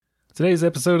Today's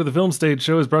episode of the Film Stage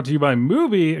Show is brought to you by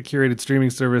Mubi, a curated streaming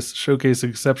service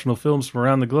showcasing exceptional films from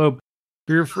around the globe.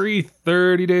 For your free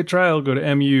 30-day trial, go to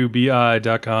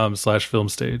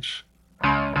mubi.com/filmstage.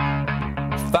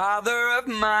 Father of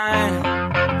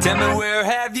mine, tell me, where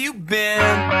have you been?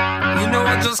 You know,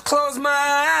 I just closed my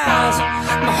eyes,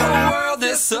 my whole world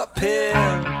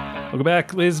disappeared. Welcome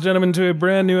back, ladies and gentlemen, to a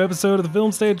brand new episode of the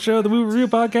Film Stage Show, the movie review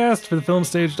podcast for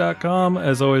thefilmstage.com.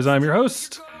 As always, I'm your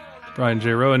host, Brian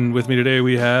J. Rowan. With me today,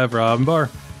 we have Rob Barr.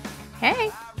 Hey.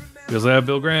 We also have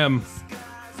Bill Graham.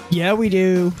 Yeah, we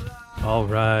do. All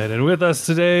right, and with us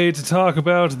today to talk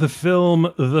about the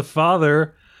film The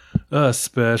Father, a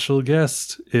special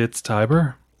guest, it's Ty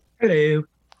Burr. Hello.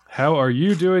 How are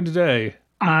you doing today?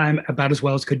 I'm about as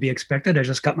well as could be expected. I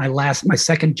just got my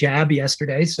second jab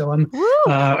yesterday, so I'm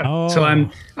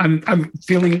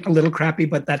feeling a little crappy,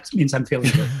 but that means I'm feeling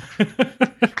good.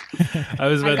 I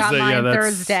was about to say, yeah, that's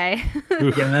Thursday.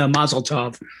 Yeah, Mazel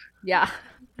tov. Yeah.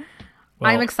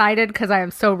 Well, I'm excited because I am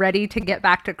so ready to get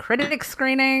back to critic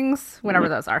screenings, whenever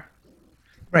those are.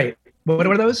 Right. What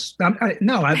are those?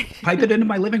 I pipe it into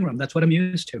my living room. That's what I'm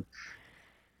used to.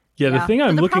 Yeah, the thing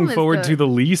I'm looking problem forward is to the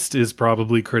least is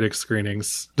probably critic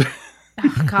screenings.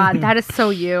 Oh, God, that is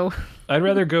so you. I'd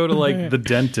rather go to, like, the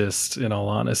dentist, in all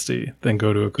honesty, than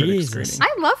go to a critic Jesus.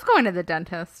 screening. I love going to the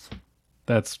dentist.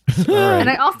 That's all right. And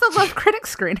I also love critic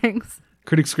screenings.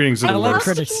 Critic screenings are the I like worst.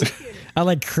 critics. I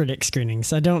like critic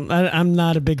screenings. I'm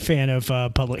not a big fan of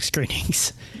public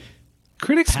screenings.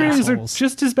 Critic screenings are Assholes.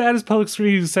 just as bad as public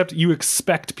screenings, except you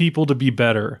expect people to be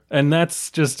better. And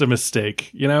that's just a mistake,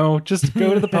 you know? Just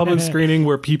go to the public screening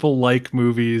where people like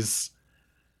movies.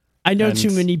 I know And-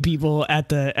 too many people at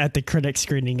the critic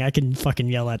screening. I can fucking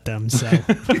yell at them. So, How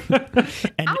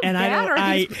and bad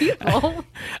are these people?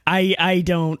 I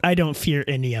don't fear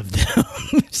any of them.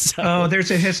 So Oh, there's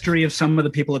a history of some of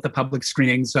the people at the public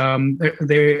screenings.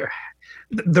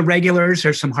 The regulars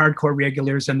are some hardcore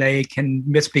regulars, and they can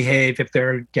misbehave if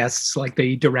they're guests, like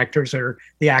the directors or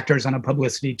the actors on a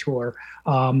publicity tour.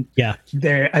 yeah,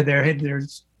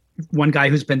 There's one guy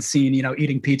who's been seen,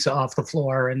 eating pizza off the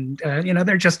floor, and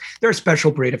they're a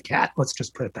special breed of cat. Let's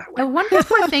just put it that way. I wonder if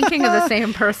we're thinking of the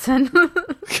same person.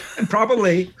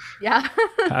 Probably. Yeah.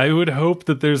 I would hope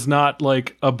that there's not,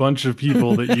 like, a bunch of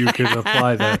people that you could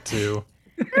apply that to.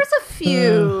 There's a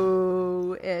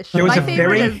few-ish. There was My a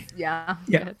favorite very- is, yeah.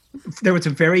 Yeah. There was a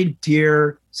very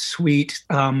dear, sweet,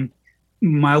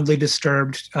 mildly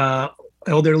disturbed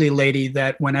elderly lady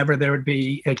that whenever there would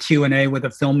be a Q&A with a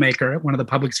filmmaker at one of the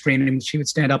public screenings, she would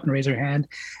stand up and raise her hand,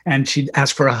 and she'd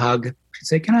ask for a hug. She'd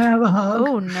say, "Can I have a hug?"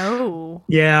 Oh, no.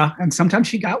 Yeah, and sometimes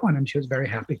she got one, and she was very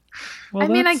happy. Well, I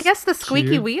mean, I that's guess the squeaky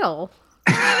cute. wheel.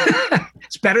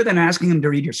 It's better than asking them to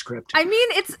read your script. I mean,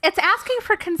 it's asking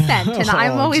for consent, and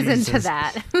I'm Oh, always into Jesus.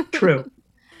 that. True.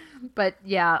 But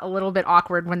yeah, a little bit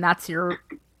awkward when that's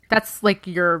like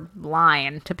your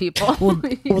line to people. well,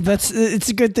 it's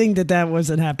a good thing that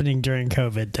wasn't happening during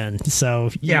COVID then. So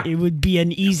Yeah. it would be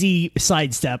an easy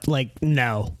sidestep. Like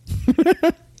no,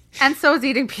 And so is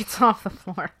eating pizza off the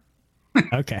floor.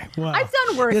 okay. Well, I've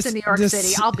done worse this- in New York this-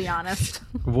 City, I'll be honest.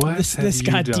 What this have you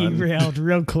got done? derailed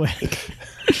real quick.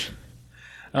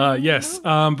 Yes.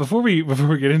 Before we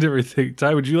get into everything,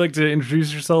 Ty, would you like to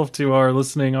introduce yourself to our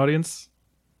listening audience?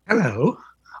 Hello.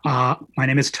 My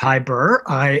name is Ty Burr.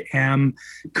 I am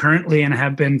currently, and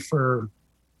have been for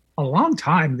a long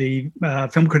time, the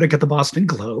film critic at the Boston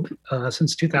Globe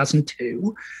since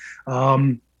 2002.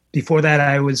 Before that,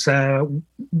 I was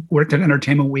worked at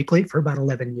Entertainment Weekly for about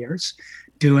 11 years,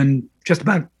 doing just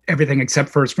about everything except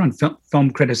first-run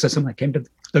film criticism. I came to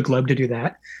the Globe to do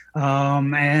that.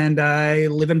 And I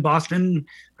live in Boston.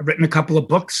 I've written a couple of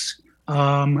books.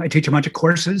 I teach a bunch of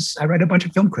courses. I write a bunch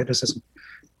of film criticism.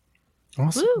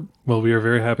 Awesome. Woo. Well, we are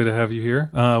very happy to have you here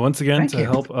once again Thank to you.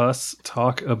 help us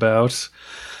talk about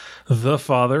The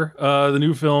Father, the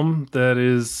new film that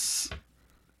is.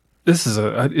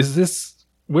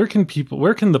 Where can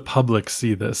the public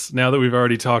see this now that we've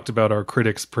already talked about our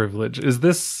critics' privilege? Is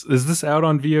this out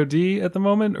on VOD at the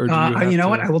moment, or do You know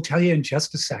what? I will tell you in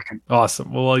just a second.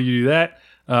 Awesome. Well, while you do that,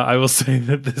 I will say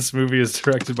that this movie is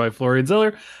directed by Florian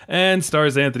Zeller and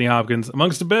stars Anthony Hopkins,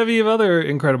 amongst a bevy of other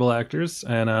incredible actors,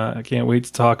 and I can't wait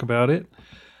to talk about it.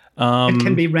 It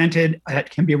can be rented. It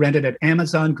can be rented at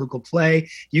Amazon, Google Play,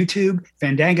 YouTube,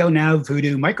 Fandango Now,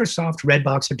 Vudu, Microsoft,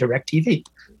 Redbox, or DirecTV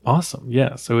Awesome.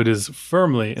 Yeah. So it is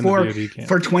firmly in for the VOD camp.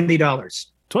 for $20.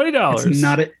 $20. It's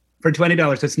not for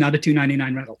 $20. It's not a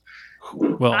 $2.99 rental.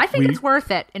 Well, I think it's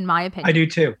worth it, in my opinion. I do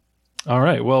too. All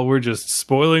right. Well, we're just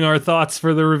spoiling our thoughts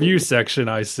for the review section,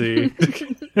 I see.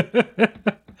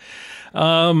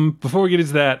 Before we get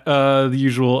into that, the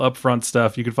usual upfront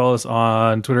stuff, you can follow us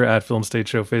on Twitter at Film Stage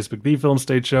Show, Facebook, The Film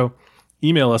Stage Show,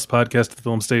 email us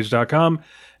podcast@thefilmstage.com,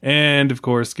 and of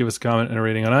course, give us a comment and a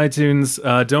rating on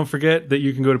iTunes. Don't forget that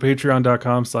you can go to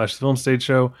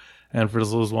patreon.com/thefilmstageshow, and for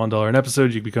as little as $1 an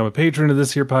episode, you can become a patron of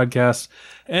this here podcast.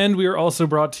 And we are also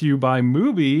brought to you by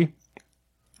Mubi,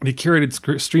 the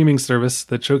curated streaming service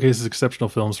that showcases exceptional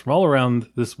films from all around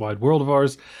this wide world of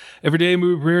ours. Every day,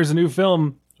 Mubi premieres a new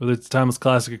film, whether it's a timeless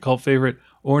classic, a cult favorite,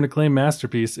 or an acclaimed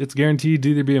masterpiece. It's guaranteed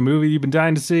to either be a movie you've been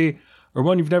dying to see or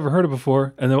one you've never heard of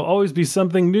before, and there will always be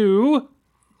something new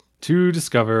to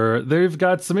discover. They've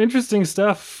got some interesting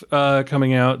stuff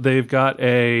coming out. They've got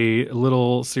a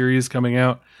little series coming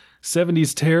out,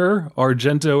 70s Terror,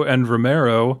 Argento and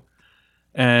Romero.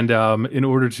 And in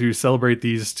order to celebrate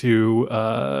these two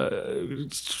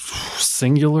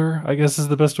singular, I guess is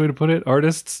the best way to put it,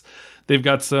 artists, they've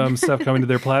got some stuff coming to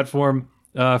their platform.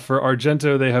 For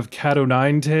Argento, they have Cat O'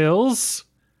 Tales.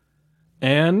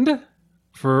 And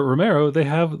for Romero, they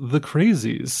have The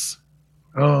Crazies.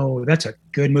 Oh, that's a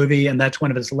good movie, and that's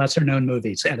one of his lesser-known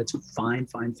movies, and it's a fine,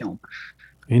 fine film.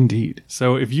 Indeed.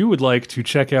 So if you would like to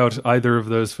check out either of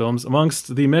those films,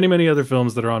 amongst the many, many other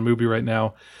films that are on Mubi right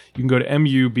now, you can go to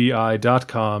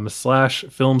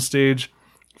mubi.com/filmstage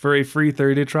for a free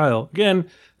 30-day trial. Again,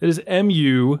 that is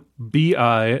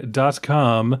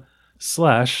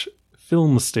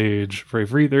mubi.com/filmstage for a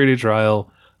free 30-day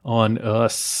trial on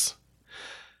us.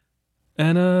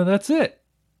 And that's it.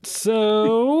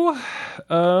 So,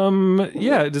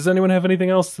 yeah, does anyone have anything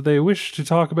else that they wish to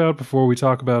talk about before we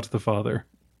talk about The Father?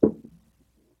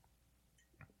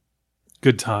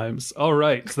 Good times. All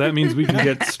right, so that means we can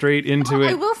get straight into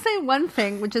it. I will say one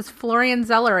thing, which is Florian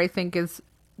Zeller, I think, is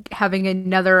having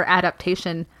another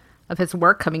adaptation of his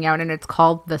work coming out, and it's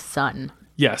called The Sun.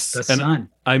 Yes, The Sun.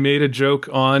 I made a joke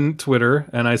on Twitter,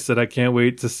 and I said I can't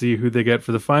wait to see who they get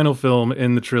for the final film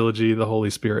in the trilogy, The Holy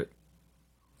Spirit.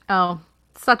 Oh,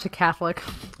 such a Catholic.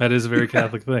 That is a very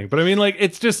Catholic thing. But I mean, like,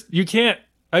 it's just, you can't,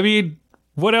 I mean,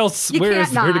 what else? Where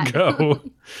is there to go?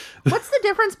 What's the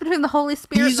difference between the Holy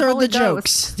Spirit These and the are Holy the Ghost?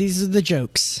 jokes. These are the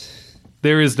jokes.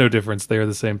 There is no difference. They are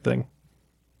the same thing.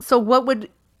 So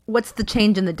what's the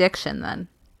change in the diction then?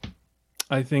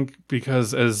 I think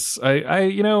because as I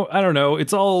don't know,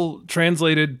 it's all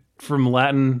translated from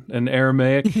Latin and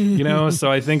Aramaic,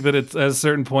 so I think that it's at a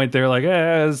certain point they're like,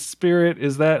 spirit,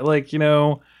 is that like,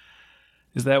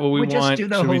 is that what we just want? do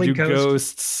the Should we Holy do Ghost?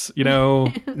 ghosts?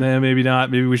 Maybe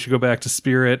not. Maybe we should go back to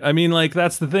spirit. I mean, like,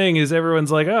 that's the thing is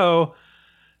everyone's like, oh,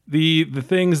 the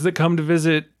things that come to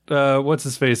visit, what's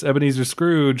his face, Ebenezer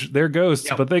Scrooge, they're ghosts,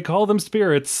 but they call them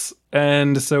spirits.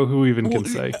 And so who even can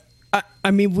say?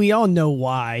 I mean, we all know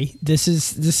why. This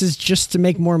is just to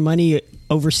make more money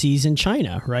overseas in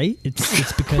China, right?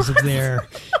 It's because of their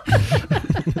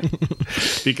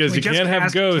because you can't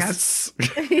have ghosts.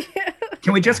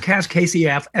 Can we just cast Casey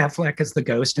Affleck as the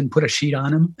ghost and put a sheet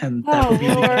on him? And that would be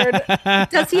Lord.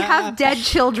 Does he have dead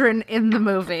children in the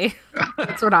movie?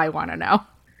 That's what I want to know.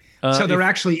 So there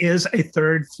actually is a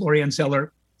third Florian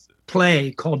Zeller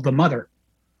play called The Mother,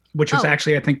 which was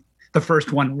actually, I think, the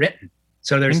first one written.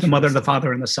 So there's the Mother, the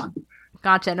Father, and the Son.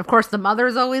 Gotcha. And of course, the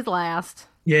mother's always last.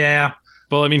 Yeah.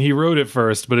 Well, I mean, he wrote it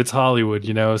first, but it's Hollywood,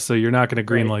 so you're not going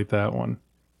to greenlight that one.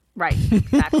 Right.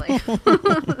 Exactly.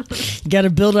 Got to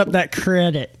build up that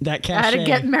credit, that cachet. Got to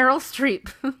get Meryl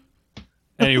Streep.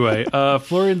 Anyway,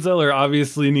 Florian Zeller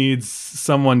obviously needs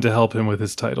someone to help him with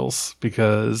his titles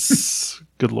because,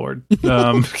 good Lord.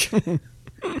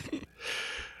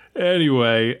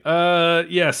 Anyway,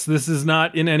 yes, this is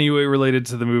not in any way related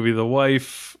to the movie The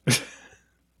Wife.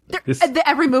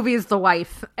 Every movie is The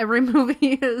Wife. Every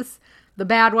movie is The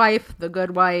Bad Wife, The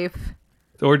Good Wife.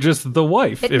 Or just The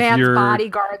Wife. Hitman's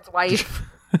Bodyguard's wife.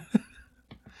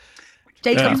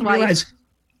 Jacob's wife.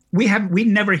 We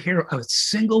never hear a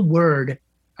single word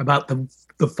about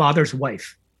the father's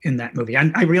wife in that movie.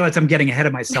 I realize I'm getting ahead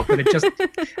of myself, but it just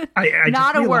I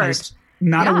not just a word.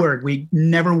 Not a word. We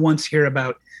never once hear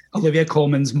about Olivia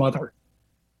Colman's mother.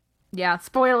 Yeah,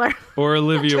 spoiler. Or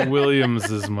Olivia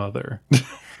Williams' mother.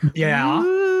 Yeah.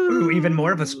 Ooh, even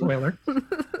more of a spoiler.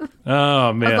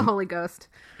 Oh, man. Of the Holy Ghost.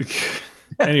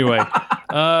 Anyway,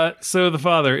 so The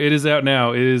Father, it is out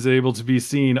now. It is able to be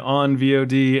seen on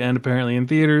VOD and apparently in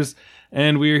theaters,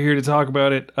 and we are here to talk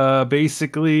about it.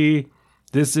 Basically,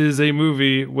 this is a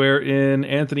movie wherein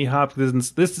Anthony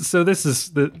Hopkins.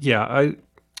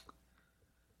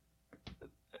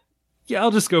 I'll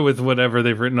just go with whatever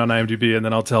they've written on IMDb, and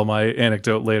then I'll tell my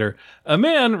anecdote later. A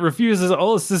man refuses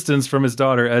all assistance from his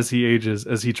daughter as he ages.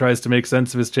 As he tries to make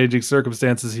sense of his changing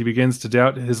circumstances, he begins to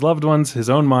doubt his loved ones, his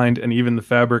own mind, and even the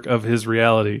fabric of his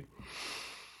reality.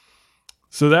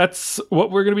 So that's what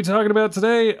we're going to be talking about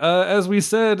today. As we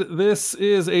said, this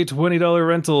is a $20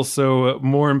 rental, so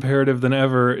more imperative than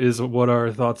ever is what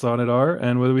our thoughts on it are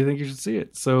and whether we think you should see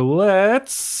it. So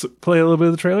let's play a little bit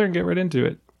of the trailer and get right into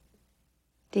it.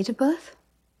 Date of birth?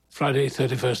 Friday,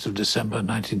 31st of December,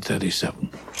 1937.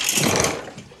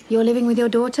 You're living with your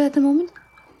daughter at the moment?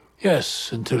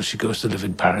 Yes, until she goes to live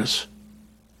in Paris.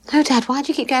 No, Dad, why do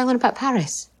you keep going on about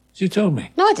Paris? You told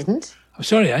me. No, I didn't. I'm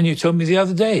sorry, Anne, you told me the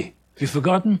other day. Have you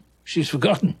forgotten? She's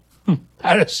forgotten.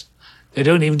 Paris. They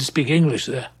don't even speak English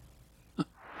there.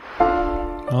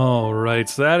 All right,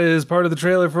 so that is part of the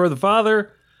trailer for The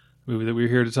Father, movie that we're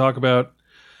here to talk about.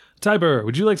 Ty Burr,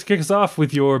 would you like to kick us off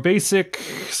with your basic,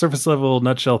 surface-level,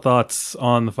 nutshell thoughts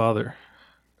on The Father?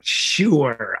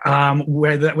 Sure.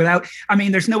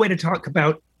 There's no way to talk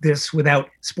about this without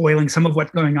spoiling some of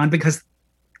what's going on, because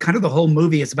kind of the whole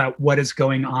movie is about what is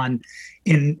going on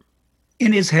in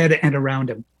his head and around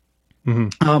him.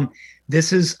 Mm-hmm.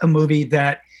 This is a movie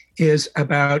that is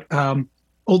about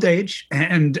old age,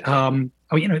 and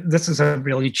this is a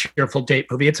really cheerful date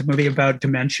movie. It's a movie about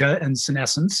dementia and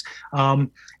senescence,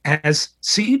 as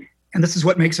seen, and this is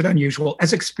what makes it unusual,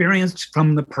 as experienced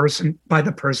by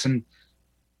the person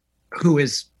who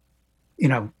is,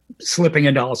 slipping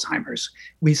into Alzheimer's.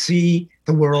 We see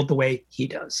the world the way he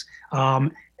does,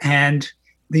 and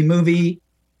the movie,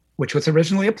 which was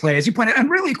originally a play, as you pointed out,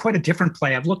 and really quite a different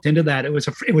play. I've looked into that. It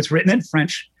was written in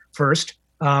French first,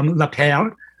 La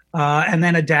Perle, and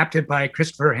then adapted by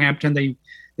Christopher Hampton, the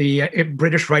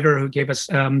British writer who gave us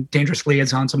Dangerous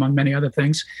Liaisons, among many other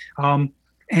things,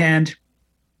 and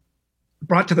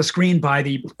brought to the screen by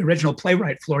the original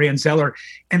playwright, Florian Zeller.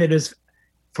 And it is,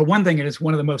 for one thing, it is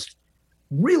one of the most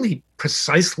really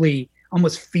precisely,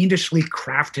 almost fiendishly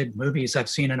crafted movies I've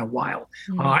seen in a while.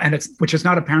 And which is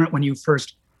not apparent when you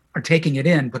first are taking it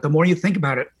in, but the more you think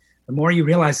about it, the more you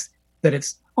realize that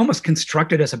it's almost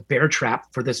constructed as a bear trap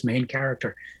for this main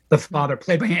character, the father,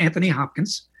 played by Anthony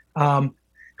Hopkins,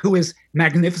 who is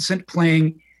magnificent,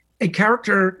 playing a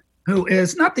character who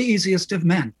is not the easiest of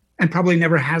men, and probably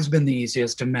never has been the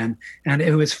easiest of men, and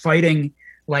who is fighting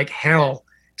like hell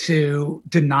to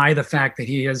deny the fact that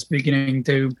he is beginning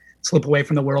to slip away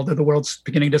from the world, or the world's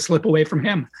beginning to slip away from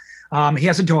him. He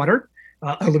has a daughter,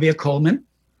 Olivia Colman,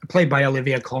 played by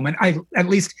Olivia Colman. At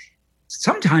least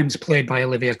sometimes played by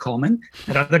Olivia Colman.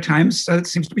 At other times, it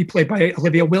seems to be played by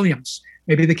Olivia Williams.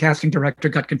 Maybe the casting director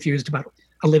got confused about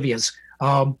Olivia's.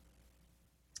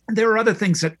 There are other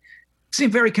things that seem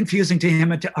very confusing to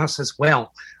him and to us as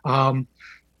well.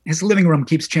 His living room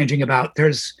keeps changing about.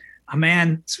 There's a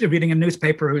man reading a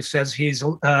newspaper who says he's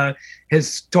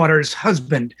his daughter's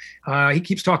husband. He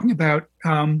keeps talking about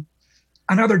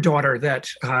another daughter that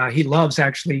he loves,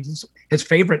 actually, his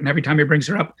favorite, and every time he brings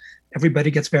her up, everybody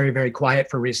gets very, very quiet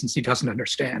for reasons he doesn't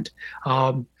understand.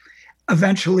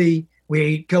 Eventually,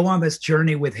 we go on this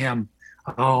journey with him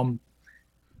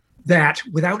that,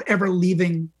 without ever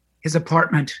leaving his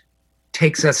apartment,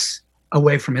 takes us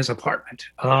away from his apartment.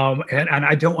 And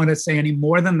I don't want to say any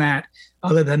more than that,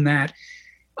 other than that.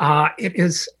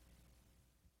 It's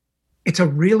a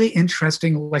really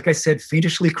interesting, like I said,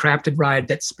 fiendishly crafted ride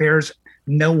that spares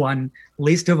no one,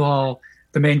 least of all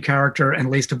the main character, and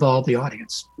least of all the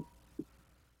audience.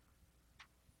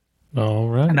 All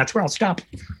right. And that's where I'll stop.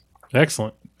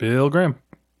 Excellent. Bill Graham.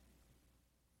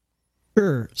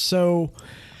 Sure. So,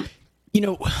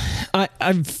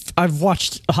 I've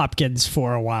watched Hopkins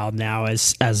for a while now,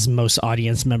 as most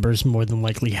audience members more than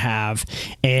likely have,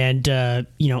 and I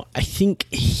think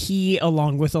he,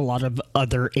 along with a lot of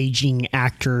other aging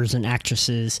actors and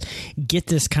actresses, get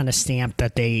this kind of stamp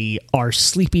that they are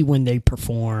sleepy when they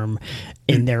perform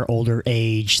in their older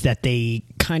age, that they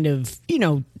kind of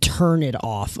turn it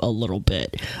off a little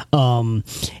bit.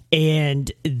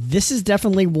 And this is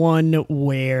definitely one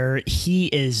where he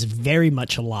is very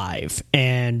much alive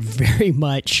and very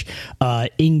much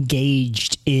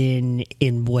engaged in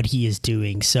what he is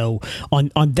doing. So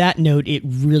on that note, it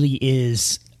really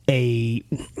is a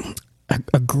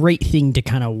great thing to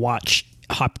kind of watch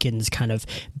Hopkins kind of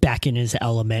back in his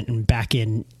element and back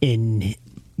in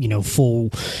full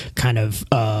kind of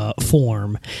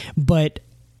form. But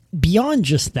beyond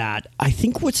just that, I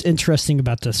think what's interesting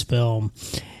about this film,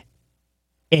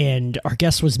 and our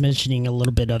guest was mentioning a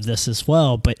little bit of this as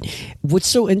well, but what's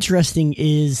so interesting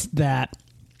is that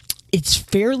it's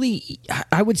fairly,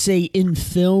 I would say in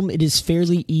film, it is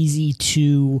fairly easy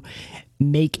to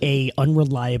make a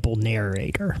unreliable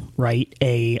narrator, right?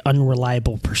 A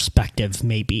unreliable perspective,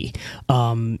 maybe.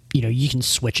 You can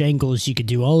switch angles. You could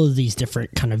do all of these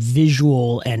different kind of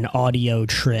visual and audio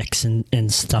tricks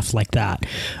and stuff like that.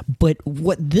 But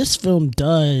what this film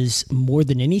does more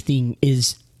than anything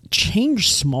is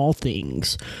change small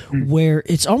things where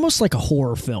it's almost like a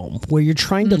horror film where you're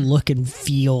trying to look and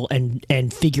feel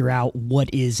and figure out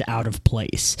what is out of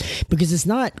place, because it's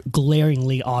not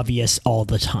glaringly obvious all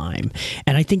the time.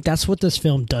 And I think that's what this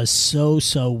film does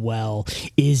so well,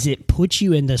 is it puts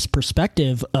you in this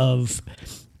perspective of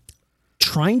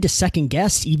trying to second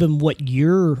guess even what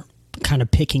you're kind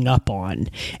of picking up on.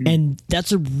 And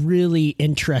that's a really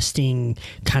interesting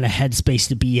kind of headspace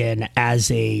to be in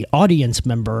as a audience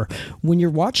member when you're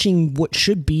watching what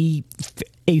should be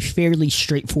a fairly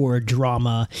straightforward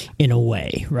drama in a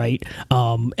way, right?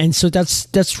 And so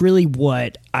that's really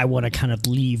what I want to kind of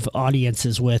leave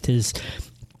audiences with, is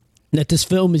that this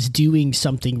film is doing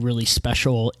something really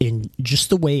special in just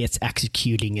the way it's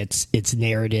executing its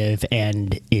narrative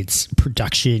and its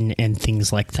production and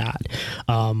things like that.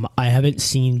 I haven't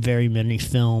seen very many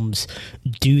films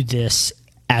do this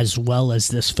as well as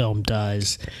this film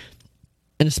does.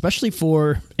 And especially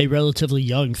for a relatively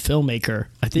young filmmaker,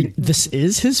 I think this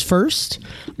is his first.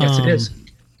 Yes, it is.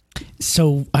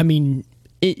 So, I mean,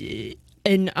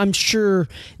 and I'm sure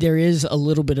there is a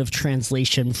little bit of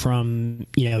translation from,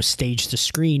 stage to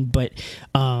screen, but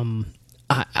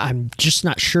I'm just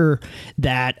not sure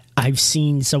that I've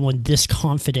seen someone this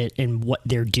confident in what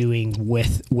they're doing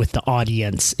with the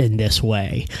audience in this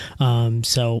way.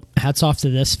 So hats off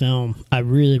to this film. I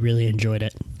really, really enjoyed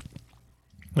it.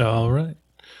 All right.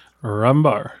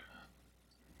 Rumbar.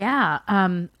 Yeah.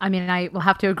 I will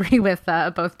have to agree with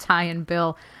both Ty and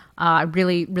Bill. I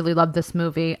really, really loved this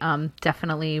movie.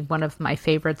 Definitely one of my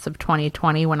favorites of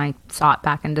 2020 when I saw it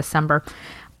back in December.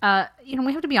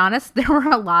 We have to be honest, there were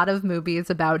a lot of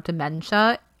movies about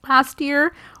dementia last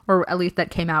year, or at least that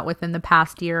came out within the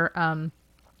past year.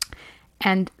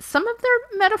 And some of their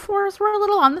metaphors were a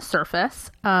little on the surface.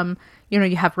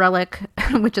 You have Relic,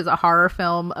 which is a horror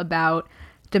film about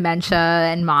dementia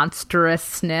and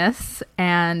monstrousness.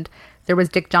 And there was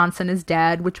Dick Johnson is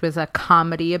Dead, which was a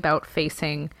comedy about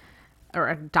facing, or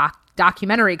a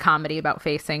documentary comedy about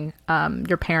facing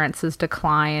your parents'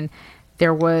 decline.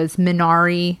 There was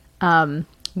Minari,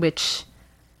 which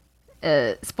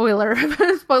spoilers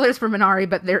for Minari,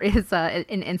 but there is an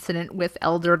incident with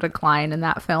elder decline in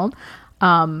that film,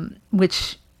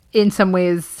 which in some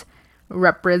ways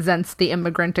represents the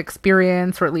immigrant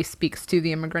experience, or at least speaks to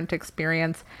the immigrant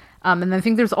experience. And I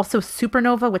think there's also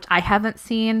Supernova, which I haven't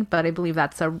seen, but I believe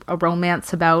that's a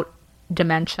romance about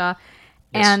dementia.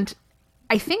 Yes. And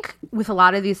I think with a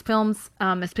lot of these films,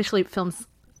 especially films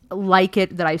like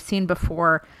it that I've seen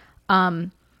before,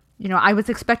 I was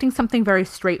expecting something very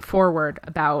straightforward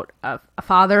about a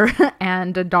father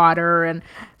and a daughter and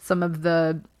some of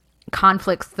the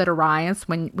conflicts that arise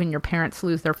when your parents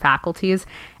lose their faculties.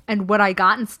 And what I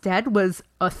got instead was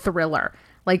a thriller.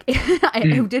 Like I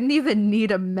didn't even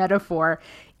need a metaphor.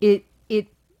 The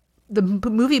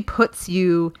movie puts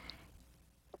you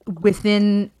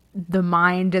within the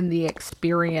mind and the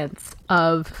experience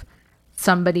of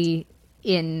somebody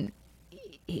in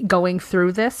going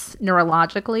through this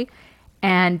neurologically,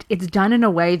 and it's done in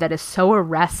a way that is so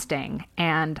arresting,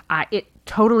 and it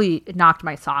totally knocked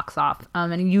my socks off.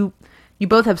 And you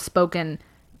both have spoken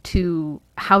to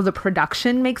how the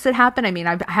production makes it happen. I mean,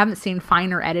 I haven't seen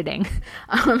finer editing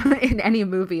in any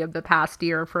movie of the past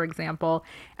year, for example.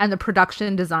 And the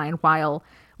production design,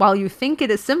 while you think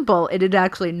it is simple, it is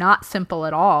actually not simple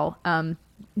at all.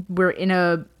 We're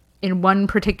in one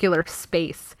particular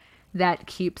space that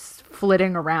keeps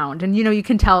flitting around. And, you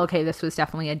can tell, okay, this was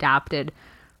definitely adapted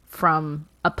from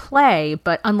a play,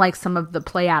 but unlike some of the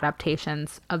play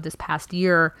adaptations of this past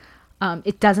year,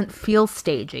 it doesn't feel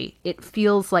stagey. It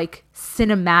feels like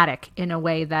cinematic in a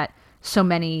way that so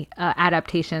many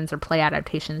adaptations or play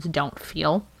adaptations don't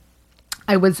feel.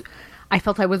 I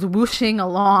felt I was whooshing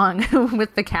along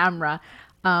with the camera,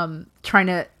 trying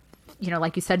to,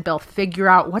 like you said, Bill, figure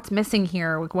out what's missing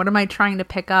here. What am I trying to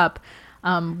pick up?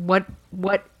 What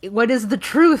is the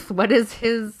truth? What is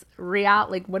his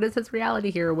what is his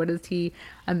reality here? What is he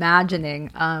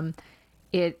imagining?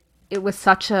 It was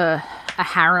such a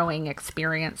harrowing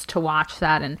experience to watch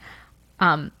that. And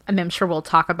I'm sure we'll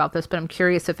talk about this, but I'm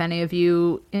curious if any of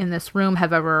you in this room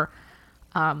have ever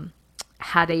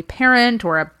had a parent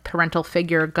or a parental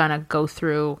figure gonna go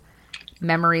through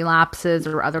memory lapses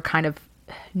or other kind of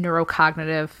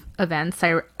neurocognitive events.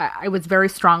 I was very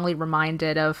strongly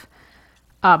reminded of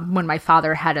when my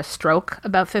father had a stroke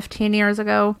about 15 years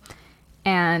ago.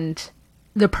 And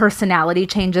the personality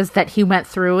changes that he went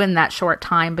through in that short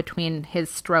time between his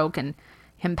stroke and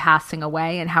him passing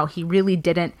away, and how he really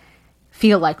didn't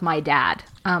feel like my dad.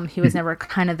 He was never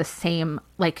kind of the same,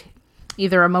 like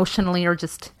either emotionally or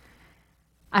just,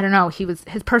 I don't know,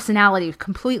 his personality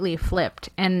completely flipped.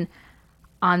 And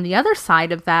on the other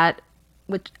side of that,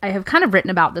 which I have kind of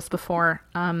written about this before,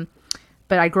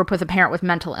 but I grew up with a parent with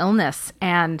mental illness,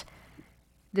 and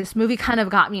this movie kind of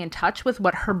got me in touch with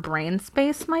what her brain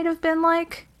space might have been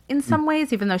like in some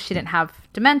ways, even though she didn't have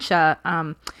dementia.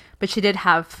 But she did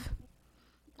have,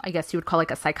 I guess you would call like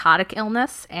a psychotic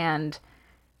illness, and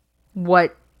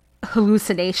what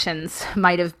hallucinations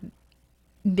might have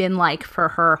been like for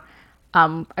her.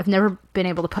 I've never been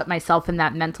able to put myself in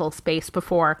that mental space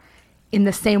before in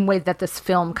the same way that this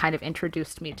film kind of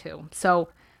introduced me to. So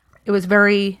it was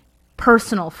very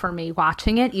personal for me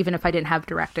watching it, even if I didn't have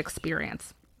direct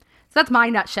experience. So that's my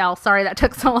nutshell. Sorry that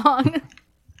took so long.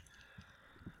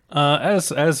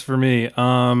 As for me,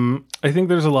 I think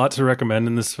there's a lot to recommend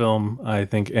in this film. I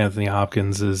think Anthony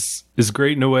Hopkins is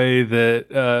great in a way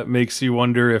that makes you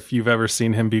wonder if you've ever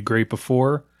seen him be great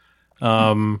before.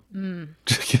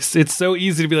 It's so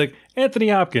easy to be like, Anthony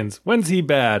Hopkins, when's he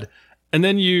bad? And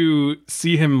then you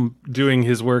see him doing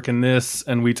his work in this,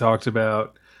 and we talked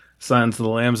about Silence of the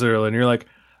Lambs earlier, and you're like,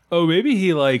 oh, maybe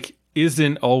he like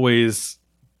isn't always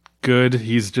good.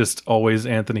 He's just always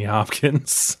Anthony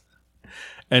Hopkins.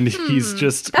 And he's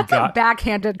just That's a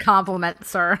backhanded compliment,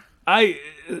 sir.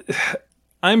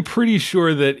 I'm pretty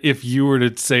sure that if you were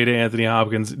to say to Anthony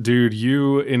Hopkins, dude,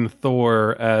 you in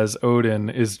Thor as Odin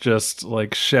is just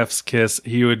like chef's kiss,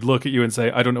 he would look at you and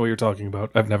say, I don't know what you're talking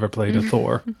about. I've never played a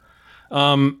Thor.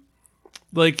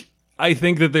 Like, I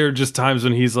think that there are just times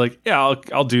when he's like, yeah,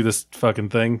 I'll do this fucking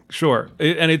thing. Sure.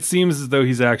 And it seems as though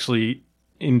he's actually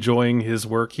enjoying his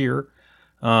work here.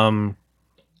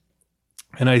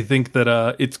 And I think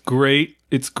that it's great.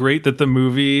 It's great that the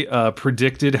movie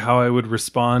predicted how I would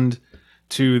respond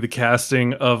to the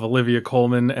casting of Olivia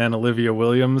Colman and Olivia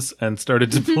Williams and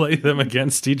started to play them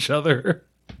against each other.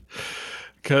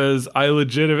 Because I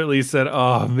legitimately said,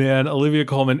 oh man, Olivia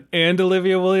Colman and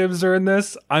Olivia Williams are in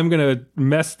this. I'm going to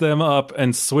mess them up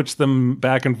and switch them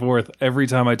back and forth every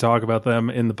time I talk about them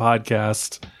in the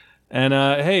podcast. And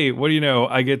hey, what do you know?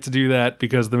 I get to do that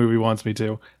because the movie wants me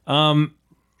to.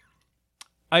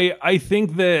 I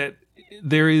think that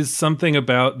there is something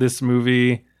about this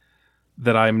movie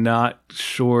that I'm not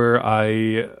sure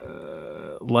I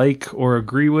like or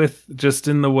agree with, just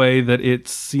in the way that it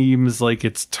seems like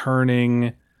it's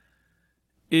turning.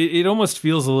 It almost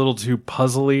feels a little too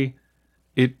puzzly.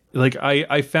 It like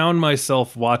I found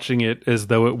myself watching it as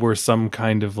though it were some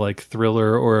kind of like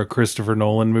thriller or a Christopher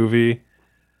Nolan movie,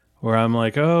 where I'm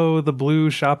like, oh, the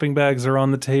blue shopping bags are on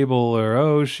the table, or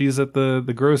oh, she's at the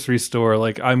grocery store.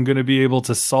 Like, I'm going to be able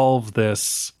to solve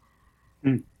this.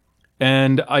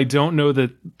 And I don't know that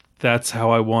that's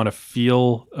how I want to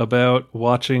feel about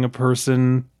watching a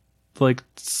person like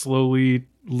slowly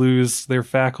lose their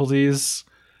faculties.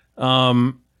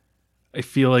 I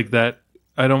feel like that,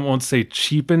 I don't want to say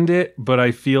cheapened it, but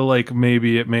I feel like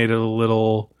maybe it made it a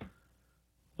little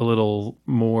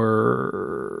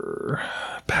more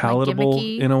palatable,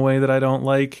 like in a way that I don't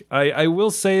like. I will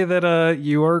say that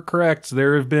you are correct.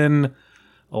 There have been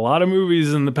a lot of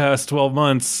movies in the past 12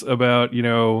 months about, you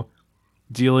know,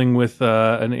 dealing with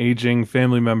an aging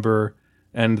family member,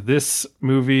 and this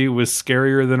movie was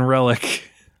scarier than Relic,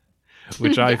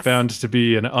 which I found to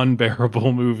be an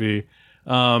unbearable movie.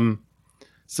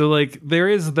 So like there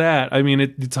is that. I mean,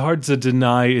 it's hard to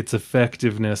deny its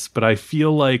effectiveness, but I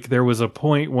feel like there was a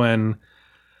point when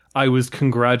I was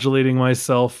congratulating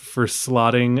myself for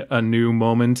slotting a new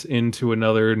moment into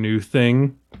another new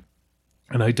thing.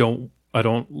 And I don't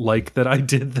like that I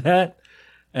did that.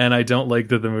 And I don't like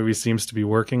that the movie seems to be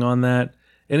working on that.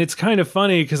 And it's kind of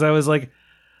funny because I was like,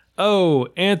 oh,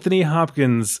 Anthony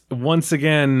Hopkins once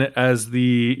again as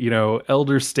the, you know,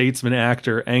 elder statesman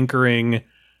actor anchoring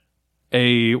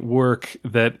a work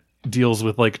that deals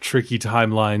with like tricky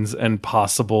timelines and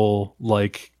possible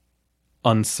like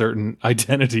uncertain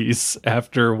identities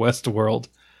after Westworld.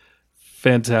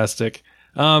 Fantastic.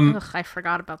 I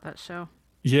forgot about that show.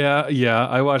 Yeah.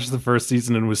 I watched the first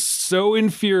season and was so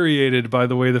infuriated by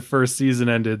the way the first season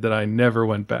ended that I never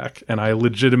went back. And I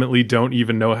legitimately don't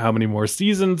even know how many more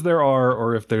seasons there are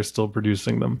or if they're still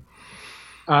producing them.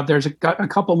 There's a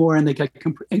couple more and they get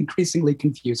increasingly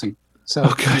confusing. So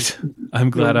oh, good. I'm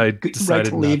glad I decided right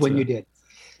to leave not when you did.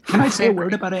 Can I say a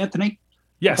word about Anthony?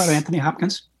 Yes. About Anthony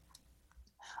Hopkins?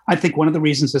 I think one of the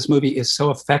reasons this movie is so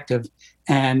effective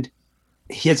and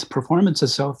his performance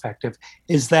is so effective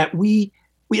is that we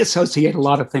associate a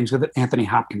lot of things with Anthony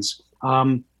Hopkins.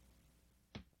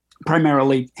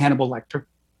 primarily Hannibal Lecter.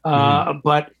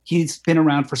 But he's been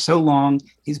around for so long.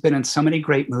 He's been in so many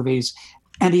great movies.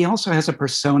 And he also has a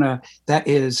persona that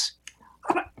is,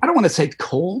 I don't want to say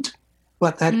cold,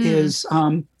 but that is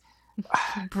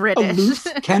British. aloof,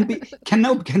 can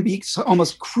be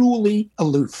almost cruelly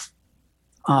aloof.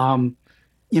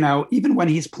 Even when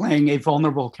he's playing a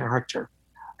vulnerable character.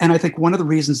 And I think one of the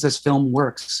reasons this film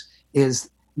works is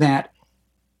that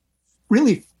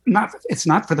really it's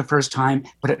not for the first time,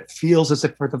 but it feels as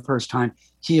if for the first time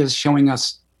he is showing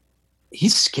us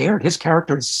he's scared. His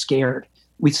character is scared.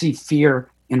 We see fear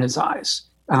in his eyes.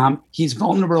 He's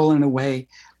vulnerable in a way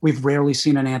we've rarely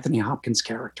seen an Anthony Hopkins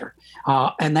character.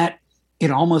 And that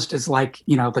it almost is like,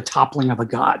 the toppling of a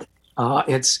god.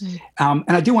 And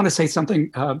I do want to say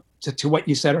something to what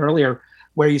you said earlier,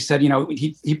 where you said,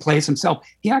 he plays himself.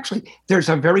 There's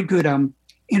a very good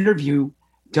interview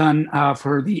done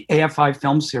for the AFI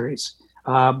film series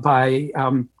by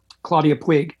Claudia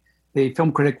Puig, the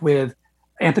film critic, with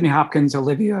Anthony Hopkins,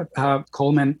 Olivia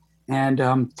Colman,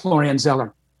 and Florian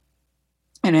Zeller.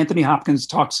 And Anthony Hopkins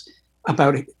talks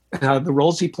about the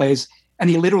roles he plays, and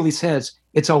he literally says,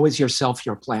 it's always yourself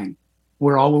you're playing.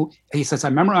 He says, I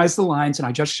memorize the lines and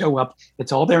I just show up.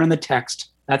 It's all there in the text.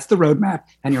 That's the roadmap.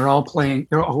 And you're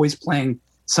always playing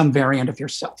some variant of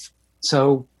yourself.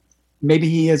 So maybe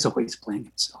he is always playing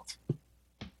himself.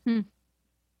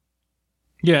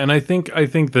 Yeah, and I think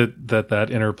that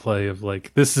interplay of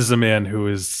like, this is a man who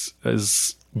is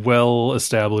as well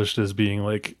established as being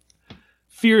like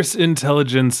fierce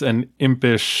intelligence and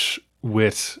impish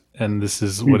wit, and this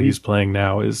is what he's playing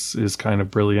now is kind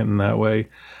of brilliant in that way.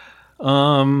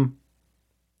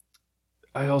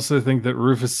 I also think that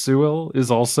Rufus Sewell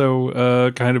is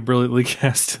also kind of brilliantly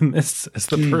cast in this as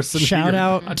the person. Shout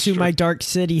out to my Dark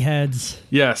City heads.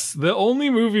 Yes, the only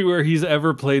movie where he's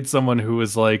ever played someone who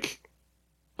was like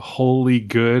wholly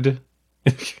good.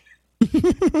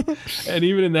 And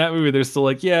even in that movie, they're still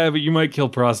like, yeah, but you might kill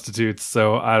prostitutes,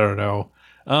 so I don't know.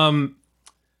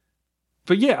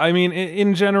 But yeah, I mean,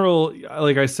 in general,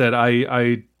 like I said,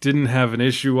 I didn't have an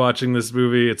issue watching this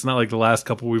movie. It's not like the last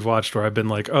couple we've watched where I've been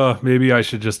like, oh, maybe I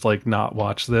should just like not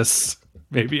watch this.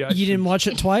 Maybe you didn't watch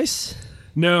it twice?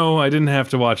 No, I didn't have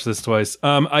to watch this twice.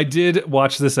 I did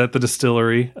watch this at the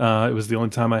Distillery. It was the only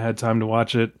time I had time to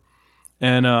watch it.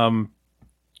 And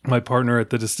my partner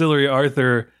at the Distillery,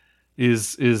 Arthur,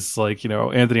 is like,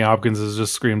 Anthony Hopkins has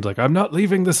just screamed like, I'm not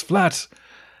leaving this flat.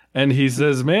 And he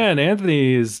says, man,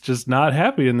 Anthony is just not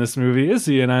happy in this movie, is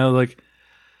he? And I was like,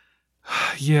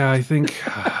 yeah, I think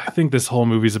this whole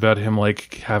movie's about him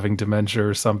like having dementia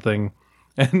or something.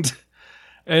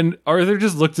 And Arthur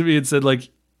just looked at me and said, like,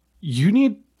 you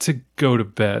need to go to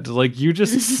bed. Like, you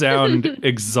just sound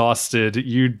exhausted.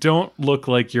 You don't look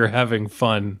like you're having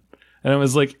fun. And I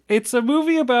was like, it's a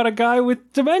movie about a guy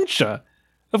with dementia.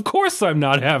 Of course I'm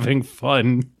not having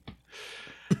fun.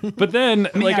 But then,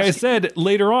 like I said,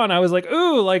 later on, I was like,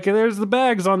 ooh, like, there's the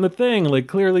bags on the thing. Like,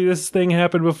 clearly this thing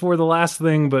happened before the last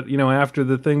thing, but, after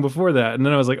the thing before that. And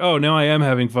then I was like, oh, now I am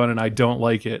having fun and I don't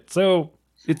like it. So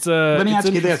it's Let me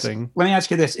ask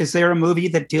you this. Is there a movie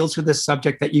that deals with this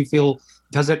subject that you feel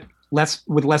does it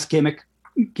with less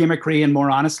gimmickry and more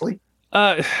honestly?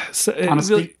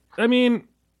 Honestly? I mean,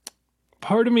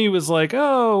 part of me was like,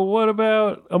 oh, what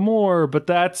about Amour? But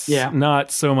that's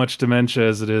not so much dementia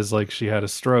as it is like she had a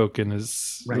stroke and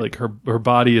is like her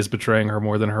body is betraying her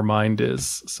more than her mind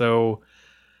is. So,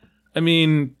 I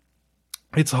mean,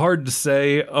 it's hard to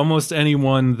say. Almost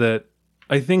anyone that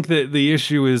I think that the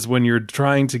issue is when you're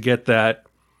trying to get that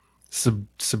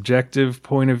subjective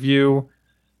point of view,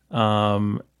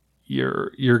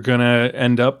 you're gonna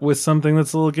end up with something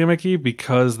that's a little gimmicky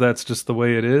because that's just the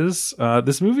way it is.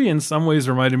 This movie in some ways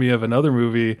reminded me of another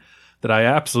movie that I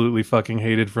absolutely fucking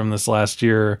hated from this last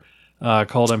year,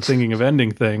 called I'm Thinking of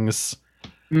Ending Things.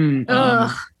 Sorry,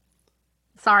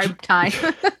 Ty.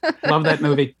 Love that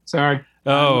movie. Sorry.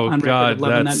 Oh God,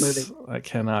 loving that movie. I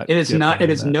cannot. It is not. It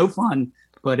is no fun,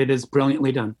 but it is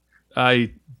brilliantly done.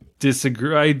 I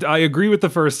disagree. I agree with the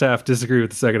first half, disagree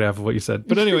with the second half of what you said.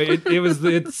 But anyway,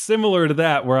 it's similar to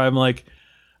that where I'm like,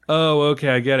 oh, okay,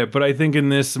 I get it. But I think in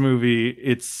this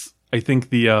movie, I think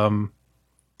the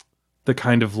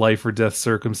kind of life or death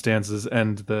circumstances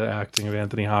and the acting of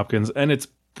Anthony Hopkins and its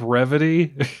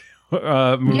brevity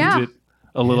moved it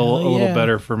a little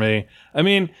better for me. I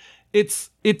mean, it's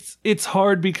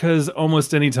hard because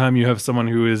almost any time you have someone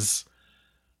who is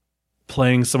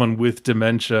playing someone with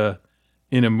dementia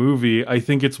in a movie, I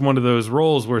think it's one of those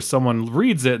roles where someone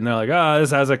reads it and they're like,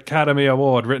 this has Academy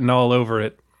Award written all over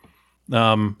it.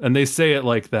 And they say it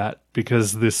like that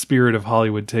because the spirit of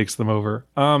Hollywood takes them over.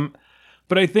 But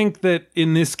But I think that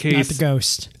in this Not case, the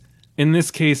ghost.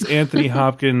 Anthony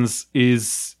Hopkins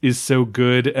is so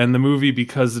good, and the movie,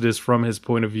 because it is from his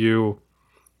point of view,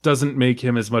 doesn't make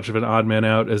him as much of an odd man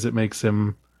out as it makes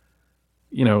him,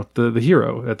 you know, the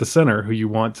hero at the center who you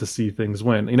want to see things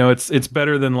win. You know, it's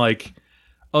better than like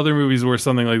other movies where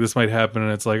something like this might happen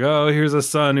and it's like, oh, here's a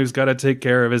son who's got to take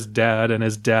care of his dad, and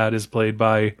his dad is played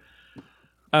by,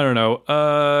 I don't know,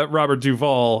 Robert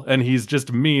Duvall, and he's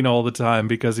just mean all the time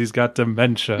because he's got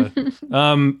dementia.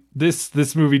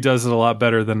 This movie does it a lot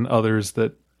better than others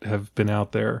that have been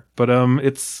out there. But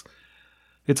it's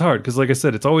hard because, like I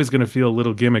said, it's always going to feel a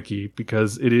little gimmicky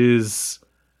because it's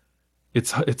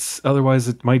otherwise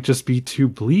it might just be too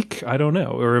bleak. I don't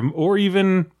know, or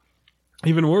even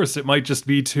worse, it might just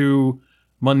be too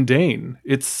mundane.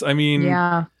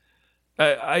 Yeah.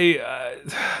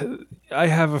 I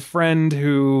have a friend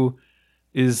who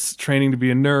is training to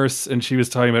be a nurse, and she was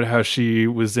talking about how she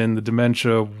was in the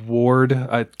dementia ward.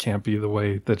 It can't be the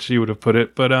way that she would have put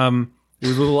it, but it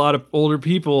was with a lot of older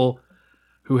people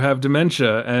who have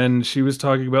dementia, and she was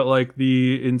talking about like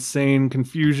the insane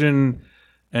confusion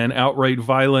and outright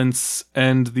violence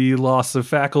and the loss of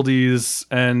faculties,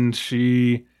 and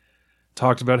she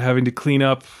talked about having to clean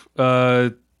up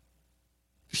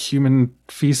human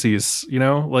feces, you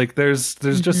know, like there's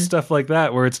just stuff like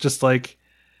that where it's just like,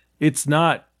 it's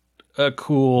not a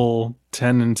cool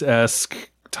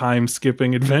Tennant-esque time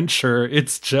skipping adventure.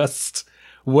 It's just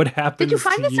what happens. Did you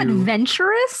find this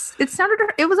adventurous? It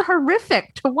was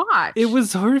horrific to watch. It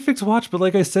was horrific to watch, but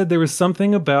like I said, there was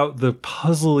something about the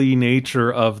puzzly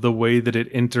nature of the way that it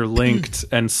interlinked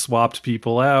and swapped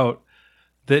people out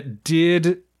that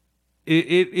did.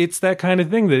 It's that kind of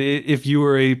thing that if you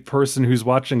were a person who's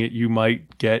watching it, you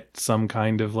might get some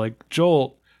kind of like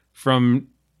jolt from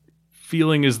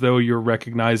feeling as though you're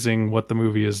recognizing what the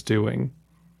movie is doing.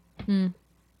 Well,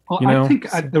 you know? I think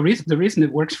the reason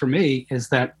it works for me is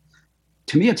that,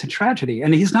 to me, it's a tragedy,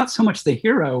 and he's not so much the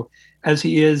hero as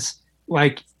he is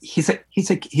like he's a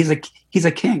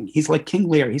king. He's like King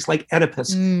Lear. He's like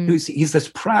Oedipus. He's this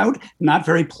proud, not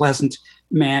very pleasant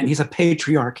man. He's a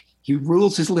patriarch. He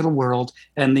rules his little world,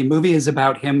 and the movie is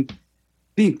about him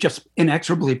being just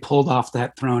inexorably pulled off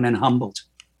that throne and humbled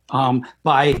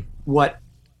by what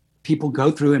people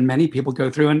go through, and many people go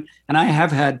through. And I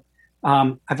have had,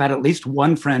 I've had at least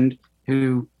one friend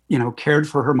who, you know, cared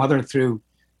for her mother through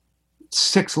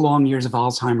 6 long years of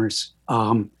Alzheimer's,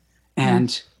 and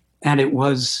it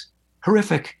was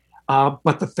horrific.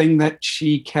 But the thing that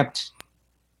she kept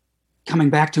coming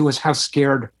back to was how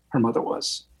scared her mother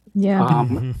was.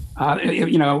 Yeah.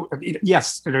 You know,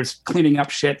 yes, there's cleaning up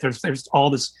shit. There's all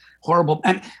this horrible,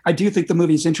 and I do think the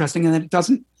movie is interesting, and that it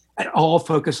doesn't at all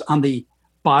focus on the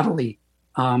bodily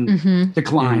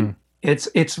decline.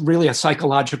 It's really a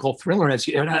psychological thriller,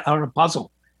 or a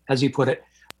puzzle, as you put it.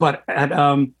 But at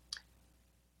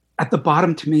the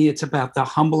bottom, to me, it's about the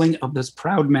humbling of this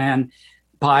proud man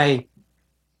by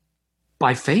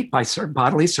fate, by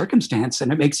bodily circumstance,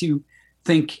 and it makes you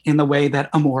think in the way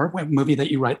that Amour, a movie that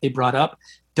you rightly brought up,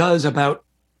 does about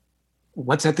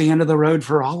what's at the end of the road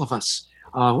for all of us,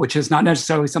 which is not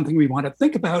necessarily something we want to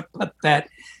think about, but that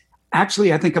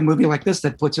actually I think a movie like this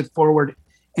that puts it forward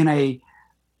in a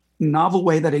novel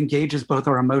way that engages both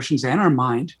our emotions and our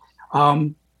mind,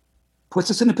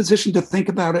 puts us in a position to think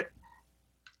about it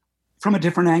from a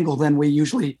different angle than we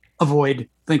usually avoid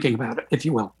thinking about it, if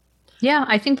you will. Yeah,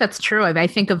 I think that's true. I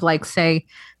think of like, say,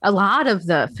 a lot of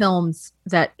the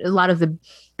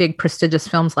big prestigious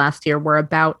films last year were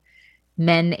about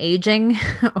men aging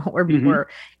or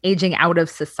aging out of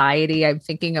society. I'm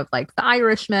thinking of like The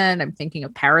Irishman. I'm thinking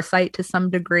of Parasite to some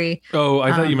degree. Oh,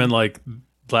 I thought you meant like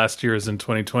last year's in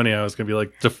 2020. I was going to be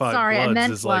like Defy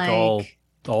Bloods is like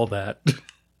all that.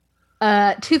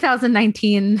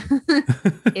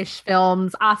 2019-ish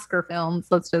films, Oscar films,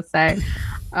 let's just say.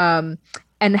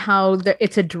 And how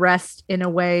it's addressed in a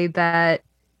way that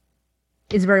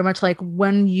is very much like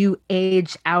when you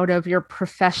age out of your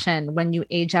profession, when you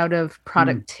age out of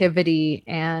productivity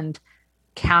and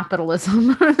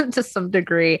capitalism to some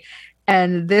degree.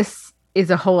 And this is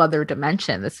a whole other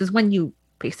dimension. This is when you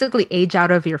basically age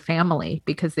out of your family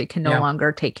because they can no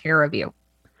longer take care of you.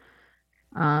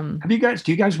 Do you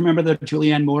guys remember the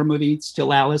Julianne Moore movie,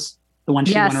 Still Alice? The one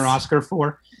she won her Oscar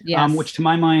for, which to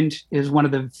my mind is one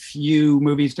of the few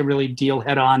movies to really deal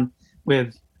head on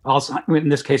with, in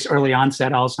this case, early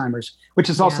onset Alzheimer's, which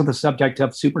is also the subject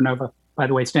of Supernova. By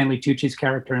the way, Stanley Tucci's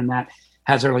character in that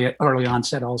has early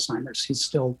onset Alzheimer's. He's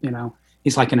still,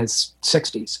 he's like in his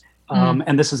 60s.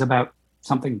 And this is about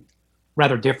something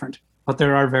rather different. But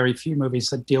there are very few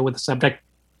movies that deal with the subject,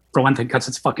 for one thing, because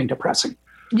it's fucking depressing.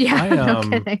 Yeah, no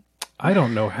kidding. I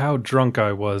don't know how drunk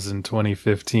I was in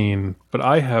 2015, but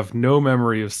I have no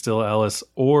memory of Still Alice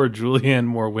or Julianne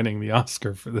Moore winning the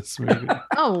Oscar for this movie.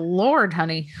 Oh Lord,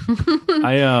 honey.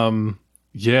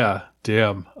 Yeah,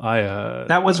 damn.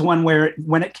 That was one where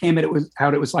when it came, it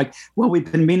was like, well, we've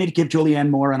been meaning to give Julianne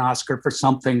Moore an Oscar for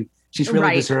something she's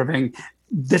really deserving.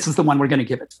 This is the one we're going to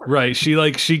give it for. Right. She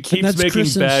keeps making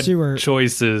Kristen bad Stewart.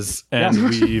 choices, and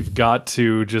we've got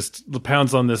to just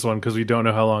pounce on this one because we don't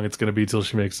know how long it's going to be till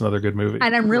she makes another good movie.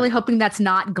 And I'm really hoping that's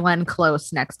not Glenn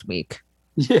Close next week.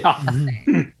 Yeah.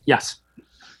 Yes.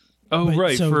 Oh, But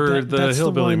right. so For the that's the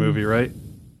Hillbilly one- movie, right?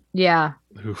 Yeah.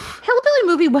 Oof. Hillbilly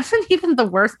movie wasn't even the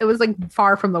worst. It was like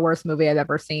far from the worst movie I've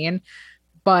ever seen.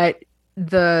 But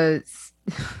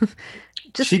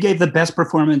She gave the best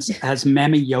performance as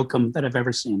Mammy Yoakum that I've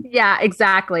ever seen. yeah,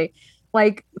 exactly.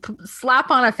 Like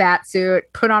slap on a fat suit,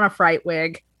 put on a fright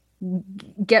wig,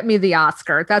 get me the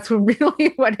Oscar. That's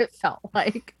really what it felt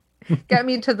like. Get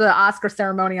me to the Oscar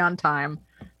ceremony on time.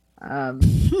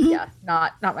 Yeah,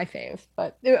 not my fave,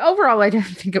 but overall I didn't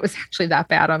think it was actually that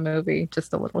bad a movie,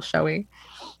 just a little showy.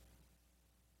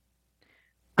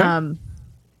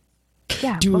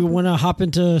 Yeah. Do we want to hop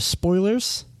into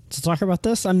spoilers to talk about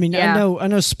this? I mean, Yeah. I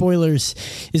know spoilers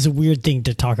is a weird thing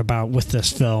to talk about with this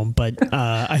film, but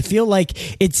I feel like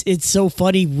it's so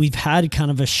funny. We've had kind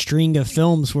of a string of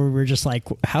films where we're just like,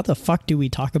 how the fuck do we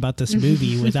talk about this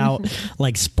movie without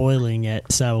like spoiling it?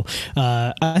 So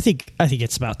I think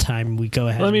it's about time we go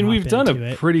ahead. Well, I mean, and we've hop done into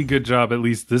a it. pretty good job, at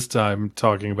least this time,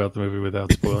 talking about the movie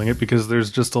without spoiling it, because there's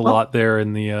just a lot there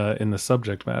in the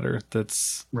subject matter.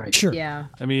 That's Right. Sure. Yeah,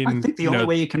 I mean, I think the only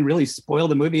way you can really spoil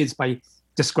the movie is by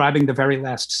describing the very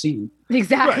last scene.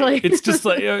 exactly. right. It's just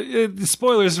like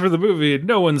spoilers for the movie.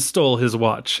 No one stole his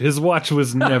watch. His watch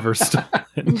was never stolen.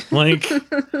 Like,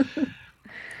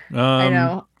 I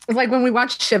know. It's like when we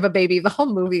watched Shiva Baby, the whole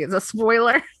movie is a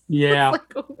spoiler. Yeah. Like,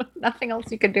 nothing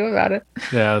else you could do about it.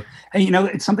 Yeah. And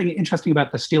it's something interesting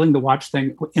about the stealing the watch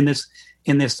thing in this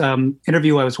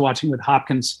interview I was watching with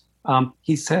Hopkins.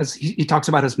 He says he talks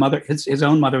about his mother, his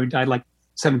own mother, who died like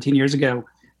 17 years ago,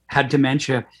 had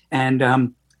dementia,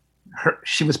 and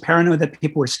she was paranoid that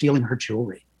people were stealing her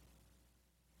jewelry.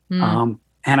 And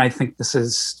I think this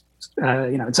is,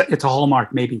 it's a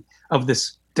hallmark maybe of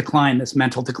this decline, this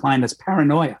mental decline, this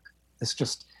paranoia. This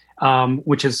just,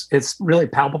 which is it's really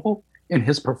palpable in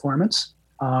his performance.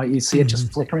 You see it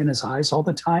just flicker in his eyes all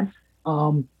the time.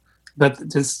 But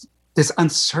this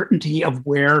uncertainty of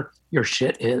where your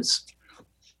shit is.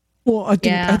 Well,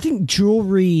 I think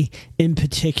jewelry in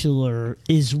particular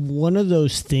is one of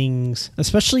those things,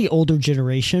 especially older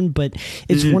generation, but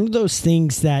it's one of those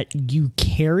things that you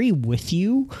carry with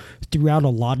you throughout a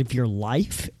lot of your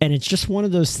life. And it's just one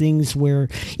of those things where,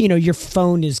 your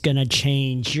phone is going to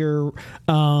change, your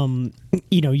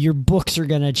books are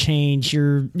going to change,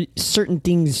 your certain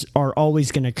things are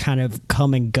always going to kind of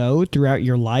come and go throughout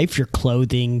your life, your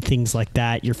clothing, things like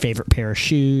that, your favorite pair of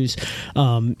shoes,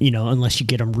 unless you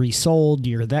get them resold,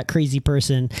 you're that crazy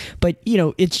person. But,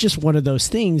 it's just one of those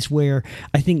things where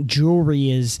I think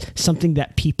jewelry is something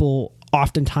that people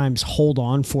oftentimes hold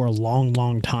on for a long,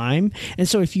 long time. And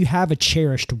so if you have a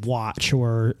cherished watch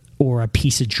or a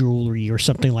piece of jewelry or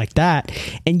something like that,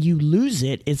 and you lose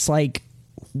it, it's like,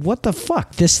 what the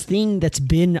fuck? This thing that's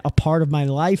been a part of my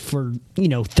life for,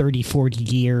 30, 40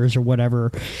 years or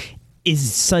whatever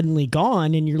is suddenly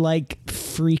gone, and you're like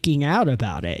freaking out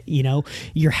about it.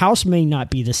 Your house may not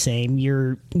be the same,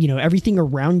 everything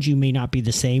around you may not be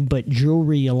the same, but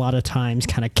jewelry a lot of times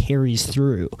kind of carries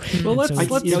through. Well, let's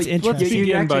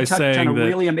begin by saying a that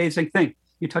really amazing thing.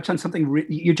 You touched on something.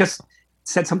 You just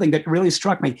said something that really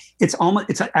struck me. It's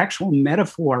an actual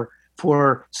metaphor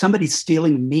for somebody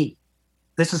stealing me.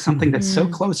 This is something that's so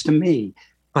close to me,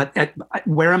 but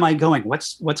where am I going?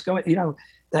 What's going?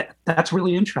 That's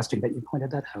really interesting that you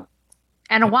pointed that out.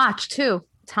 And a watch too.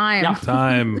 Time. Yeah.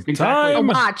 time. Exactly. A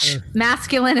watch.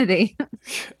 Masculinity.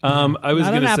 I was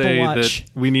Not going an to Apple say Watch.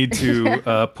 that we need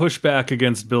to push back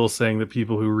against Bill saying that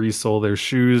people who resole their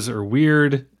shoes are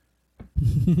weird.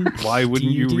 Why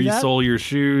wouldn't you do that? resole your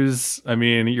shoes? I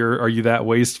mean, are you that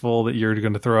wasteful that you're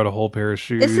going to throw out a whole pair of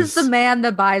shoes? This is the man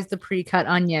that buys the pre-cut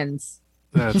onions.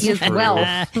 That's He is true.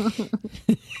 wealth.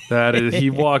 That is, he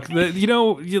walked.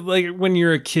 Like when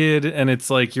you're a kid, and it's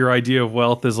like your idea of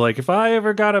wealth is like, if I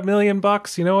ever got $1 million,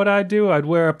 you know what I'd do? I'd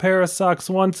wear a pair of socks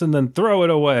once and then throw it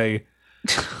away.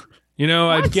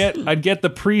 I'd get the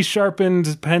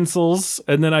pre-sharpened pencils,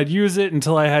 and then I'd use it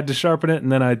until I had to sharpen it,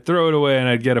 and then I'd throw it away, and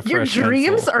I'd get a Your fresh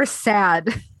dreams pencil. are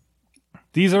sad.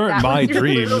 These aren't That my was your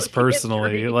dreams little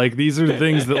personally. history. Like, these are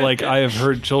things that like I have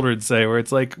heard children say, where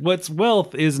it's like, what's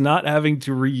wealth is not having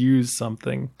to reuse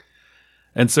something.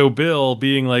 And so Bill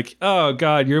being like, oh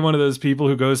God, you're one of those people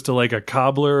who goes to like a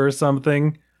cobbler or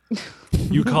something.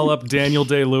 You call up Daniel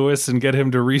Day-Lewis and get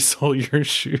him to resole your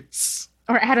shoes.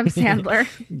 Or Adam Sandler.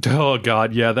 Oh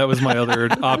God, yeah, that was my other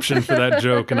option for that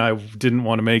joke, and I didn't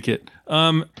want to make it.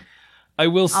 I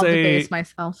will say, I'll debase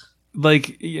myself.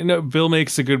 like, Bill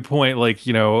makes a good point. Like,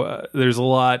 there's a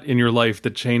lot in your life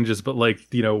that changes, but like,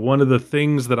 one of the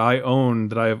things that I have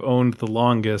owned the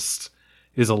longest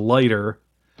is a lighter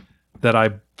that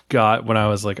I got when I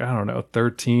was like, I don't know,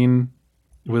 13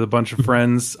 with a bunch of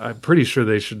friends. I'm pretty sure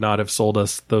they should not have sold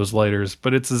us those lighters,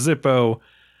 but it's a Zippo.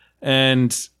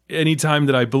 And anytime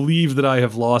that I believe that I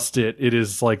have lost it, it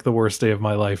is like the worst day of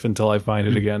my life until I find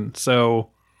it again. So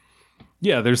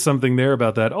yeah, there's something there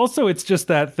about that. Also, it's just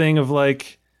that thing of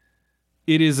like,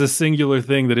 it is a singular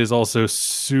thing that is also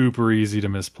super easy to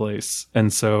misplace.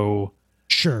 And so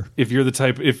sure, if you're the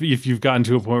type, if you've gotten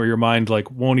to a point where your mind like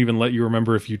won't even let you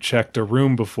remember if you checked a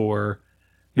room before,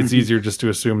 it's easier just to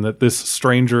assume that this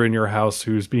stranger in your house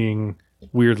who's being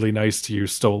weirdly nice to you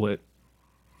stole it.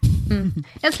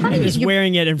 It's funny. He was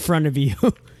wearing it in front of you.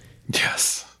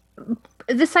 Yes.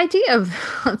 This idea of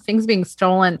things being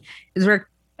stolen is very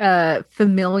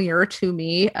familiar to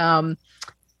me,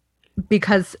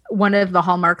 because one of the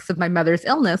hallmarks of my mother's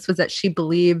illness was that she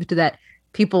believed that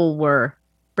people were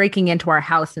breaking into our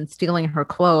house and stealing her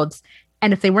clothes.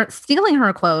 And if they weren't stealing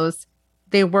her clothes,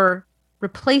 they were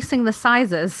replacing the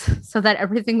sizes so that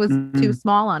everything was too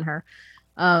small on her.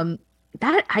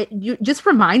 You just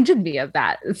reminded me of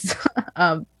that.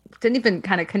 Didn't even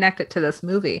kind of connect it to this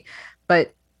movie,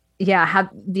 but yeah, have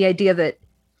the idea that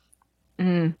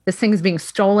this thing is being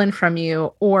stolen from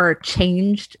you or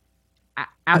changed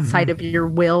outside of your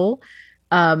will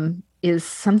is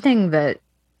something that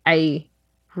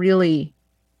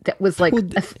that was like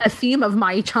a theme of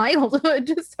my childhood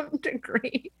to some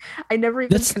degree. I never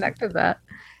even connected that.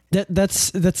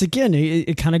 That's again,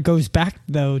 it kind of goes back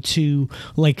though to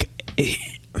like,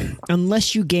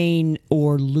 unless you gain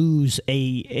or lose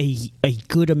a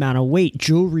good amount of weight,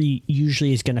 jewelry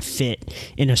usually is going to fit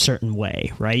in a certain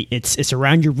way, right? It's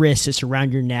around your wrist, it's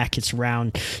around your neck, it's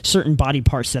around certain body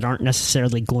parts that aren't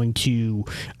necessarily going to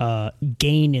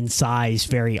gain in size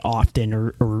very often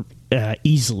or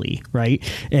easily, right?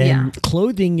 And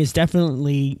clothing is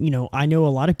definitely, I know a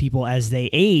lot of people as they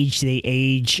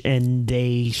age and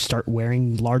they start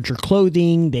wearing larger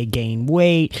clothing, they gain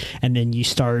weight, and then you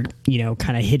start,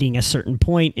 kind of hitting a certain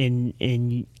point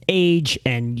in age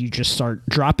and you just start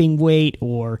dropping weight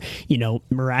or,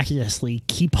 miraculously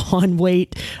keep on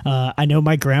weight. I know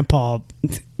my grandpa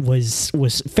was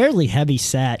fairly heavy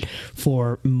set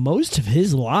for most of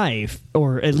his life,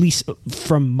 or at least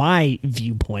from my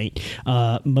viewpoint,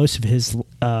 most of his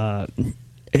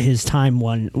time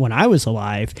when I was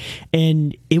alive,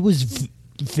 and it was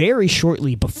very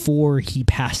shortly before he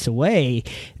passed away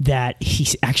that he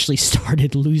actually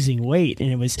started losing weight,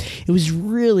 and it was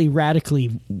really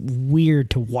radically weird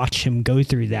to watch him go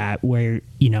through that, where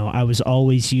I was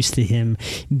always used to him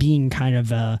being kind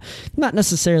of not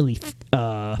necessarily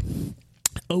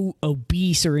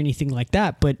obese or anything like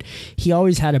that, but he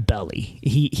always had a belly.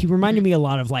 He reminded me a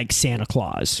lot of like Santa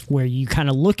Claus, where you kind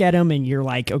of look at him and you're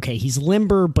like, okay, he's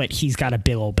limber, but he's got a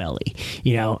big old belly,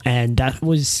 and that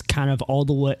was kind of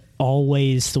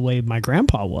always the way my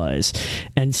grandpa was.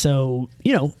 And so,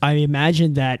 I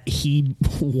imagine that he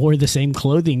wore the same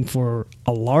clothing for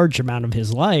a large amount of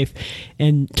his life,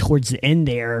 and towards the end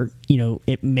there,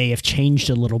 it may have changed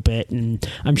a little bit, and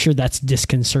I'm sure that's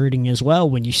disconcerting as well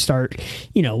when you start,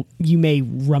 you may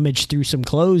rummage through some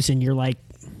clothes and you're like,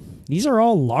 these are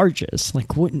all larges.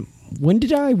 Like, when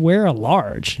did I wear a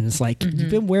large? And it's like, you've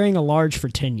been wearing a large for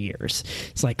 10 years.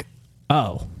 It's like,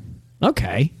 oh,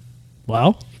 okay,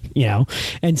 well,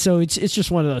 and so it's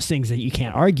just one of those things that you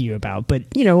can't argue about. But,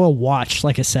 a watch,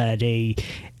 like I said,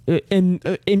 in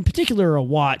particular, a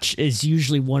watch is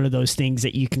usually one of those things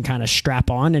that you can kind of strap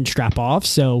on and strap off.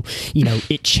 So,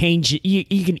 it changes,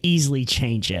 you can easily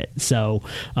change it. So,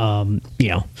 I'm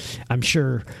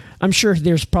sure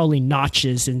there's probably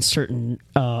notches in certain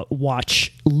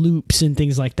watch loops and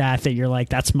things like that you're like,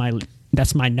 that's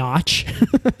my notch.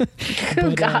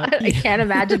 Oh God, I can't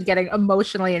imagine getting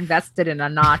emotionally invested in a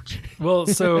notch. Well,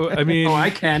 so I mean, I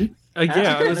can.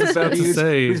 Yeah, I was about to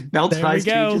say, whose belt size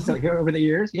changes over the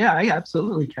years. Yeah, I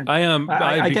absolutely can. I am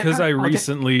because I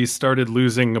recently started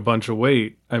losing a bunch of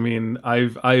weight. I mean,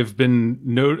 I've been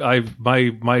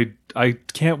I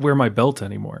can't wear my belt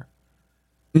anymore.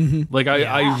 Mm-hmm. Like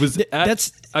I was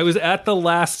at the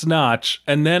last notch,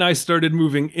 and then I started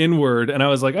moving inward, and I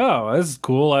was like, oh, this is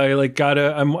cool. I like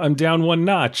I'm down one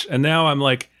notch, and now I'm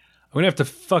like, I'm gonna have to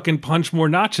fucking punch more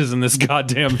notches in this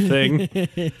goddamn thing.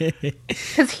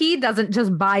 Because he doesn't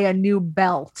just buy a new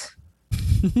belt.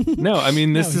 No, I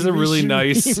mean, this is a really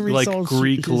nice, like, resolves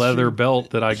Greek his leather shoe.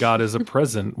 belt that I got as a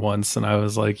present once, and I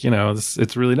was like,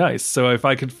 it's really nice. So if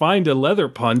I could find a leather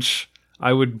punch,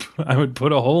 I would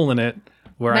put a hole in it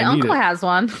where My I need uncle it. has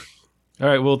one. All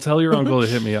right, well, tell your uncle to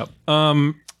hit me up.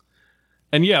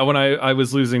 And yeah, when I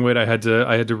was losing weight, I had to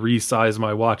resize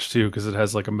my watch too because it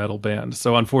has like a metal band.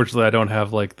 So unfortunately, I don't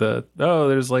have like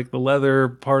there's like the leather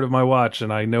part of my watch,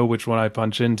 and I know which one I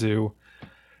punch into.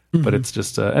 But it's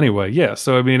just anyway, yeah.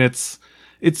 So I mean, it's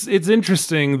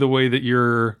interesting the way that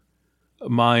your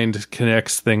mind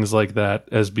connects things like that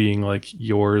as being like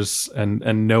yours,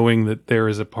 and knowing that there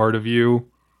is a part of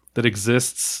you that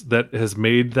exists that has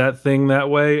made that thing that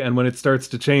way. And when it starts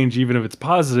to change, even if it's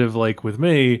positive, like with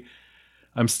me,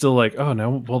 I'm still like, oh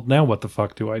no, well now what the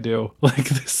fuck do I do? Like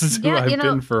this is who Yeah, I've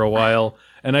been for a while,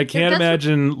 and I can't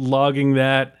imagine logging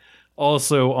that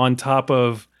also on top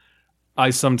of.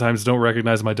 I sometimes don't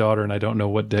recognize my daughter, and I don't know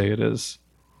what day it is.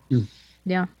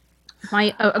 Yeah.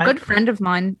 A good friend of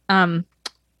mine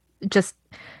just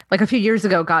like a few years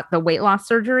ago got the weight loss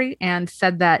surgery and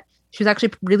said that she was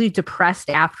actually really depressed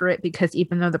after it because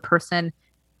even though the person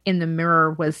in the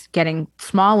mirror was getting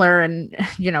smaller and,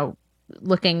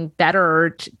 looking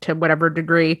better to whatever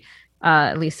degree,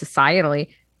 at least societally,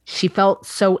 she felt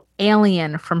so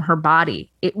alien from her body.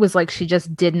 It was like she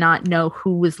just did not know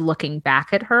who was looking back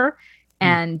at her.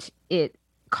 And it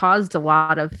caused a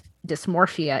lot of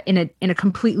dysmorphia in a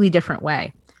completely different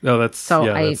way. No, that's so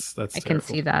that's I can terrible.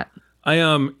 see that.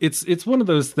 It's one of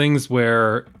those things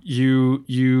where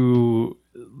you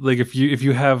like if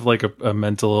you have like a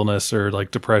mental illness or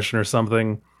like depression or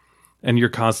something, and you're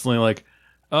constantly like,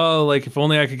 oh, like if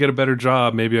only I could get a better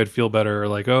job, maybe I'd feel better. Or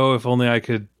like, oh, if only I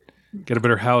could get a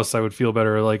better house, I would feel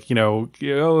better. Or like, oh, if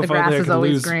The grass only I is could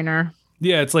always lose. greener.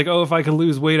 Yeah, it's like, oh, if I could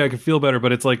lose weight, I could feel better.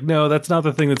 But it's like, no, that's not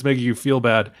the thing that's making you feel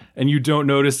bad. And you don't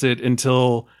notice it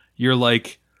until you're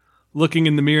like looking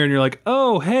in the mirror and you're like,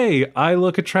 oh, hey, I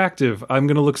look attractive. I'm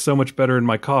going to look so much better in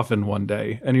my coffin one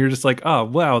day. And you're just like, oh,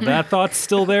 wow, that thought's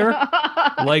still there?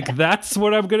 Like, that's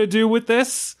what I'm going to do with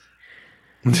this?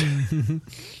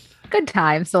 Good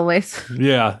times, always.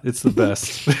 Yeah, it's the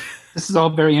best. This is all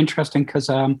very interesting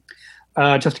because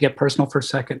just to get personal for a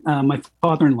second, my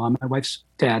father-in-law, my wife's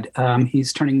dad,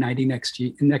 he's turning 90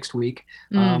 next week.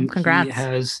 Congrats. He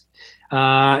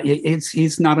has,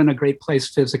 he's not in a great place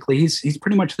physically. He's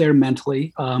pretty much there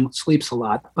mentally, sleeps a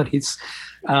lot, but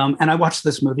and I watched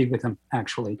this movie with him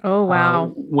actually. Oh,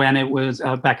 wow. When it was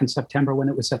back in September, when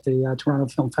it was at the Toronto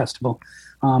Film Festival.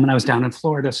 And I was down in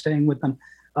Florida staying with them.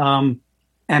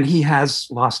 And he has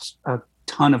lost a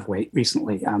ton of weight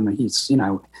recently. He's,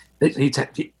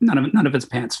 none of his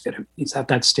pants fit him. He's at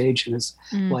that stage in his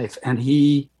life, and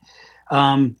he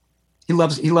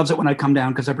loves it when I come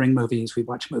down because I bring movies. We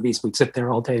watch movies. We sit there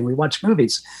all day and we watch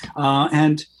movies.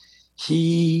 And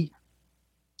he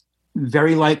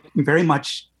very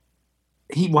much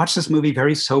he watched this movie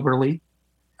very soberly,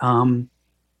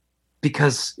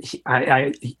 because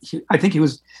I think he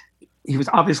was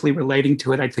obviously relating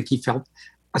to it. I think he felt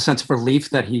a sense of relief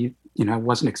that he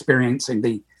wasn't experiencing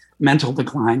the mental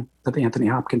decline that the Anthony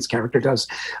Hopkins character does.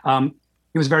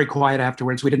 He was very quiet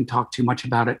afterwards. We didn't talk too much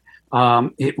about it.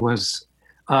 It was,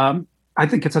 I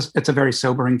think it's a very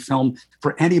sobering film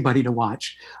for anybody to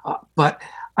watch. But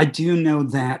I do know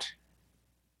that,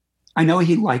 I know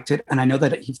he liked it, and I know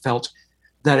that he felt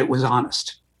that it was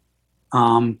honest.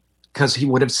 Because he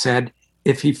would have said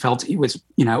if he felt he was,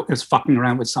 was fucking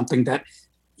around with something that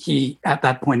he, at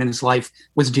that point in his life,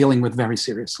 was dealing with very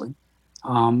seriously.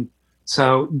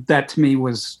 So that to me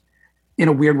was, in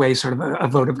a weird way, sort of a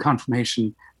vote of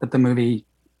confirmation that the movie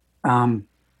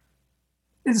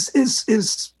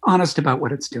is honest about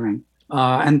what it's doing,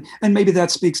 and maybe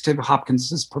that speaks to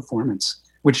Hopkins's performance,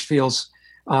 which feels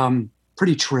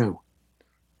pretty true.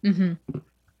 Mm-hmm.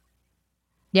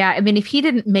 Yeah, I mean, if he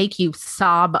didn't make you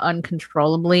sob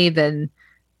uncontrollably, then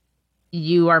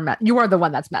you are the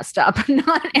one that's messed up,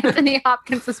 not Anthony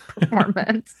Hopkins's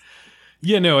performance.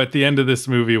 Yeah, no, at the end of this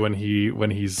movie when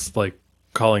he's like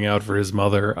calling out for his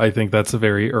mother, I think that's a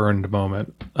very earned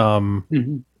moment.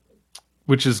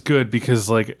 Which is good because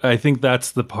like I think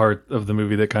that's the part of the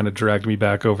movie that kind of dragged me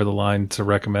back over the line to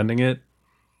recommending it.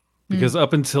 Because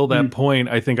up until that point,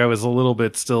 I think I was a little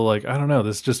bit still like, I don't know,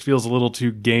 this just feels a little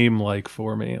too game-like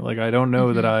for me. Like I don't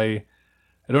know that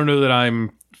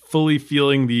I'm fully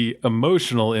feeling the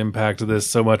emotional impact of this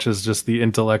so much as just the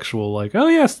intellectual, like, oh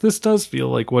yes, this does feel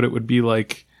like what it would be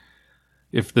like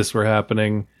if this were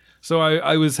happening. So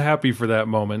I was happy for that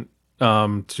moment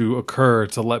to occur,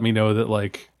 to let me know that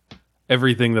like,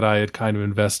 everything that I had kind of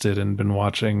invested and been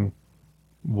watching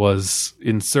was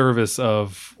in service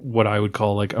of what I would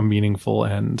call like a meaningful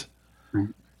end. Right.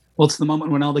 Well, it's the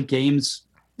moment when all the games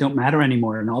don't matter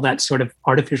anymore and all that sort of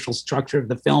artificial structure of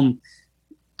the film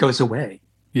goes away.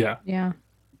 Yeah. Yeah.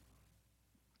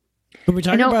 When we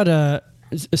talk about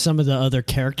some of the other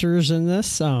characters in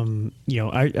this, I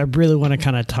really want to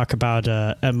kind of talk about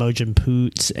Imogen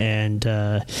Poots and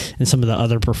some of the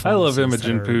other performances. I love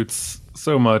Imogen Poots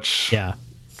so much. Yeah.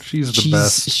 She's the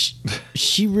best.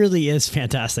 She really is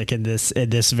fantastic in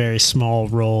this very small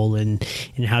role, and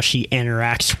how she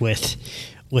interacts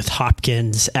with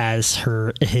Hopkins as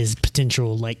his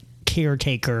potential like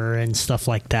caretaker and stuff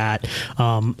like that.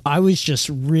 I was just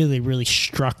really, really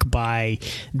struck by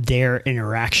their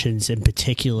interactions in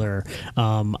particular.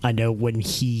 I know when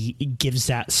he gives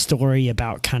that story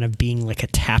about kind of being like a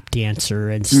tap dancer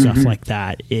and stuff like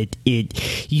that,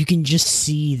 you can just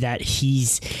see that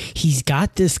he's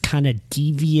got this kind of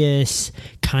devious,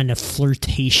 kind of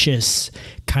flirtatious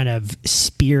kind of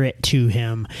spirit to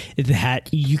him that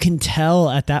you can tell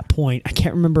at that point. I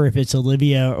can't remember if it's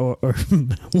Olivia or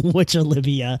which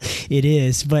Olivia it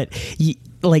is, but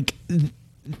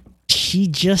she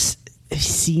just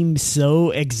seems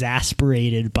so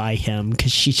exasperated by him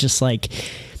because she's just like,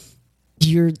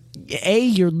 you're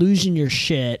losing your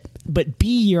shit, but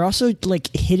B, you're also like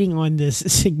hitting on this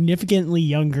significantly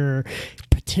younger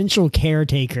potential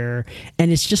caretaker,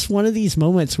 and it's just one of these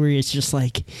moments where it's just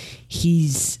like he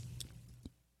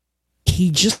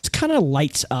just kind of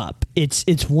lights up.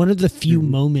 It's one of the few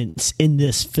moments in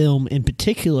this film in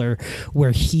particular where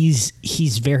he's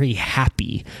very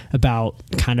happy about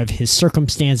kind of his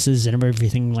circumstances and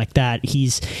everything like that.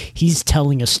 He's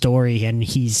telling a story, and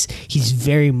he's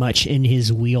very much in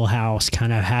his wheelhouse,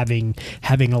 kind of having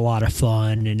a lot of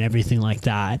fun and everything like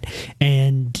that.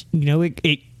 And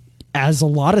it as a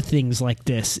lot of things like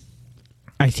this,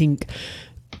 I think,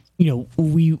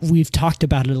 we've talked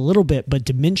about it a little bit, but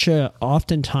dementia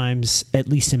oftentimes, at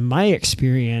least in my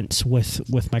experience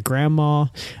with my grandma,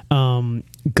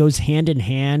 goes hand in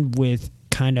hand with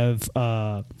kind of,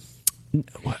 I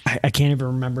can't even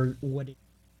remember what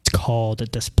it's called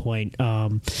at this point,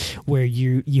 where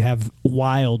you have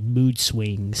wild mood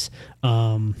swings.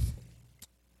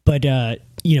 But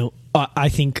I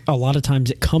think a lot of times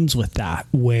it comes with that,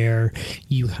 where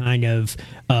you kind of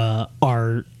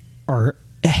are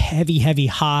heavy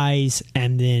highs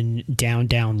and then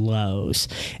down lows,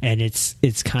 and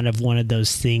it's kind of one of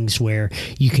those things where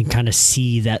you can kind of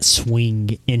see that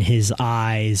swing in his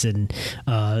eyes and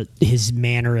his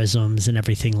mannerisms and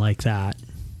everything like that.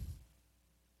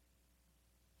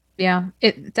 Yeah,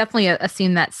 it definitely a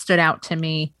scene that stood out to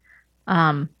me,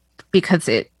 because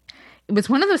it was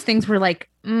one of those things where like,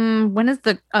 when is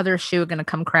the other shoe going to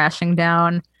come crashing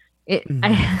down? It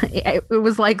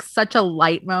was like such a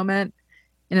light moment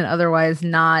in an otherwise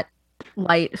not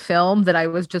light film that I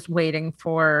was just waiting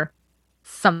for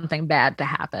something bad to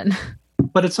happen.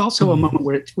 But it's also a moment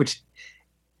where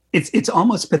it's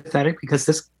almost pathetic, because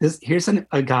this here's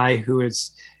a guy who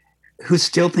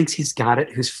still thinks he's got it,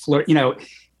 who's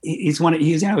he's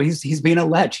being a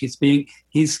lech,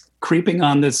 he's creeping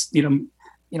on this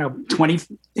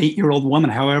 28-year-old woman,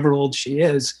 however old she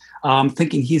is,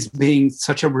 thinking he's being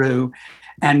such a roux.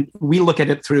 And we look at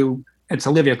it through, it's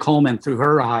Olivia Colman through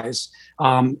her eyes,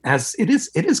 as it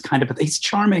is kind of, he's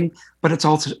charming, but it's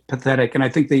also pathetic. And I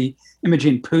think the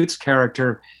Imogen Poots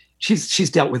character, she's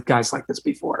dealt with guys like this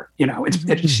before,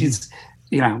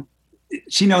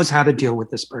 she knows how to deal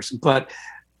with this person, but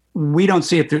we don't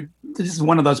see it through, this is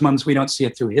one of those moments we don't see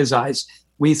it through his eyes.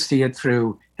 We see it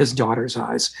through his daughter's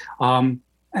eyes. I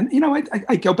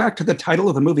go back to the title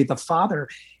of the movie, The Father.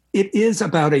 It is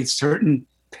about a certain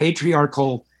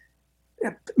patriarchal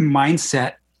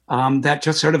mindset that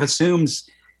just sort of assumes,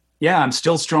 yeah, I'm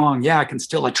still strong. Yeah, I can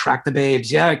still attract the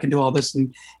babes. Yeah, I can do all this,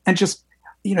 and just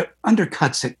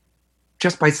undercuts it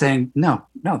just by saying, no,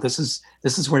 this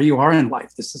is where you are in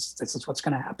life. This is what's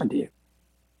going to happen to you.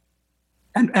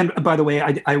 And by the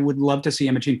way, I would love to see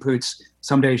Imogen Poots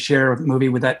someday share a movie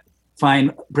with that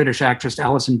fine British actress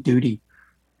Alison Doody.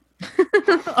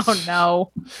 Oh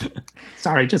no!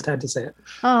 Sorry, just had to say it.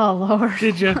 Oh Lord!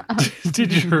 Did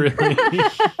you really?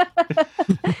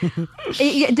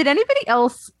 Did anybody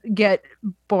else get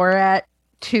Borat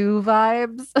 2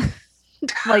 vibes?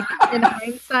 Like in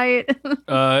hindsight?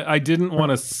 I didn't want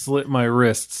to slit my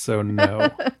wrists, so no.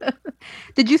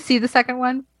 Did you see the second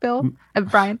one, Bill?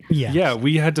 Brian? Yeah,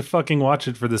 we had to fucking watch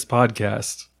it for this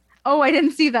podcast. Oh, I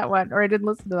didn't see that one, or I didn't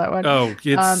listen to that one. Oh,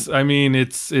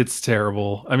 it's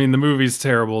terrible. I mean, the movie's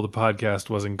terrible. The podcast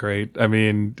wasn't great. I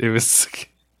mean, it was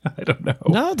I don't know.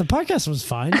 No, the podcast was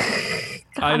fine.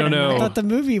 I don't know. I thought the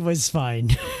movie was fine.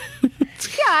 Yeah,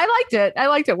 I liked it. I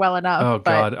liked it well enough. Oh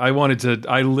God,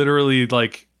 I literally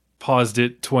like paused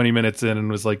it 20 minutes in and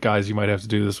was like, guys, you might have to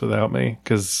do this without me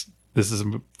because this is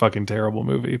a fucking terrible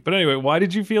movie. But anyway, why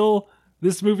did you feel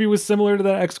this movie was similar to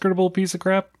that execrable piece of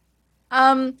crap?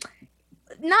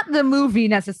 Not the movie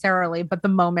necessarily, but the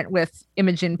moment with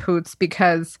Imogen Poots,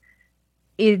 because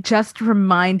it just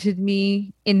reminded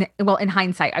me in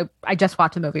hindsight, I just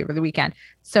watched the movie over the weekend.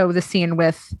 So the scene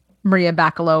with Maria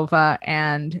Bakalova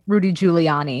and Rudy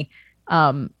Giuliani,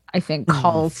 I think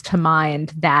calls to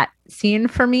mind that scene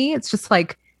for me. It's just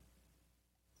like,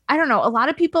 I don't know. A lot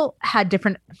of people had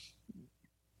different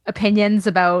opinions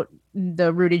about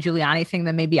the Rudy Giuliani thing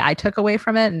that maybe I took away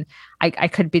from it. And I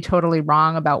could be totally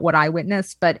wrong about what I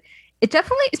witnessed, but it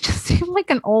just seemed like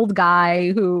an old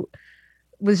guy who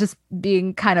was just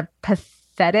being kind of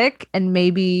pathetic. And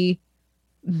maybe,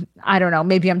 I don't know,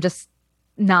 maybe I'm just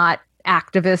not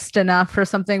activist enough or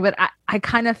something, but I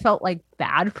kind of felt like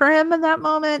bad for him in that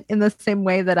moment, in the same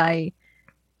way that I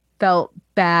felt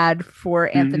bad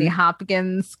for Anthony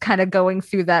Hopkins kind of going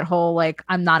through that whole, like,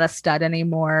 I'm not a stud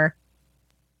anymore.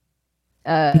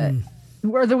 Or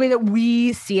the way that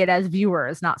we see it as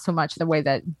viewers, not so much the way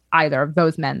that either of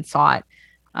those men saw it.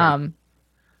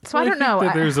 So I don't know.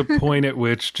 That there's a point at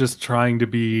which just trying to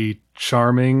be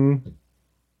charming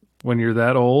when you're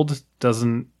that old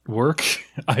doesn't work.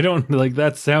 I don't like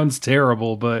that sounds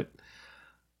terrible, but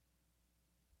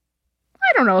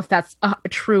I don't know if that's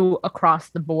true across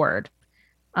the board.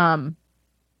 I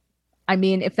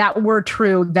mean, if that were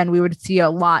true, then we would see a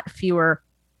lot fewer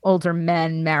older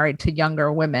men married to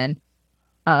younger women.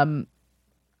 I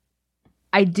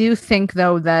do think,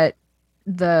 though, that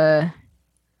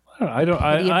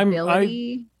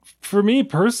for me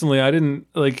personally, I didn't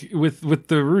like with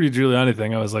the Rudy Giuliani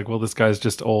thing. I was like, well, this guy's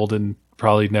just old and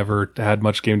probably never had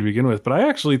much game to begin with. But I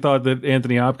actually thought that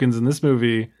Anthony Hopkins in this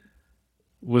movie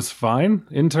was fine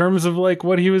in terms of like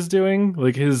what he was doing,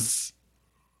 like his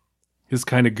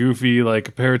kind of goofy like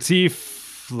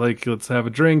aperitif, like let's have a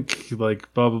drink,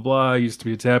 like blah blah blah. I used to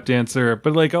be a tap dancer,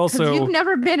 but like also you've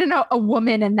never been in a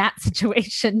woman in that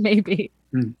situation, maybe.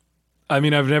 I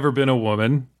mean, I've never been a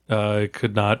woman. I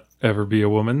could not ever be a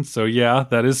woman. So yeah,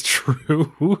 that is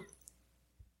true.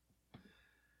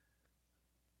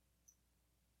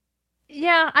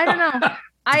 Yeah, I don't know.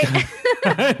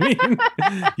 I mean,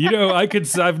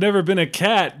 I've never been a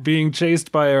cat being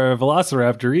chased by a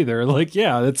velociraptor either. Like,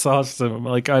 yeah, that's awesome.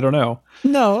 Like, I don't know.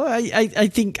 No, I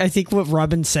think what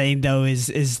Robin's saying though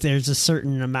is there's a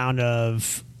certain amount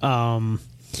of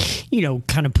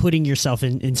kind of putting yourself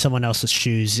in someone else's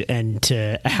shoes, and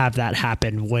to have that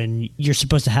happen when you're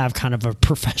supposed to have kind of a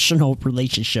professional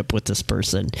relationship with this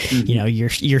person.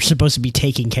 You're supposed to be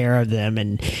taking care of them,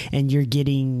 and you're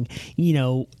getting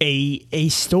a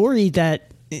story that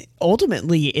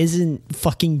ultimately isn't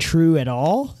fucking true at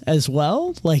all as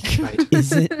well. Like,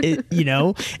 isn't it,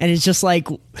 and it's just like,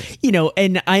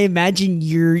 and I imagine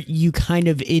you kind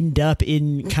of end up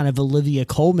in kind of Olivia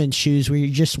Colman's shoes, where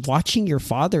you're just watching your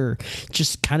father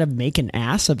just kind of make an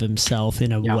ass of himself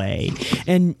in a way.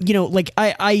 And, like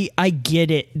I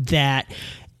get it that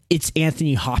it's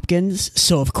Anthony Hopkins,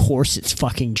 so of course it's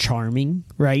fucking charming,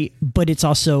 right? But it's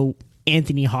also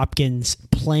Anthony Hopkins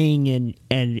playing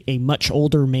a much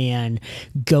older man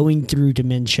going through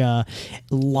dementia,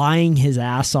 lying his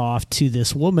ass off to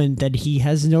this woman that he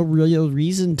has no real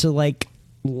reason to like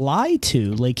lie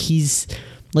to. Like, he's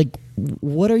like,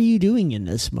 what are you doing in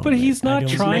this moment? But he's not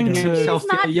trying to.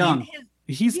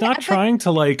 He's not trying to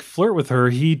like flirt with her.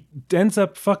 He ends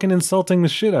up fucking insulting the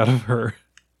shit out of her.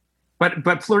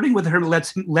 But flirting with her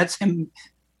lets him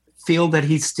feel that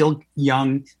he's still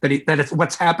young, that it's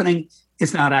what's happening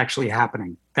is not actually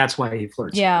happening. That's why he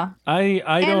flirts. Yeah. I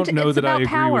don't know that I agree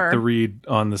power. with the read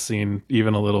on the scene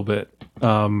even a little bit.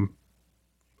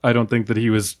 I don't think that he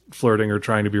was flirting or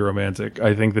trying to be romantic.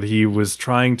 I think that he was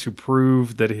trying to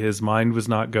prove that his mind was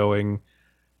not going,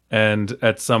 and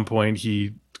at some point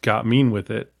he got mean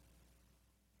with it.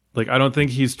 Like, I don't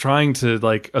think he's trying to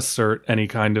like assert any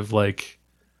kind of like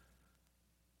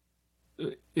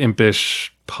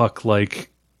impish puck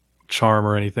like charm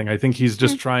or anything. I think he's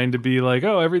just trying to be like,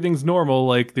 oh, everything's normal,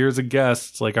 like there's a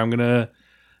guest, like I'm gonna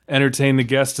entertain the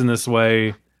guest in this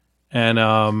way, and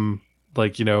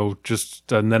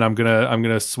just and then I'm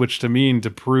gonna switch to mean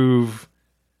to prove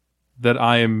that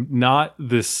I am not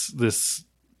this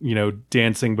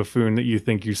dancing buffoon that you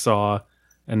think you saw,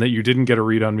 and that you didn't get a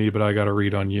read on me, but I got a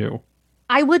read on you.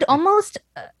 I would almost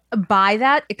buy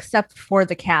that, except for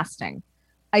the casting.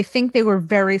 I think they were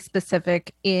very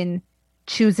specific in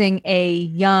choosing a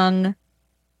young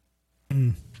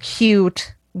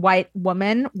cute white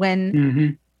woman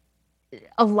when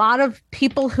a lot of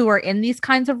people who are in these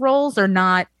kinds of roles are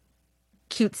not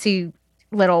cutesy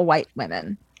little white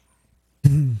women.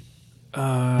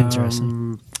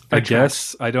 Interesting. I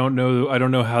guess I don't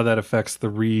know how that affects the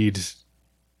read.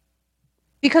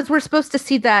 Because we're supposed to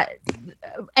see that,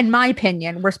 in my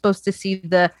opinion, we're supposed to see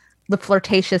the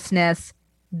flirtatiousness,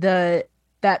 that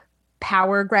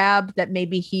power grab that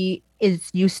maybe he is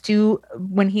used to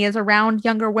when he is around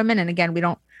younger women. And again, we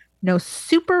don't know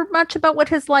super much about what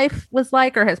his life was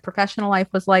like or his professional life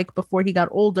was like before he got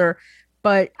older.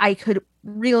 But I could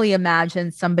really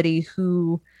imagine somebody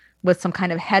who was some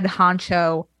kind of head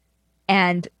honcho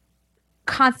and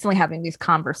constantly having these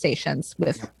conversations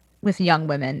with young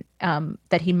women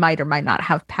that he might or might not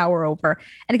have power over.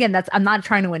 And again, I'm not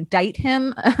trying to indict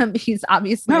him. He's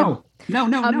obviously a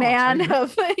man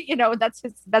of,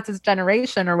 that's his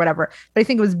generation or whatever. But I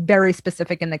think it was very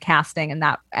specific in the casting, and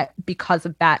that because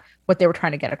of that, what they were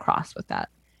trying to get across with that.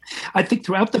 I think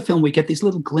throughout the film, we get these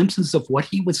little glimpses of what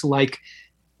he was like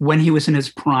when he was in his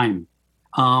prime.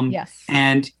 Yes.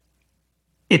 And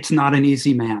it's not an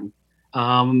easy man.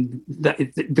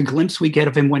 The glimpse we get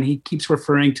of him when he keeps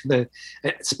referring to the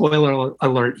spoiler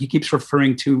alert, he keeps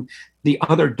referring to the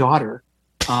other daughter.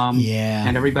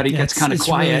 And everybody gets kind of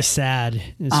quiet. Really sad.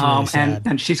 It's really sad.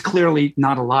 And she's clearly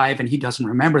not alive, and he doesn't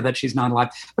remember that she's not alive.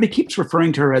 But he keeps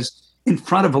referring to her as in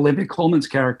front of Olivia Colman's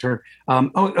character.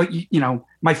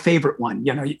 My favorite one.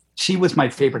 She was my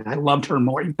favorite. I loved her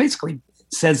more. He basically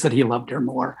says that he loved her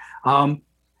more.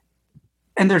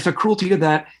 And there's a cruelty to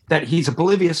that he's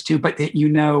oblivious to, but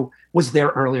that was there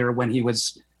earlier when he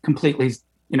was completely,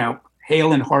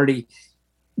 hale and hearty.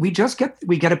 We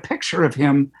get a picture of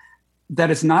him that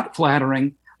is not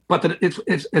flattering, but that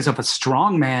is of a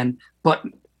strong man, but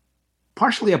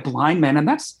partially a blind man. And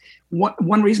that's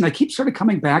one reason I keep sort of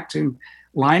coming back to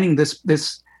lining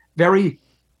this very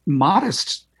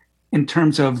modest in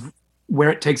terms of where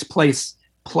it takes place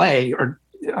play or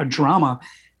a drama,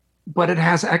 but it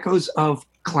has echoes of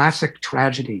classic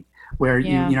tragedy where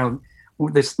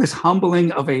this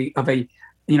humbling of a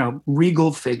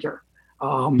regal figure,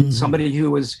 somebody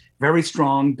who was very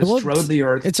strong, bestrode the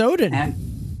earth. It's Odin, and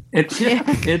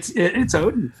it's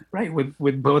Odin, right?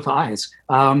 With both eyes.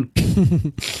 And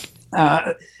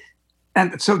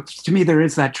so to me, there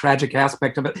is that tragic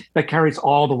aspect of it that carries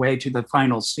all the way to the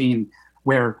final scene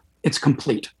where it's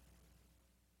complete.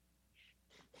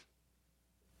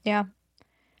 Yeah.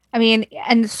 I mean,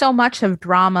 and so much of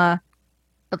drama,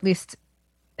 at least,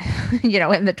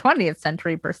 in the 20th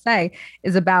century per se,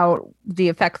 is about the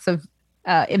effects of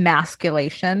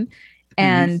emasculation.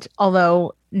 And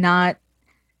although I'm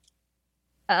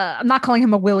not calling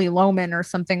him a Willy Loman or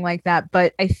something like that,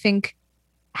 but I think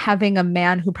having a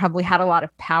man who probably had a lot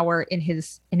of power in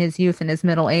his youth and his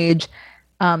middle age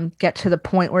get to the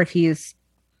point where he's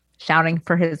shouting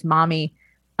for his mommy,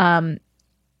 there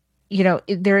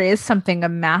is something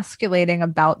emasculating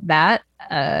about that.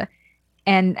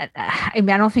 And I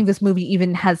mean, I don't think this movie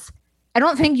even I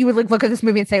don't think you would look at this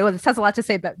movie and say, oh, this has a lot to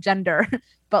say about gender.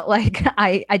 But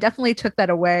I definitely took that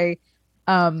away.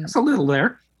 It's a little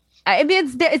there. I mean,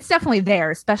 it's definitely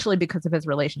there, especially because of his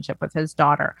relationship with his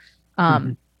daughter.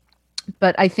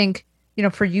 But I think,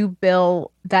 for you,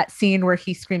 Bill, that scene where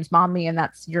he screams mommy, and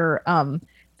that's your,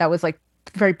 that was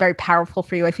very, very powerful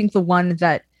for you. I think the moment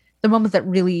that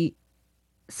really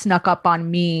snuck up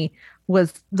on me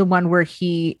was the one where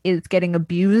he is getting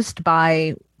abused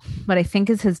by what I think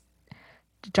is his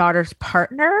daughter's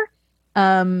partner,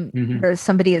 or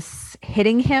somebody is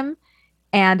hitting him.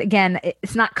 And again,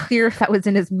 it's not clear if that was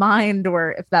in his mind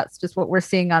or if that's just what we're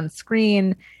seeing on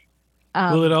screen.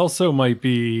 Well, it also might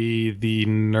be the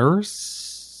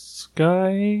nurse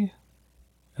guy.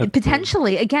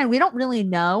 Potentially. Again, we don't really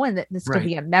know. And this could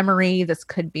be a memory. This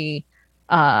could be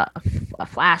a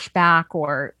flashback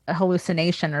or a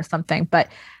hallucination or something. But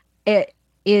it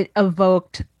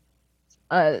evoked,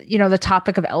 the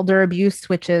topic of elder abuse,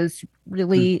 which is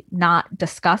really not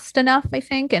discussed enough, I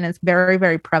think. And it's very,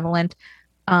 very prevalent.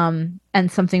 And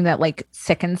something that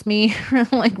sickens me,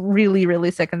 really,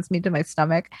 really sickens me to my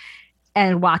stomach.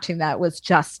 And watching that was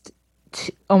just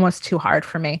almost too hard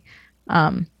for me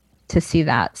to see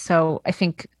that. So I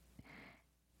think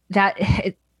that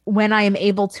when I am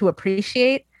able to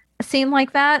appreciate a scene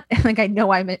like that,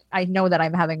 I know that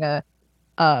I'm having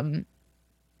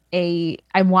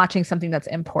I'm watching something that's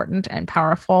important and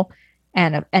powerful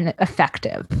and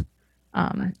effective.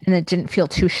 And it didn't feel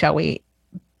too showy.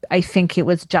 I think it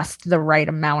was just the right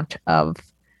amount of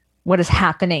what is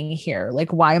happening here.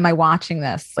 Why am I watching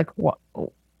this? What?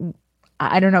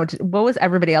 I don't know. What was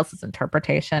everybody else's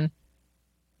interpretation?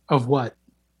 Of what?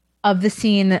 Of the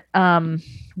scene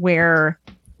where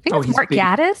I think it's Mark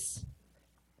Gatiss.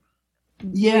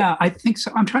 Yeah, I think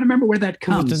so. I'm trying to remember where that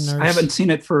comes. I haven't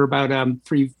seen it for about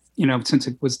since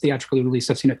it was theatrically released.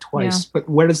 I've seen it twice. But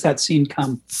where does that scene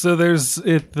come? So there's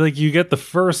it like you get the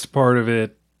first part of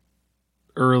it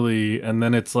early, and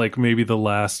then it's like maybe the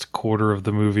last quarter of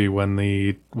the movie when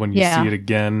you see it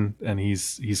again, and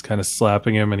he's kind of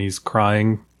slapping him and he's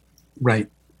crying. Right.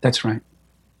 That's right.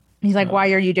 He's like,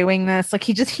 why are you doing this? Like,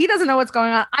 he doesn't know what's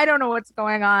going on. I don't know what's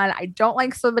going on. I don't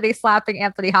like somebody slapping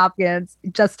Anthony Hopkins.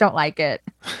 Just don't like it.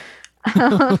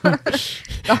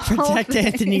 Protect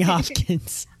Anthony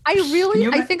Hopkins. I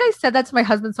think I said that to my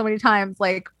husband so many times.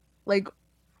 Like,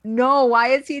 no, why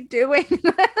is he doing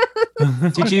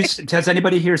that? Has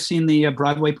anybody here seen the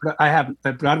Broadway? I have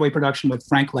the Broadway production with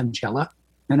Frank Langella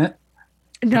in it.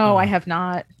 No, I have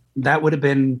not. That would have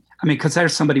been, because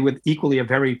there's somebody with equally a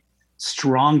very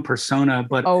strong persona,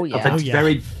 but of a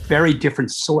very, very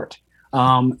different sort.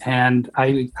 And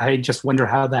I just wonder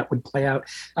how that would play out.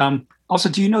 Also,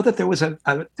 do you know that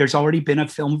there's already been a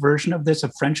film version of this, a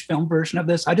French film version of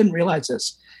this? I didn't realize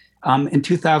this. In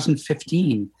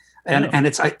 2015, and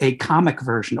it's a comic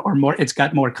version, or more. It's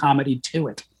got more comedy to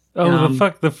it. Oh,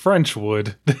 the French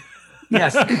would.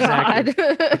 Yes, exactly.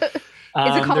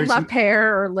 Is it called La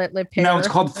Paire or Le Paire? No, it's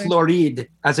called Floride,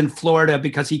 as in Florida,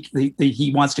 because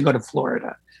he wants to go to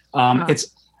Florida. And it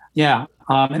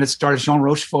stars Jean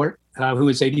Rochefort, who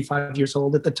is 85 years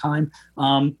old at the time.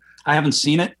 I haven't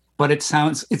seen it, but it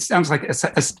sounds like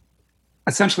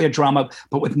essentially a drama,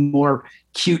 but with more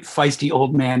cute, feisty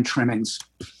old man trimmings.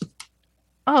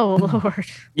 Oh Lord!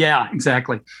 Yeah,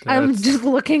 exactly. I'm just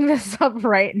looking this up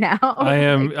right now.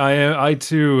 I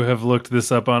too have looked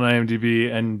this up on IMDb,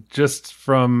 and just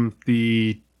from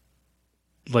the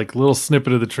little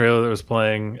snippet of the trailer that was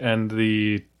playing and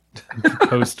the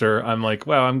poster, I'm like,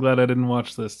 wow, I'm glad I didn't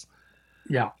watch this.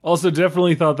 Yeah. Also,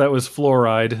 definitely thought that was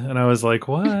fluoride, and I was like,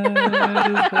 what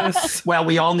is this? Well,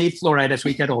 we all need fluoride as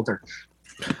we get older.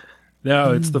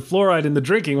 No, it's the fluoride in the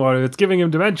drinking water that's giving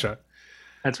him dementia.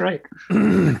 That's right.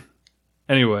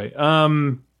 Anyway,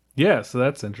 so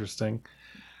that's interesting.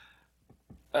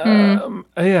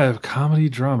 Comedy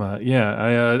drama.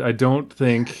 Yeah, I don't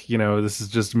think, this is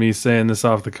just me saying this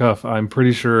off the cuff. I'm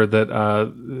pretty sure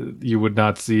that you would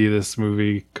not see this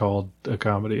movie called a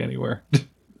comedy anywhere.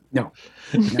 No.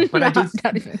 But not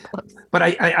even close. But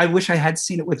I wish I had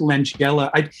seen it with Langella.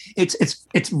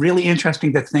 It's really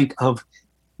interesting to think of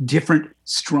different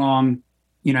strong,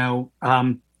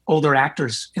 older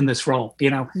actors in this role,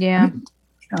 Yeah.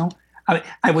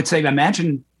 I would say,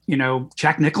 imagine,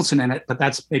 Jack Nicholson in it, but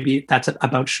that's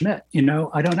about Schmidt,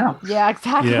 I don't know. Yeah,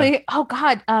 exactly. Yeah. Oh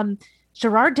God.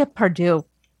 Gerard Depardieu.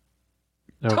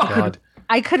 Oh God.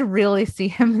 I could really see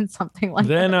him in something like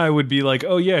that. Then I would be like,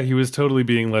 oh yeah, he was totally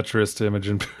being lecherous to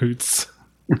Imogen Poots.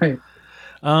 Right.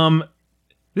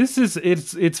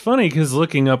 It's funny because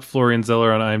looking up Florian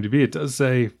Zeller on IMDb, it does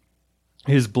say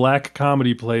his black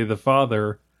comedy play, The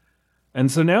Father. And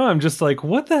so now I'm just like,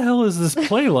 what the hell is this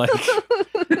play like?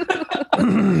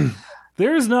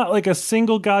 There's not a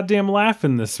single goddamn laugh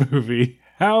in this movie.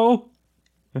 How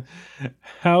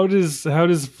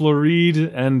does Floride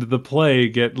and the play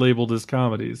get labeled as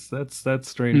comedies? That's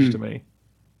strange to me.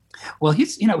 Well,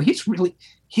 he's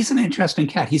an interesting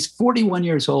cat. He's 41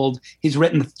 years old. He's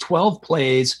written 12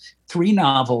 plays, 3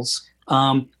 novels.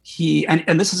 And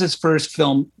this is his first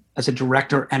film as a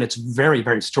director, and it's very,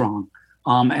 very strong.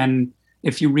 And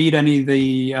if you read any of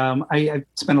the, I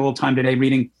spent a little time today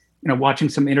reading, watching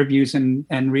some interviews and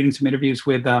reading some interviews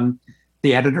with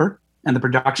the editor and the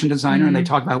production designer, and they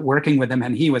talk about working with him,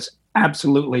 and he was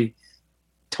absolutely,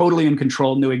 totally in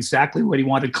control, knew exactly what he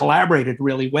wanted, collaborated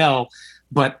really well,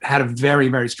 but had a very,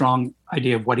 very strong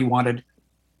idea of what he wanted,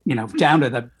 down to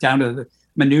the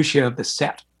minutiae of the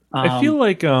set. I feel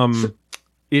like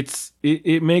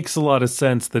it makes a lot of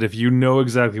sense that if you know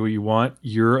exactly what you want,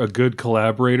 you're a good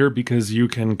collaborator because you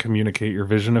can communicate your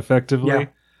vision effectively.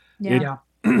 Yeah.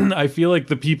 I feel like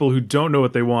the people who don't know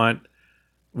what they want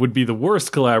would be the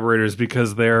worst collaborators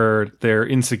because their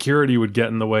insecurity would get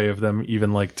in the way of them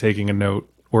even taking a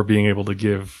note or being able to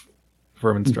give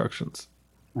firm instructions.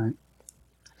 Right.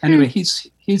 Anyway,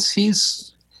 he's going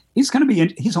to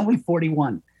be he's only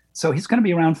 41, so he's going to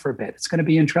be around for a bit. It's going to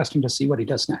be interesting to see what he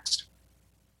does next.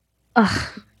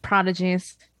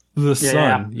 Prodigies. The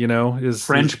son, is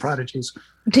French prodigies.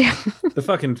 Yeah. The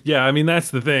fucking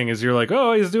that's the thing is you're like,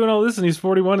 oh, he's doing all this and he's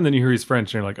 41, and then you hear he's French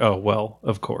and you're like, oh well,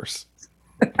 of course.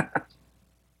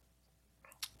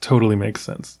 Totally makes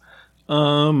sense. It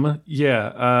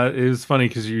was funny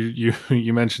because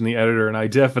you mentioned the editor, and I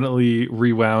definitely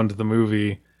rewound the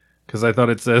movie because I thought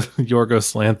it said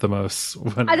Yorgos Lanthimos.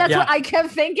 That's what I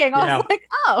kept thinking. I was like,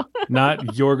 oh. Not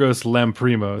Yorgos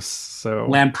Lamprimos. So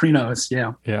Lamprinos,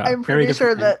 yeah. I'm pretty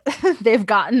sure that they've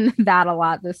gotten that a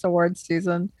lot this award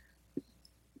season.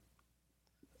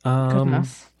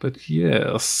 Goodness. But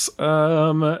yes.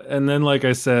 And then, like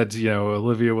I said,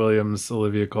 Olivia Williams,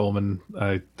 Olivia Colman,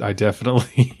 I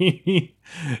definitely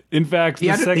in fact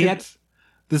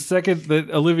the second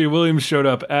that Olivia Williams showed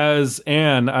up as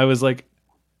Anne, I was like,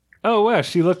 oh wow,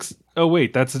 she looks, oh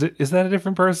wait, is that a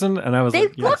different person? And I was they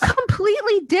look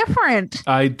completely different.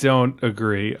 I don't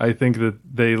agree. I think that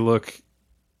they look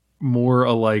more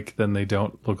alike than they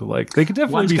don't look alike. They could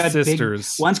definitely be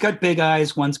sisters. One's got big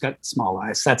eyes, one's got small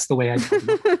eyes. That's the way I do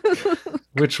it.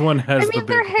 Which one has the big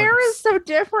their hair ones? is so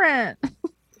different.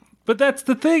 But that's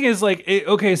the thing is like,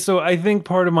 okay, so I think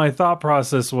part of my thought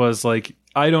process was like,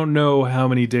 I don't know how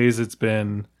many days it's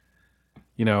been,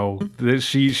 that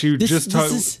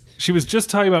she was just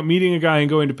talking about meeting a guy and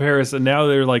going to Paris, and now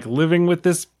they're like living with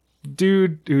this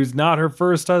dude who's not her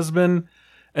first husband.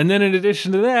 And then in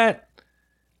addition to that,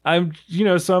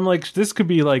 so I'm like, this could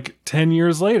be like 10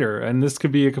 years later, and this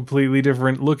could be a completely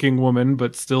different looking woman,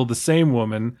 but still the same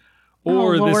woman.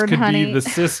 Or this could be the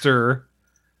sister,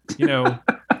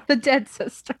 the dead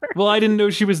sister. Well, I didn't know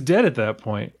she was dead at that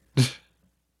point.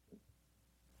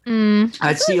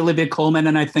 I'd see Olivia Colman,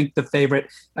 and I think the favorite.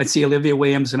 I'd see Olivia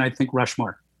Williams, and I think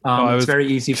Rushmore. It's very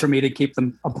easy for me to keep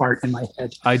them apart in my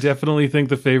head. I definitely think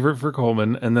the favorite for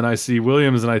Colman, and then I see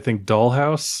Williams, and I think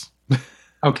Dollhouse.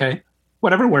 Okay,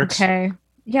 whatever works. Okay,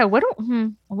 yeah.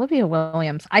 Olivia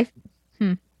Williams? I've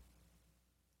seen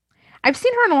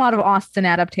her in a lot of Austen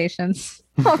adaptations.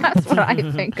 Well, that's what I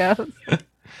think of.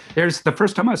 There's the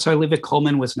first time I saw Olivia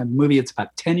Colman was in a movie. It's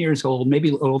about 10 years old,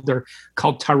 maybe older,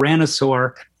 called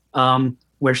Tyrannosaur,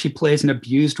 where she plays an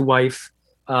abused wife.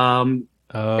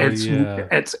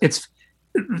 It's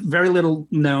very little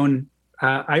known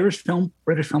Irish film,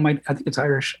 British film. I think it's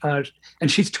Irish, and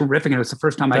she's terrific. And it was the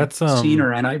first time I'd seen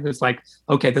her, and I was like,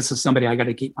 okay, this is somebody I got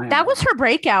to keep my eye on. That was her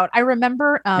breakout. I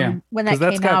remember when that came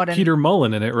out. That's got Peter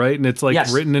Mullen in it, right? And it's like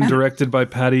written and directed by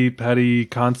Patty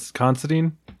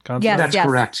Considine. Yes, that's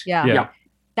correct. Yeah.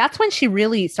 That's when she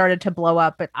really started to blow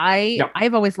up. But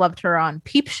I've always loved her on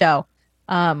Peep Show,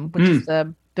 which is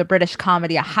the British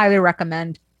comedy. I highly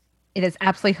recommend. It is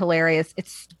absolutely hilarious.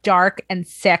 It's dark and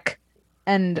sick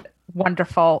and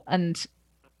wonderful and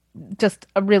just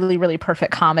a really, really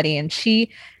perfect comedy. And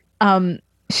she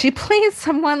plays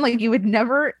someone like you would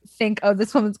never think, oh,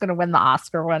 this woman's going to win the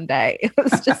Oscar one day. It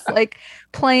was just like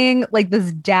playing like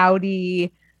this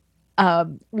dowdy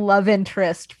love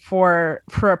interest for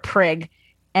a prig.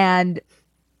 And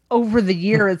over the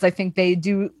years, I think they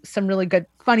do some really good,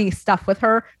 funny stuff with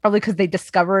her, probably because they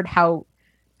discovered how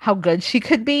good she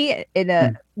could be in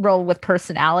a role with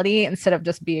personality instead of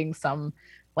just being some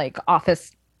like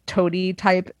office toady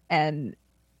type. And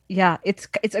yeah, it's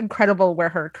incredible where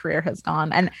her career has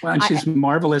gone. And she's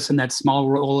marvelous in that small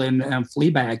role in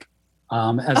Fleabag.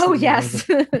 Yes.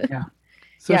 Yeah.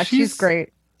 So she's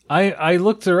great. I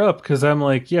looked her up because I'm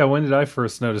like, when did I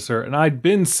first notice her? And I'd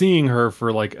been seeing her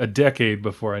for like a decade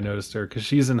before I noticed her because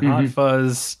she's in Hot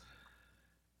Fuzz.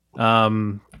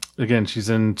 Again, she's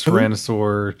in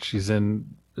Tyrannosaur. She's in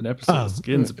an episode of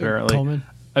Skins, apparently. Coleman.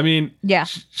 I mean,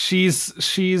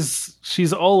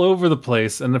 she's all over the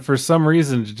place, and for some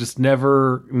reason, it just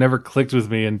never clicked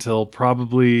with me until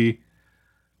probably,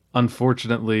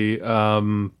 unfortunately,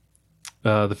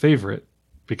 The Favorite.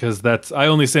 Because I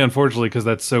only say unfortunately because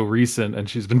that's so recent and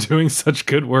she's been doing such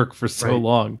good work for so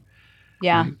long.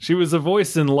 Yeah. She was a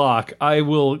voice in Locke. I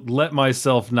will let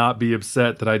myself not be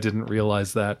upset that I didn't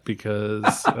realize that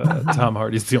because Tom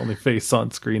Hardy's the only face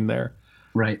on screen there.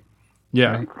 Right.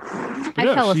 Yeah. Right.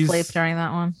 I fell asleep during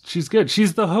that one. She's good.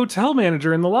 She's the hotel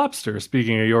manager in The Lobster,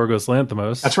 speaking of Yorgos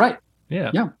Lanthimos. That's right.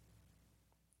 Yeah. Yeah.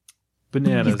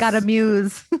 Bananas. He's got a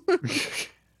muse.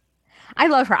 I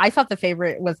love her. I thought The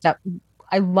Favorite was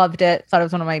I loved it. Thought it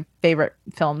was one of my favorite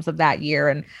films of that year.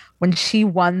 And when she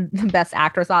won the Best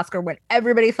Actress Oscar, when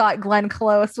everybody thought Glenn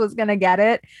Close was going to get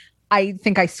it, I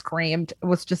think I screamed. It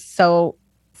was just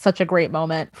such a great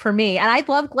moment for me. And I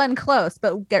love Glenn Close,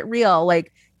 but get real,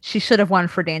 like she should have won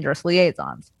for Dangerous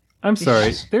Liaisons. I'm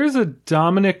sorry. There's a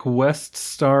Dominic West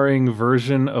starring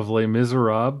version of Les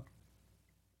Miserables.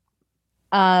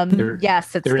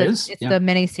 Yes, it's the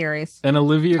miniseries. And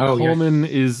Olivia Colman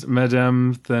is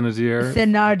Madame Thénardier.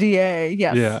 Thénardier,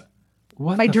 yes. Yeah.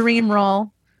 What my dream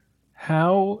role.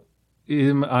 How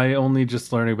am I only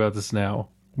just learning about this now?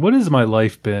 What has my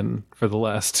life been for the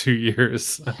last 2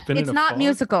 years? It's not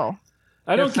musical.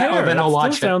 I don't care. Then I'll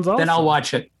watch it. Awesome. Then I'll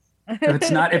watch it.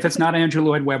 If it's not Andrew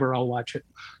Lloyd Webber, I'll watch it.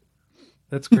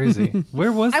 That's crazy.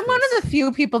 Where was I'm this? one of the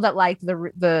few people that liked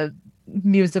the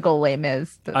musical Les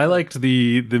Mis. I liked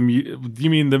you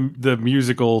mean the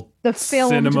musical, the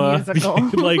filmed cinema musical,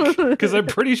 like, because I'm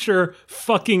pretty sure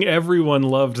fucking everyone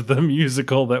loved the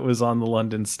musical that was on the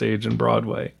London stage and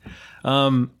Broadway.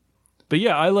 But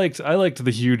yeah, I liked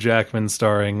the Hugh Jackman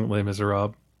starring Les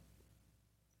Miserables.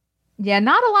 Yeah,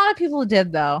 not a lot of people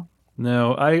did though.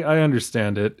 No, I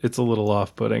understand it. It's a little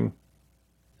off-putting,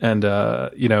 and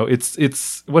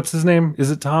it's what's his name?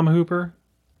 Is it Tom Hooper?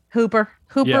 Hooper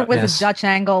Yeah. with Yes. his Dutch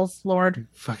angles, Lord.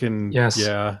 Fucking Yes.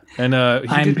 yeah. And he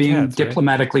I'm did being Cats, right?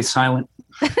 diplomatically silent.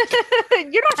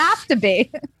 You don't have to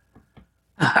be.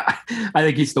 I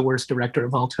think he's the worst director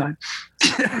of all time.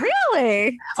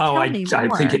 Really? Oh, Tell I me think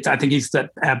more. I think he's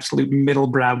that absolute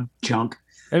middlebrow junk.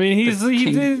 I mean,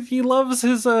 he loves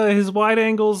his wide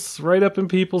angles right up in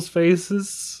people's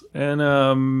faces, and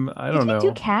I don't Did know. he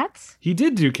do Cats? He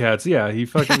did do Cats. Yeah, he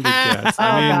fucking did Cats. Oh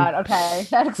I mean, God. Okay,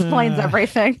 that explains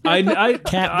everything. Cat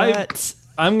butts.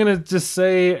 I'm gonna just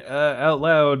say out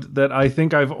loud that I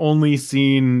think I've only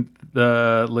seen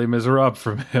the Les Miserables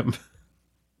from him.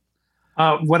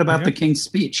 What about The King's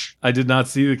Speech? I did not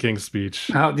see The King's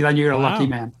Speech. Oh, then you're a Wow. lucky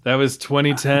man. That was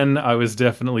 2010. I was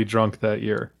definitely drunk that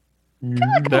year.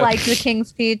 I liked the King's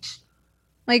Speech,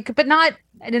 but not.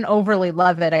 I didn't overly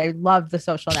love it. I loved The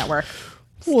Social Network.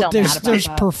 Still Well, there's mad about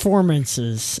that.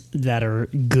 performances that are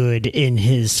good in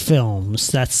his films.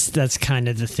 That's kind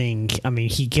of the thing. I mean,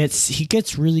 he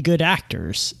gets really good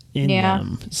actors in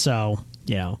them. So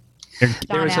John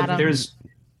Adams. There's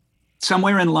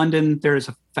somewhere in London. There's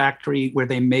a factory where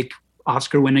they make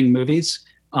Oscar-winning movies,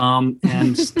 and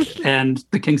and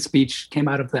The King's Speech came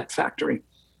out of that factory.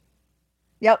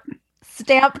 Yep,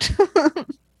 stamped,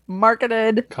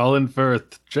 marketed. Colin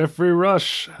Firth, Jeffrey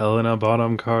Rush, Helena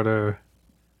Bonham Carter.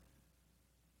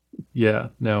 Yeah,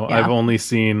 no, Yeah. I've only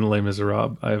seen Les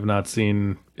Miserables. I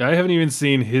haven't even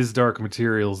seen His Dark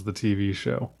Materials, the TV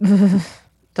show.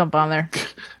 Don't bother.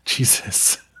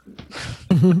 Jesus.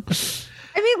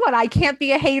 I mean, what? I can't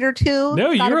be a hater too.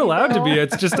 No, Gotta you're allowed to though? be.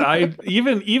 It's just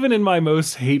even in my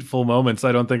most hateful moments,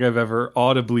 I don't think I've ever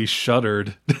audibly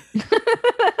shuddered.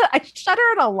 I shudder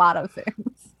at a lot of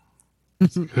things.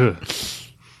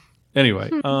 Anyway,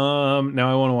 now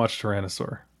I want to watch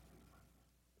Tyrannosaur.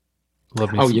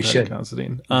 Love me Oh, some you Patty should.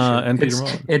 Considine. And Peter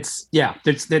Mullen.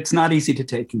 It's not easy to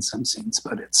take in some scenes,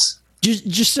 but it's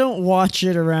just don't watch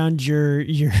it around your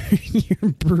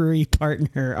brewery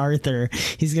partner Arthur.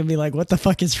 He's gonna be like, "What the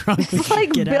fuck is wrong with It's you?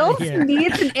 like Get out Bill of here!"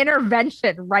 needs an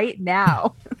intervention right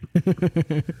now.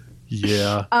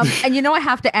 Yeah. And I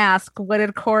have to ask, what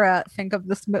did Cora think of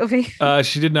this movie?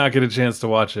 She did not get a chance to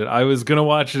watch it. I was going to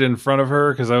watch it in front of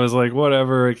her because I was like,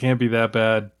 whatever, it can't be that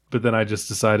bad. But then I just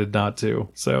decided not to.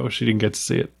 So she didn't get to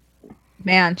see it.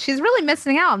 Man, she's really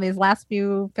missing out on these last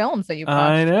few films that you've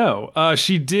I watched. know.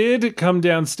 She did come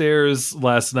downstairs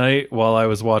last night while I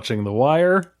was watching The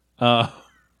Wire.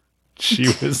 She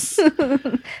was...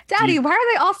 Daddy, why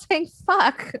are they all saying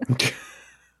fuck?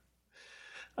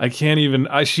 I can't even...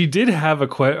 she did have a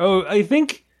question. Oh, I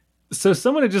think... So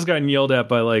someone had just gotten yelled at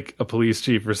by like a police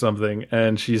chief or something.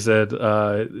 And she said,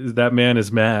 that man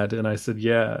is mad. And I said,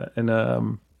 yeah.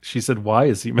 And she said, why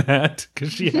is he mad?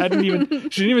 Because she didn't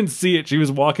even see it. She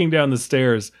was walking down the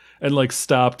stairs and like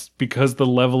stopped because the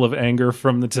level of anger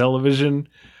from the television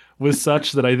was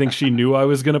such that I think she knew I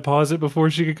was going to pause it before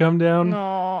she could come down.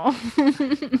 No.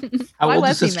 how Why old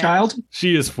was is he this mad? child?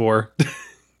 She is 4.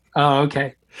 Oh,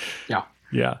 okay. Yeah.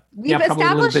 Yeah, We've Probably a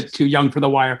little established bit too young for The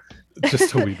Wire.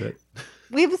 just a wee bit.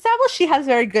 she has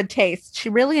very good taste. She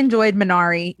really enjoyed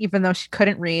Minari, even though she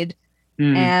couldn't read,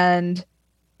 and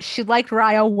she liked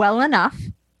Raya well enough.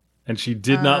 And she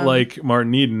did not like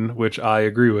Martin Eden, which I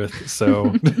agree with.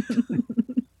 So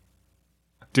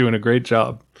doing a great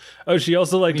job. Oh, she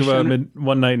also liked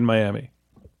One Night in Miami.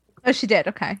 Oh, she did.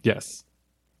 Okay. Yes.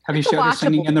 Have you showed her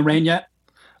Singing in the Rain yet?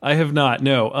 I have not.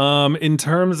 No. In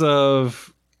terms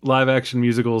of live action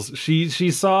musicals, she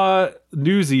saw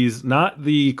Newsies, not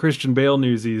the Christian Bale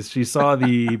Newsies. She saw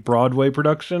the Broadway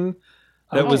production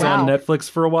that was on Netflix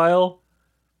for a while,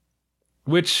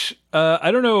 which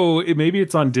I don't know, maybe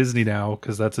it's on Disney now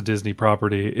because that's a Disney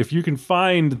property. If you can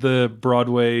find the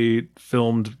Broadway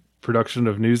filmed production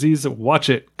of Newsies, watch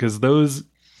it because those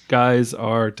guys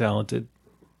are talented.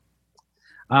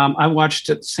 I watched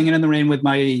Singing in the Rain with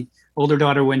my older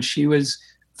daughter when she was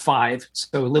 5,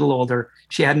 so a little older.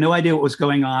 She had no idea what was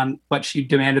going on, but she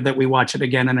demanded that we watch it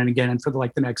again and again and for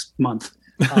the next month.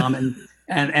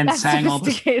 And sang all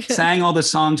the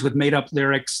songs with made up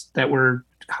lyrics that were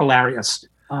hilarious.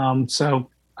 So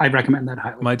I recommend that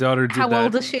highly. My daughter did How that.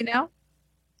 old is she now?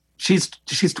 She's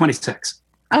 26.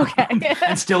 Okay.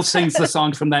 and still sings the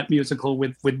songs from that musical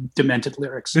with demented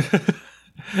lyrics.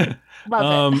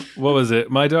 Love it. What was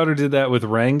it? My daughter did that with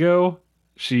Rango.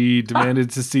 She demanded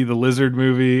to see the lizard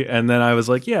movie, and then I was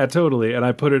like, yeah, totally. And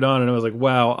I put it on, and I was like,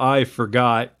 wow, I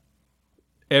forgot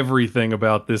everything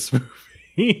about this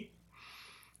movie.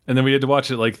 And then we had to watch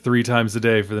it like 3 times a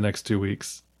day for the next 2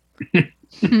 weeks.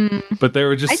 But there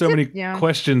were just so many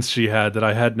questions she had that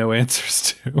I had no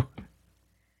answers to.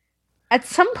 At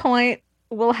some point,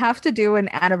 we'll have to do an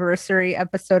anniversary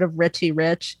episode of Richie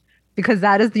Rich, because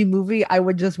that is the movie I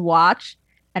would just watch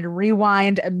and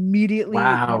rewind immediately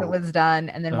when it was done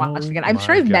and then watch it again. I'm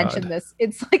sure I've mentioned this.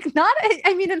 It's like not,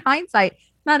 I mean, in hindsight,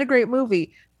 not a great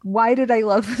movie. Why did I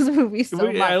love this movie so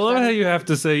much? I love how you have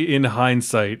to say in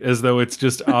hindsight as though it's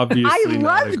just obviously I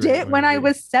loved it when I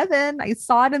was 7. I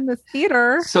saw it in the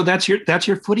theater. So that's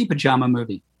your footy pajama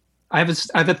movie. I have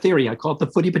a theory. I call it the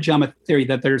footy pajama theory,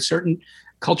 that there are certain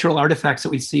cultural artifacts that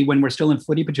we see when we're still in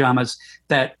footy pajamas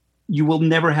that you will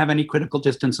never have any critical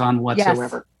distance on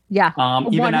whatsoever. Yes. Yeah.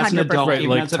 Even 100%. As an adult, right, even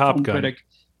like as a Top film Gun. critic.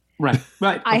 Right.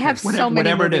 I have so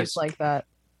many movies like that.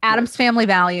 Adam's Family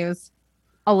Values,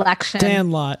 Election.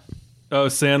 Sandlot. Oh,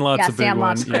 Sandlot's a big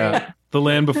Sandlot's one. great. Yeah. The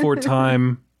Land Before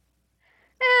Time.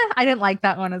 I didn't like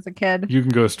that one as a kid. You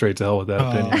can go straight to hell with that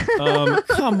opinion.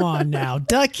 Come on now,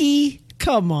 Ducky.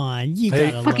 Come on. You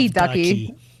gotta love Fucky Ducky.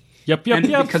 Ducky. Yep.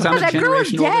 Because I'm a that girl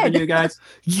is generation older than dead. you guys.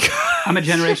 I'm a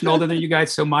generation older than you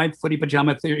guys. So my footy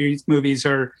pajama theories movies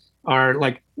are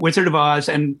like Wizard of Oz.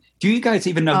 And do you guys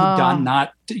even know who Don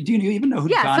Knotts? Do you even know who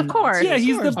Don Yes, of course. Knotts is? Yeah,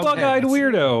 he's the bug-eyed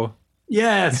weirdo.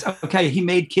 Yes. Okay. He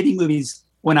made kiddie movies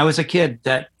when I was a kid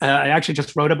that I actually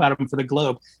just wrote about him for the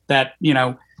Globe that,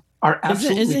 are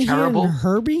absolutely Isn't terrible. He in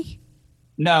Herbie?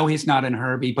 No, he's not in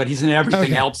Herbie, but he's in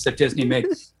everything else that Disney made.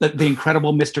 The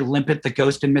incredible Mr. Limpet, The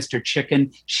Ghost and Mr.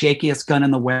 Chicken, Shakiest Gun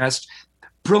in the West.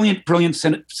 Brilliant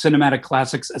cinematic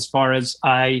classics as far as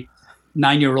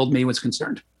 9-year-old me was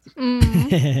concerned.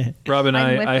 Robin,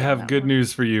 I'm with I you have on good that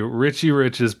news for you. Richie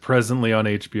Rich is presently on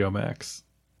HBO Max.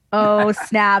 Oh,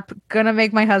 snap. Gonna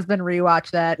make my husband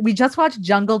rewatch that. We just watched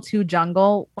Jungle 2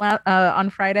 Jungle on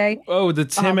Friday. Oh, the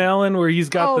Tim Allen where he's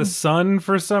got the sun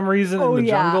for some reason in the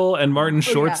jungle and Martin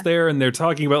Short's there and they're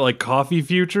talking about like coffee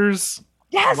futures.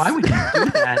 Yes. Why would you do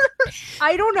that?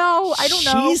 I don't know.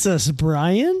 Jesus,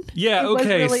 Brian. Yeah, It was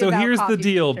okay. really So about here's the coffee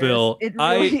deal, futures. Bill. It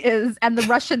really is. And the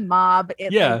Russian mob.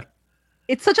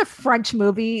 It's such a French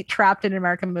movie trapped in an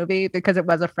American movie because it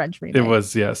was a French remake. It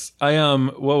was, yes.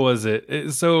 What was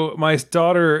it? So my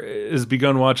daughter has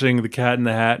begun watching The Cat in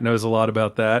the Hat, knows a lot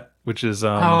about that, which is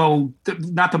not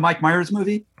the Mike Myers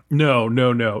movie?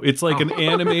 No. It's like an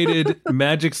animated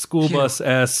Magic School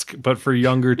Bus-esque, but for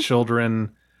younger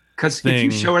children. Because if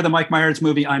you show her the Mike Myers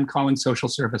movie, I'm calling social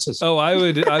services. Oh, I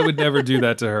would never do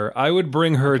that to her. I would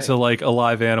bring her to like a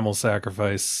live animal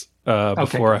sacrifice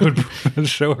before I would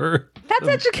show her. That's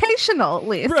educational, at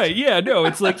least. Right, yeah, no,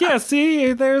 it's like, yeah,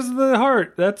 see, there's the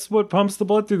heart. That's what pumps the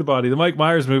blood through the body. The Mike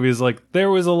Myers movie is like, there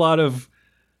was a lot of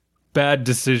bad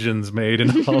decisions made in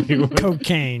Hollywood.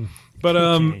 Cocaine. But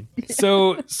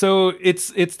so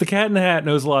it's The Cat in the Hat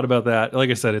knows a lot about that. Like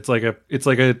I said, it's like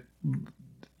a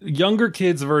younger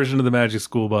kids version of the Magic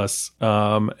School Bus.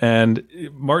 And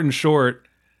Martin Short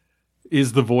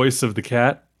is the voice of the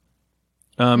cat.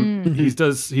 He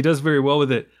does very well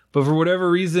with it. But for whatever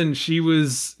reason, she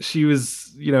was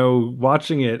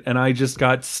watching it, and I just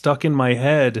got stuck in my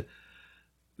head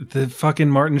the fucking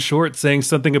Martin Short saying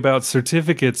something about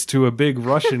certificates to a big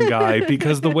Russian guy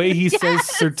because the way he says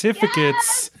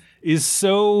certificates is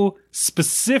so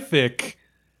specific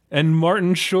and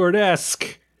Martin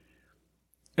Short-esque.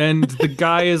 And the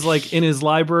guy is like in his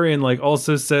library and like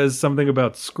also says something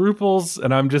about scruples.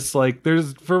 And I'm just like,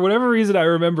 for whatever reason, I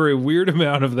remember a weird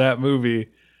amount of that movie.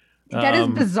 That is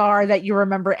bizarre that you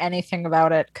remember anything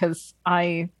about it, because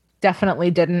I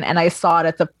definitely didn't. And I saw it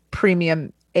at the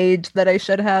premium age that I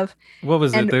should have. What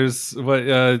was it? There's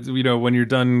when you're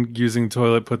done using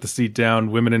toilet, put the seat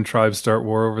down. Women and tribes start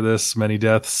war over this. Many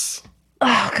deaths.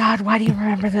 Oh God, why do you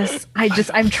remember this?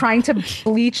 I'm trying to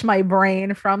bleach my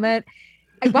brain from it.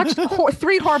 I watched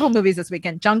 3 horrible movies this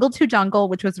weekend. Jungle 2 Jungle,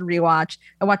 which was a rewatch.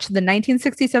 I watched the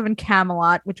 1967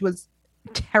 Camelot, which was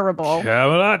terrible.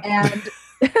 Camelot. And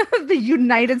the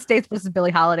United States versus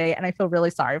Billie Holiday. And I feel really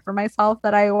sorry for myself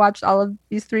that I watched all of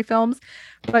these 3 films.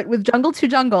 But with Jungle 2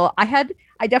 Jungle, I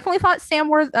definitely thought Sam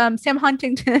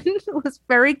Huntington was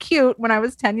very cute when I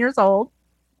was 10 years old.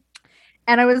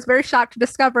 And I was very shocked to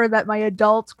discover that my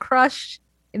adult crush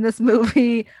in this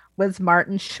movie was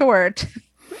Martin Short.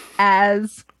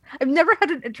 As I've never had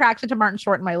an attraction to Martin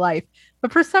Short in my life,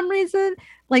 but for some reason,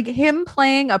 like him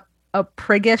playing a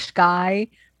priggish guy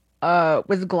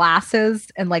with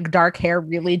glasses and like dark hair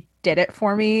really did it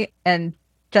for me, and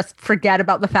just forget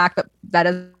about the fact that that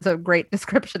is a great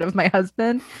description of my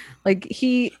husband. Like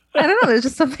I don't know, there's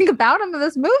just something about him in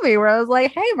this movie where I was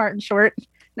like, hey, Martin Short,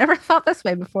 never thought this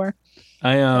way before.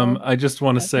 I just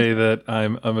want to say that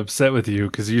I'm upset with you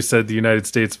because you said the United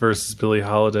States versus Billie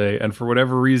Holiday, and for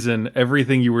whatever reason,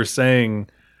 everything you were saying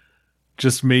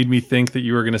just made me think that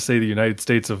you were going to say the United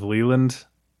States of Leland.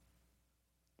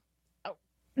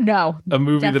 No, a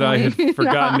movie that I had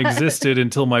forgotten not. existed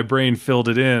until my brain filled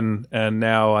it in, and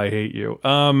now I hate you.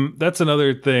 That's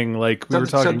another thing. Like we were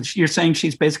talking. So you're saying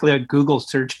she's basically a Google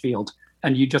search field,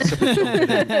 and you just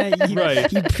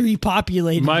right. You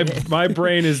pre-populated it. My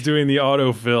brain is doing the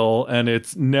autofill, and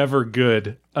it's never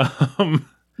good.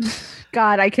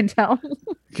 God, I can tell.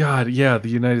 God, yeah, the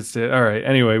United States. All right.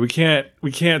 Anyway, we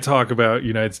can't talk about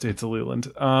United States of Leland.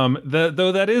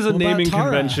 Though that is a naming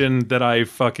convention that I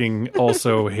fucking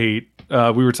also hate.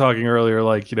 We were talking earlier,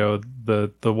 like, you know,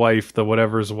 the wife, the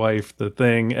whatever's wife, the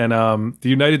thing, and the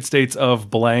United States of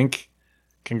blank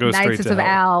can go straight to of hell.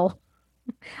 Al.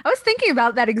 I was thinking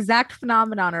about that exact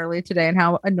phenomenon earlier today and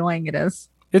how annoying it is.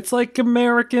 It's like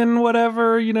American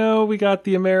whatever, you know, we got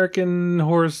the American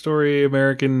Horror Story,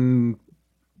 American.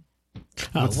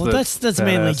 Oh, well, that's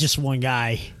mainly just one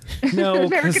guy. No,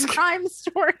 American Crime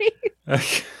Story.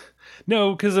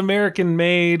 No, because American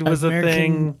Made was a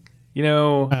thing, you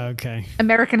know. Okay.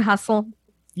 American Hustle.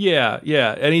 Yeah.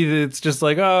 And it's just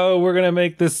like, oh, we're going to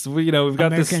make this, you know, we've got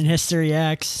American this History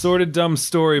X. sort of dumb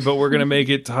story, but we're going to make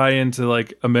it tie into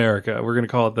like America. We're going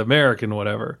to call it the American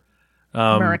whatever.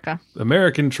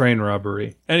 American train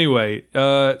robbery. Anyway,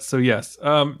 so yes.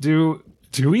 Do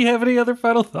we have any other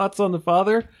final thoughts on The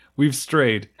Father? We've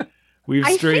strayed. We've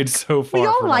strayed so far. We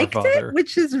all from liked our Father. it,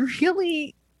 which is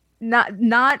really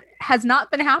has not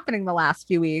been happening the last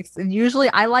few weeks. And usually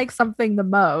I like something the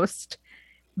most.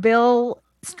 Bill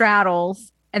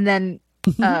straddles, and then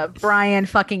Brian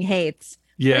fucking hates.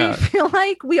 Yeah. I feel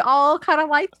like we all kind of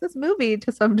like this movie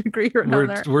to some degree or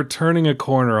another. We're turning a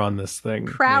corner on this thing.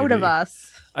 Proud of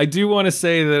us. I do want to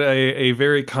say that a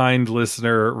very kind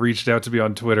listener reached out to me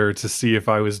on Twitter to see if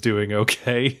I was doing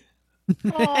okay.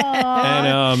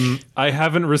 And I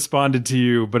haven't responded to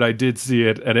you, but I did see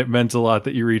it, and it meant a lot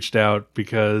that you reached out,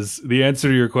 because the answer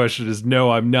to your question is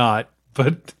no, I'm not.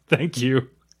 But thank you.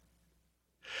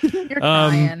 You're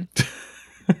trying.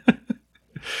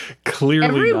 Clearly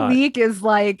every not. week is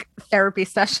like therapy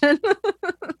session.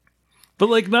 But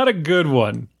like not a good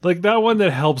one. Like not one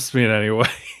that helps me in any way.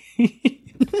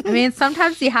 I mean,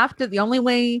 sometimes you have to. The only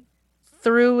way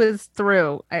through is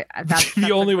through. That's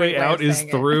the only way out is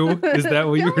it. through. Is that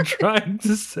what you were trying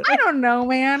to say? I don't know,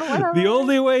 man. Whatever. The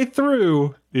only way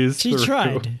through is She through.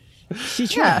 tried. She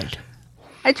tried.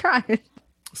 I tried.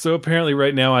 So apparently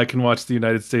right now I can watch the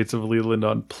United States of Leland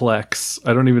on Plex.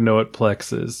 I don't even know what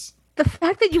Plex is. The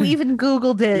fact that you even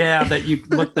Googled it. Yeah, that you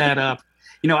looked that up.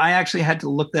 You know, I actually had to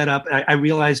look that up. I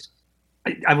realized,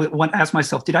 I asked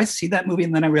myself, did I see that movie?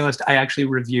 And then I realized I actually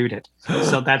reviewed it.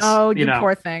 So that's, you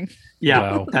poor thing. Yeah,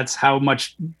 Wow. That's how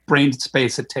much brain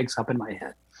space it takes up in my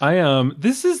head.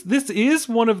 This is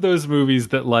one of those movies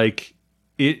that like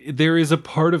there is a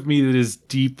part of me that is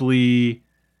deeply,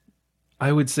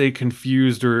 I would say,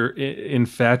 confused or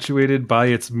infatuated by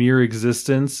its mere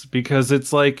existence, because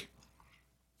it's like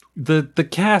the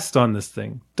cast on this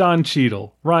thing: Don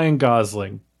Cheadle, Ryan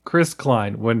Gosling, Chris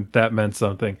Klein, when that meant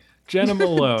something, Jenna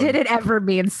Malone. Did it ever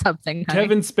mean something? Honey?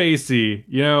 Kevin Spacey,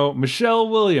 you know, Michelle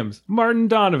Williams, Martin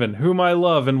Donovan, whom I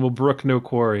love and will brook no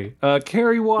quarry,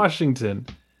 Kerry Washington,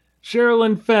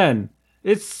 Sherilyn Fenn.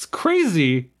 It's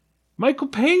crazy. Michael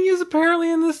Peña is apparently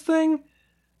in this thing,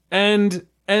 and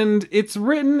it's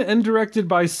written and directed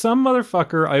by some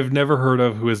motherfucker I've never heard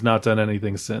of who has not done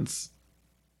anything since.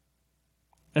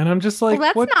 And I'm just like,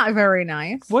 well, that's not very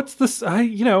nice. What's this? I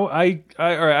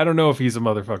don't know if he's a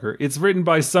motherfucker. It's written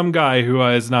by some guy who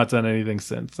has not done anything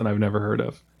since, and I've never heard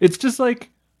of. It's just like,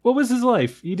 what was his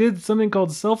life? He did something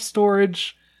called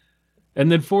Self-Storage, and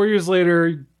then 4 years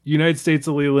later, United States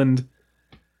of Leland,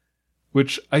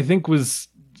 which I think was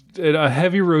a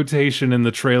heavy rotation in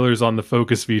the trailers on the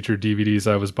Focus Feature DVDs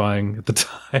I was buying at the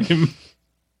time.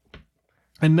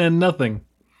 And then nothing.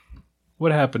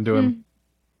 What happened to him?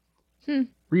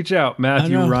 Reach out,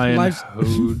 Matthew Ryan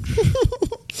Hoge.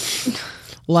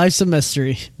 Life's a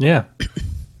mystery. Yeah.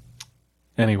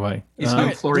 Anyway. He's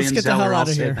no Florian let's get the hell Zeller, out I'll of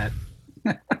say here.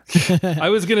 that. I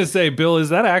was gonna say, Bill, is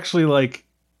that actually like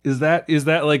is that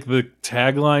like the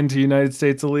tagline to United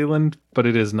States of Leland? But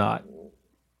it is not.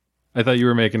 I thought you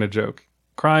were making a joke.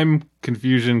 Crime,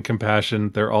 confusion,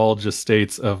 compassion, they're all just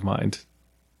states of mind.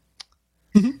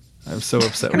 I'm so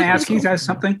upset. Can with I ask you myself. guys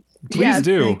something? Please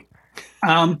do.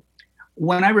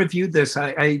 When I reviewed this,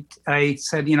 I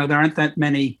said, there aren't that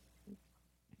many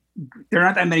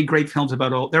great films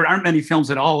about there aren't many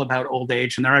films at all about old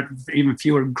age, and there are even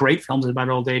fewer great films about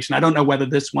old age. And I don't know whether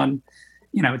this one,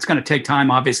 it's going to take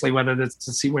time, obviously, to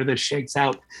see where this shakes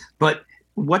out. But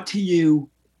what do you,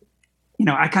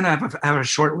 I kind of have a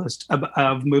short list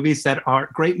of movies that are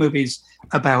great movies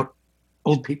about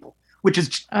old people, which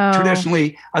is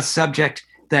traditionally a subject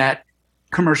that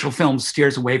commercial films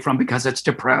steers away from because it's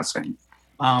depressing.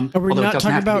 Are we not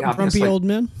talking about grumpy old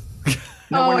men?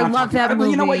 No, I love that movie. Well,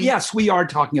 you know what? Yes, we are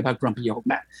talking about Grumpy Old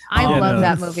Men. I love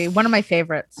that movie. One of my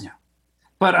favorites. Yeah.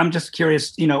 But I'm just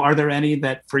curious, are there any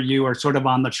that for you are sort of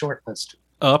on the short list?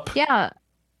 Up. Yeah.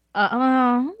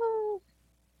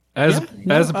 As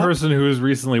a person who has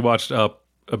recently watched Up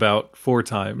about 4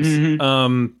 times,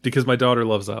 because my daughter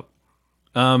loves Up,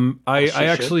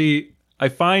 I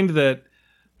find that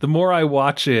the more I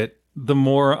watch it, the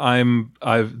more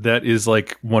that is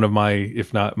like one of my,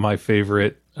 if not my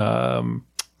favorite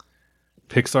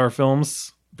Pixar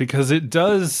films, because it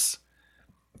does.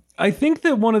 I think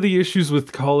that one of the issues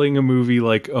with calling a movie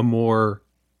like Amour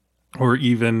or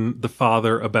even The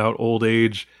Father about old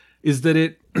age is that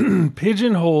it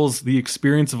pigeonholes the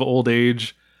experience of old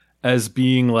age as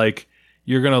being like,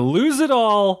 you're gonna lose it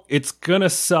all, it's gonna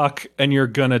suck, and you're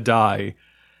gonna die.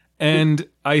 And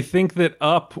I think that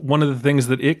Up, one of the things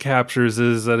that it captures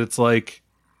is that it's like,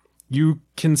 you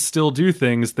can still do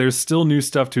things. There's still new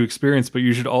stuff to experience, but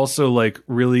you should also like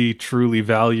really truly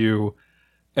value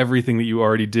everything that you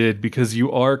already did, because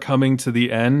you are coming to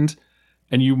the end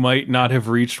and you might not have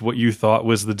reached what you thought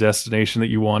was the destination that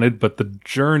you wanted, but the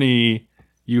journey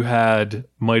you had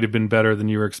might have been better than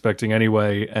you were expecting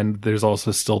anyway. And there's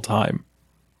also still time.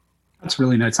 That's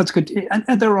really nice. That's good.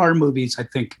 And there are movies, I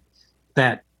think,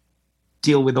 that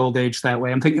deal with old age that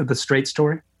way. I'm thinking of The Straight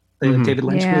Story, the David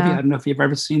Lynch movie. I don't know if you've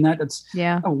ever seen that. It's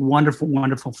a wonderful,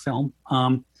 wonderful film.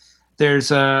 There's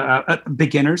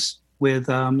Beginners with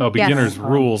Beginners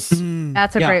rules.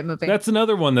 That's a great movie. That's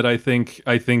another one that I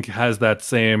think has that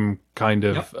same kind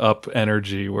of Up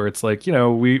energy, where it's like,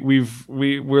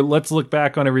 we're let's look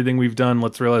back on everything we've done.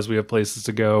 Let's realize we have places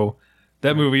to go.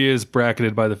 That movie is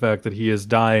bracketed by the fact that he is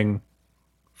dying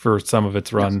for some of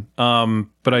its run. Yes.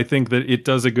 But I think that it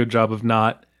does a good job of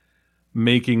not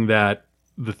making that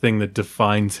the thing that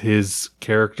defines his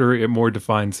character. It more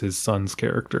defines his son's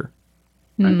character.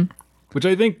 Right? Which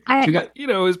I think,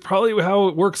 is probably how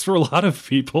it works for a lot of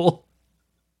people.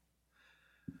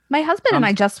 My husband and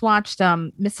I just watched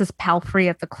Mrs. Palfrey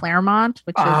at the Claremont,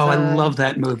 which is I love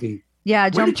that movie. Yeah,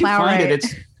 Joan Where did you Plowright. find it?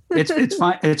 It's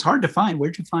fine. It's hard to find.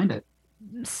 Where'd you find it?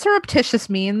 Surreptitious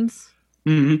means.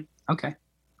 Okay.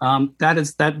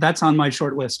 That's on my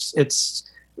short list. It's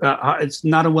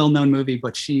not a well-known movie,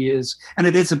 but and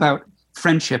it is about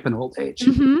friendship in old age,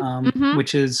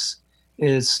 which is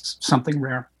something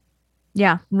rare.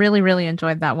 Yeah, really, really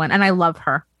enjoyed that one. And I love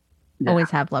her. Yeah. Always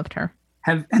have loved her.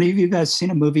 Have any of you guys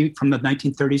seen a movie from the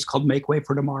 1930s called Make Way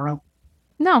for Tomorrow?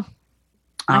 No,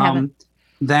 I haven't.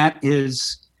 That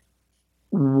is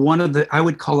one of I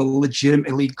would call a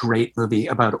legitimately great movie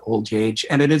about old age.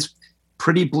 And it is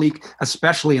pretty bleak,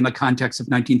 especially in the context of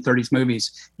 1930s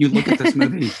movies. You look at this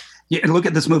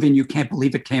movie, and you can't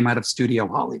believe it came out of Studio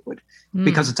Hollywood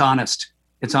because it's honest.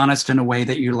 It's honest in a way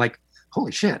that you're like,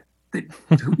 holy shit,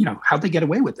 how'd they get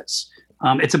away with this?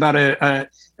 It's about an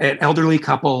elderly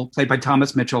couple played by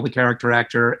Thomas Mitchell, the character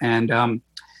actor, and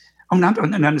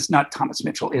it's not Thomas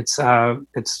Mitchell. It's now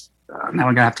I'm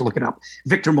gonna have to look it up.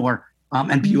 Victor Moore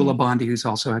and Beulah Bondi, who's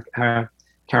also a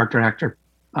character actor.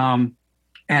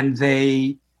 And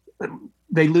they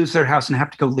lose their house and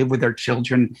have to go live with their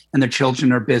children, and their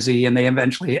children are busy, and they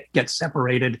eventually get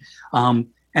separated. And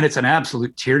it's an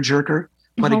absolute tearjerker.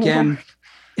 But again,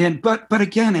 but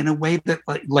again, in a way that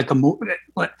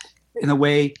in a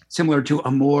way similar to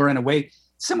Amour, in a way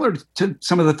similar to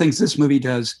some of the things this movie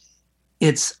does,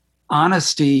 its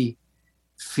honesty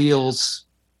feels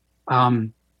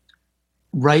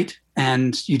right,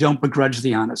 and you don't begrudge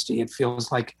the honesty. It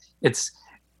feels like it's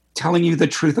telling you the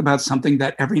truth about something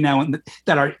that every now and then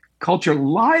that our culture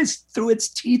lies through its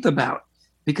teeth about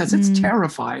because it's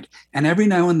terrified. And every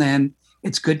now and then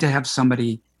it's good to have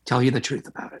somebody tell you the truth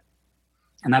about it.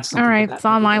 And that's all right. It's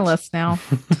on my list now.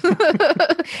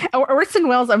 Orson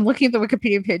Welles, I'm looking at the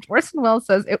Wikipedia page. Orson Welles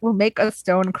says it will make a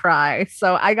stone cry.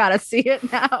 So I got to see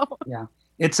it now. Yeah.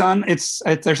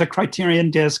 There's a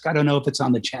Criterion disc. I don't know if it's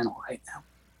on the channel right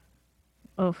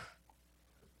now. Oof.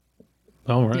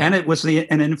 All right. And it was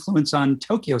an influence on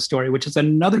Tokyo Story, which is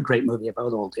another great movie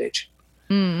about old age.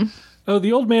 Oh,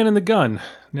 The Old Man and the Gun.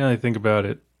 Now I think about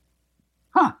it.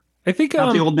 Huh. I think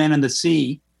Not the Old Man and the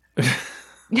Sea.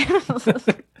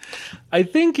 I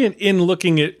think in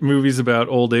looking at movies about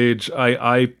old age,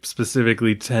 I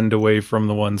specifically tend away from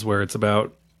the ones where it's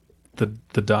about the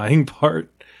dying part,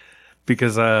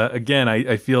 because again,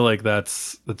 I feel like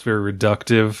that's very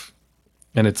reductive,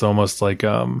 and it's almost like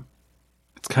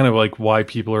it's kind of like why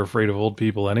people are afraid of old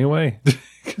people anyway,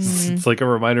 because it's like a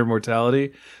reminder of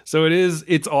mortality. So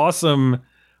it's awesome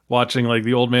watching like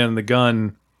The Old Man and the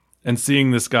Gun and seeing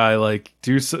this guy like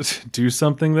do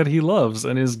something that he loves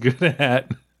and is good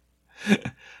at.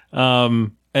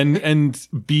 And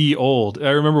be old. I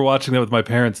remember watching that with my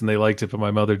parents and they liked it, but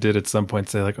my mother did at some point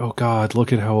say like, "Oh God,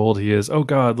 look at how old he is. Oh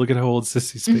God, look at how old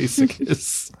Sissy Spacek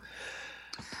is."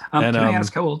 Can I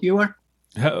ask how old you are?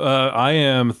 I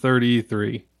am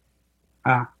 33.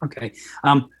 Okay.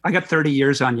 I got 30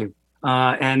 years on you.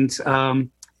 And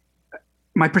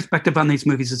my perspective on these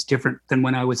movies is different than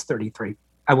when I was 33.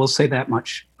 I will say that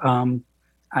much.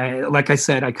 Like I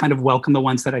said, I kind of welcome the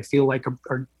ones that I feel like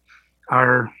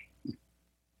are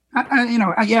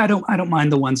I don't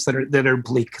mind the ones that are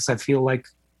bleak, because I feel like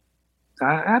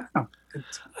I don't know.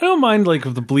 I don't mind like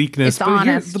the bleakness, It's but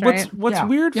honest, what's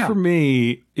weird for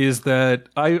me is that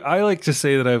I like to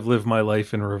say that I've lived my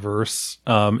life in reverse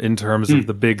in terms of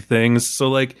the big things. So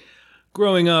like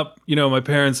growing up, my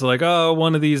parents are like, "Oh,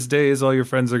 one of these days all your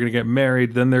friends are going to get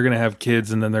married, then they're going to have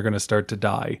kids, and then they're going to start to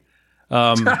die."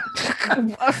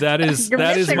 That is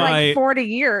my like 40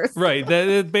 years, right.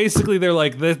 That basically they're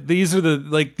like these are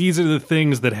the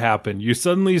things that happen. You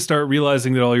suddenly start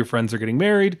realizing that all your friends are getting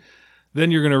married,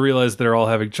 then you're going to realize they're all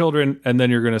having children, and then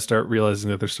you're going to start realizing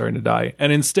that they're starting to die.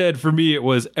 And instead, for me, it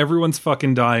was everyone's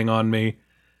fucking dying on me.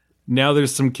 Now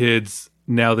there's some kids,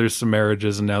 now there's some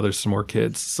marriages, and now there's some more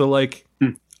kids. So like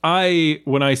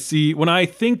when I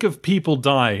think of people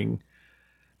dying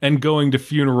and going to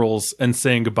funerals and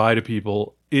saying goodbye to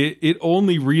people, it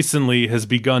only recently has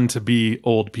begun to be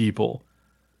old people.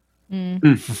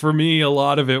 For me, a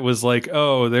lot of it was like,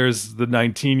 oh, there's the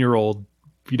 19-year-old,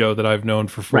 that I've known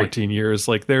for 14 years.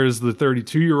 Like there's the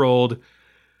 32-year-old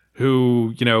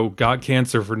who, got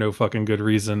cancer for no fucking good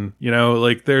reason.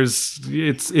 Like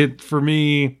for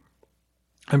me,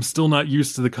 I'm still not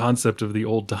used to the concept of the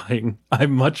old dying.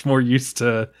 I'm much more used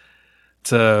to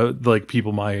like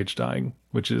people my age dying,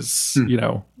 which is,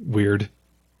 weird.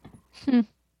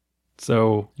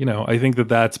 So, I think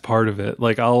that's part of it.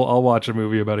 Like I'll watch a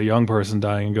movie about a young person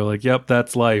dying and go like, "Yep,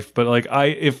 that's life." But like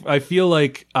if I feel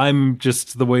like I'm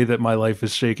just the way that my life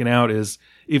is shaken out is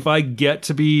if I get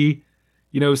to be,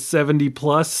 70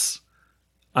 plus,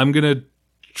 I'm going to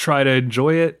try to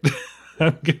enjoy it.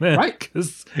 I'm going to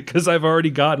cuz I've already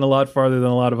gotten a lot farther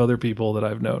than a lot of other people that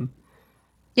I've known.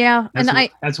 Yeah,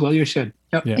 as well you should.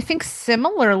 Yep. Yeah. I think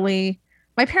similarly,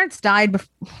 my parents died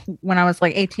when I was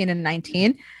like 18 and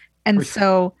 19. And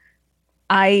so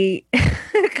I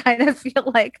kind of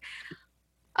feel like,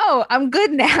 oh, I'm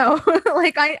good now.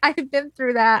 Like I've been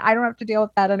through that. I don't have to deal with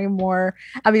that anymore.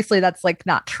 Obviously, that's like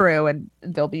not true. And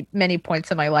there'll be many points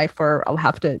in my life where I'll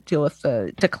have to deal with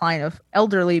the decline of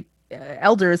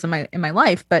elders in my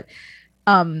life. But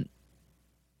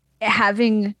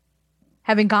having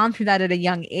gone through that at a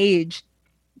young age,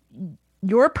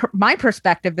 my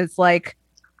perspective is like,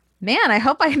 man, I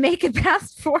hope I make it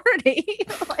past 40.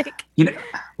 Like,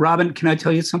 Robin, can I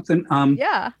tell you something?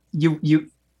 Yeah.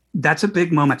 That's a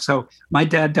big moment. So my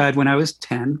dad died when I was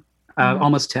 10,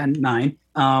 almost 9.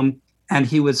 And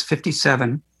he was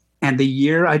 57. And the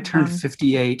year I turned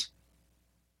 58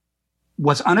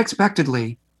 was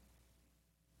unexpectedly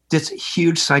this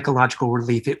huge psychological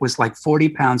relief. It was like 40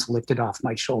 pounds lifted off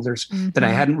my shoulders that I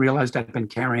hadn't realized I'd been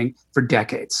carrying for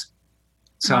decades.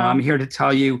 So I'm here to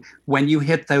tell you, when you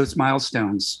hit those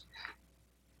milestones,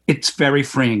 it's very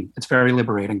freeing. It's very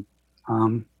liberating.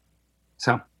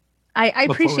 So I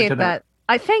appreciate that.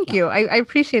 I thank you. I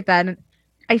appreciate that. And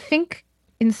I think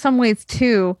in some ways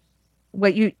too,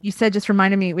 what you said just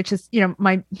reminded me, which is,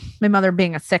 my mother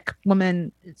being a sick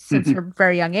woman since her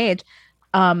very young age.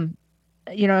 In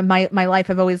my life,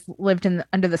 I've always lived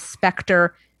under the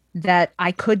specter that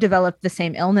I could develop the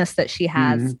same illness that she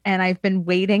has. And I've been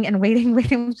waiting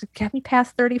to get me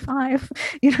past 35,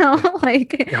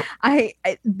 I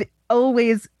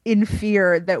always in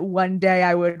fear that one day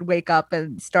I would wake up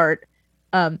and start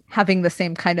having the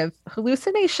same kind of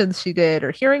hallucinations she did,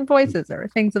 or hearing voices or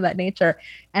things of that nature.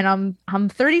 And I'm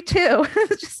 32.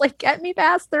 It's just like, get me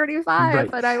past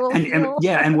 35 and I will.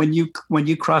 And when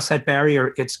you cross that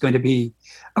barrier, it's going to be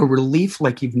a relief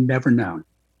like you've never known.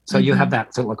 So you have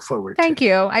that to look forward to. Thank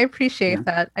you. I appreciate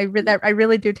that. I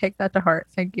really do take that to heart.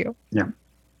 Thank you. Yeah.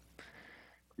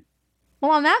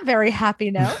 Well, on that very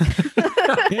happy note.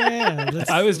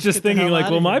 I was just thinking, like,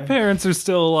 well, my parents are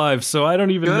still alive, so I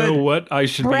don't even know what I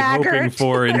should be hoping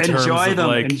for in terms of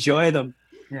like enjoy them.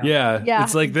 Yeah,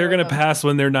 it's like they're gonna pass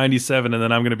when they're 97, and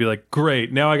then I'm gonna be like,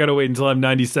 great. Now I got to wait until I'm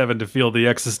 97 to feel the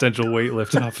existential weight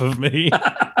lift off of me.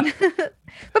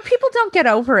 But people don't get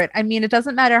over it. I mean, it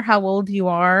doesn't matter how old you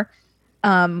are,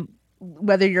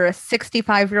 whether you're a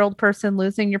 65-year-old person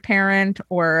losing your parent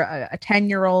or a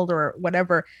 10-year-old or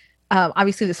whatever.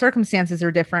 Obviously, the circumstances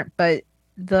are different, but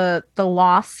the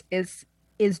loss is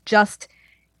just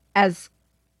as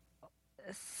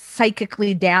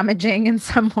psychically damaging in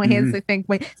some ways. I think,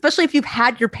 especially if you've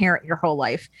had your parent your whole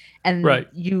life and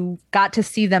you got to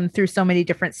see them through so many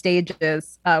different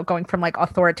stages, going from like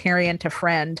authoritarian to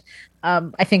friend.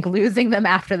 I think losing them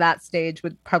after that stage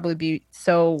would probably be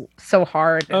so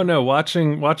hard. Oh no,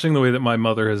 watching the way that my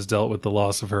mother has dealt with the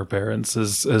loss of her parents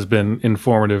has been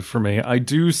informative for me. I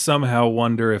do somehow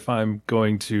wonder if I'm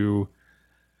going to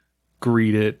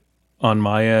greet it on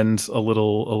my end a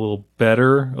little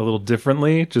better, a little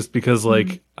differently, just because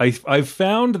like I've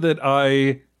found that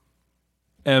I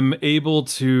am able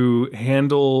to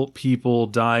handle people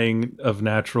dying of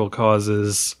natural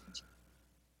causes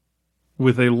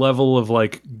with a level of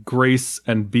like grace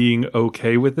and being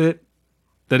okay with it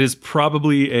that is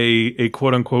probably a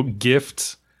quote unquote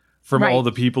gift from all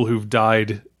the people who've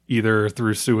died either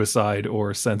through suicide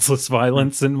or senseless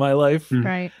violence in my life.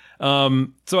 Right.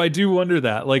 So I do wonder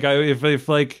that, like, if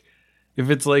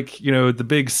it's like, you know, the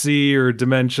big C or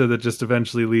dementia that just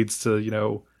eventually leads to, you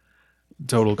know,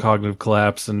 total cognitive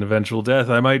collapse and eventual death,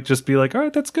 I might just be like, all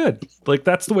right, that's good. Like,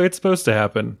 that's the way it's supposed to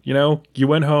happen. You know, you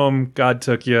went home, God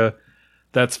took you.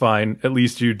 That's fine. At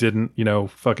least you didn't, you know,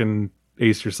 fucking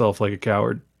ace yourself like a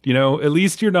coward. You know, at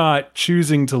least you're not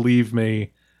choosing to leave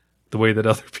me the way that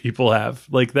other people have.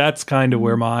 Like, that's kind of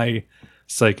where my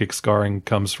psychic scarring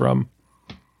comes from.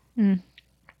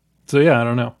 So yeah, I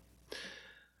don't know.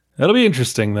 That'll be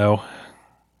interesting though.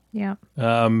 Yeah.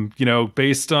 You know,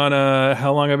 based on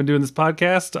how long I've been doing this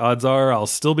podcast, odds are I'll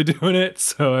still be doing it,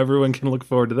 so everyone can look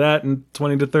forward to that in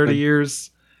 20 to 30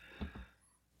 years.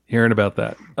 Hearing about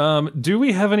that. Do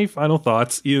we have any final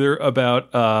thoughts either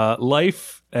about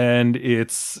life and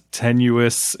its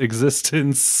tenuous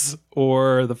existence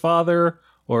or the father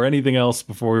or anything else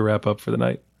before we wrap up for the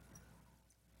night?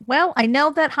 Well, I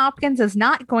know that Hopkins is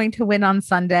not going to win on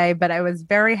Sunday, but I was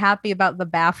very happy about the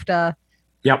BAFTA.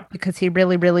 Yep. Because he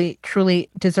really, really, truly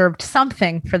deserved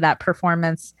something for that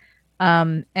performance.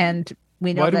 And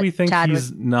we know why do that we think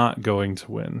he's not going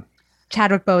to win?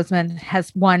 Chadwick Boseman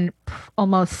has won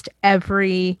almost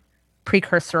every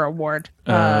precursor award.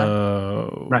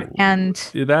 Right. And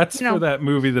that's for that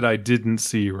movie that I didn't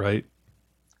see, right?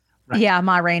 Right. Yeah,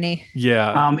 Ma Rainey.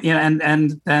 Yeah.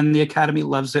 And then the Academy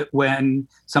loves it when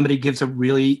somebody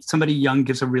young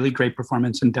gives a really great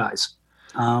performance and dies.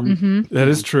 That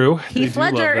is true. Heath they do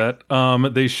Ledger. love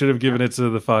that. They should have given it to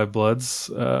the Five Bloods,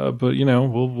 but you know,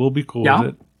 we'll be cool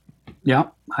with it. Yeah.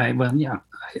 I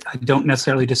don't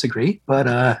necessarily disagree,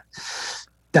 but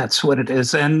that's what it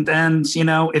is. And you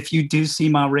know, if you do see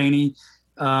Ma Rainey,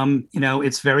 you know,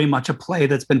 it's very much a play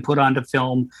that's been put onto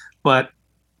film, but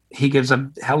he gives a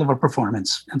hell of a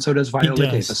performance, and so does Viola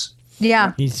Davis.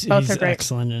 Yeah, he's great.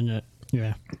 excellent in it.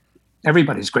 Yeah,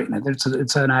 everybody's great in it.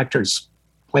 It's an actor's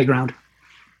playground.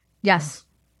 Yes,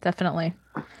 definitely.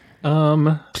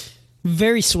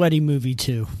 Very sweaty movie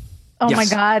too. Oh my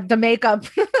God, the makeup!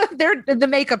 The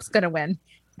makeup's going to win,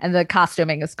 and the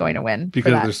costuming is going to win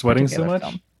because they're sweating so much.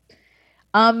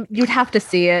 Film. You'd have to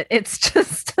see it. It's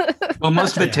just well,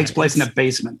 most of it takes place in a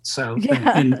basement, so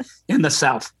in the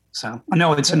South. So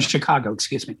no, it's in Chicago.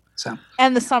 Excuse me. So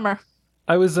and the summer.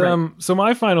 I was so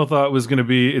my final thought was going to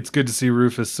be it's good to see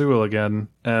Rufus Sewell again,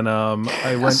 and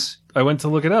I went to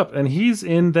look it up, and he's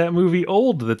in that movie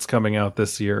Old that's coming out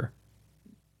this year.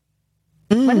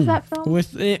 What is that film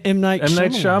with M. Night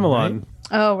Shyamalan?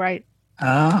 Right? Oh right.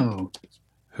 Oh.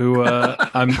 Who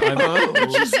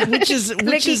which is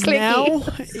now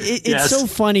it's so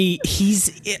funny.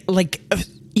 He's like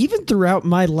even throughout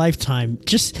my lifetime,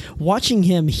 just watching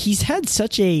him, he's had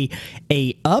such a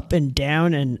up and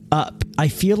down and up. I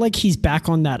feel like he's back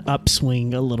on that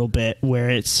upswing a little bit, where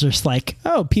it's just like,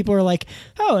 oh, people are like,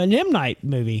 oh, an M. Night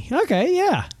movie. Okay,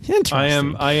 yeah,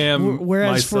 interesting. I am.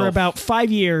 Whereas myself. for about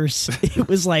 5 years, it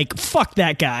was like, fuck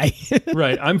that guy.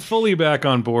 Right. I'm fully back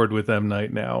on board with M.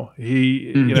 Night now. He,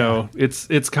 you know,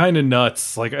 it's kind of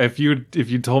nuts. Like if you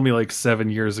told me like 7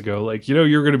 years ago, like, you know,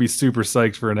 you're going to be super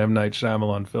psyched for an M. Night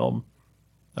Shyamalan film,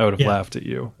 I would have laughed at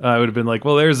you. I would have been like,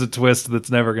 well, there's a twist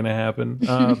that's never going to happen.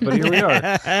 But here we are.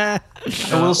 I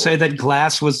will say that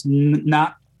Glass was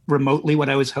not remotely what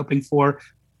I was hoping for,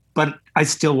 but I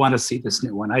still want to see this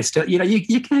new one. I still,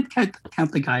 you can't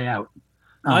count the guy out.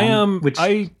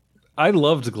 I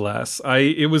loved Glass.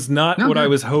 It was not what I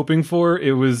was hoping for.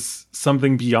 It was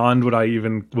something beyond what I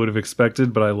even would have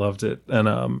expected, but I loved it,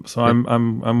 and so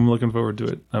I'm looking forward to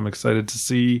it. I'm excited to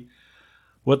see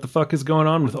what the fuck is going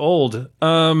on with Old.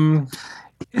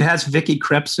 It has Vicky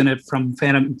Krieps in it from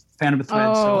Phantom of Thread.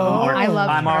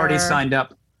 I'm already signed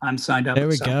up. I'm signed up. There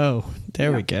we go.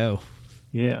 We go.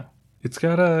 Yeah, it's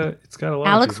got a lot.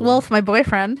 Alex Wolff, my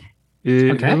boyfriend.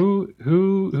 Okay.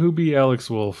 Who be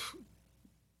Alex Wolff?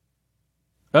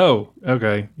 Oh,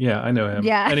 okay. Yeah, I know him.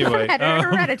 Yeah. Anyway.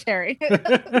 Hereditary.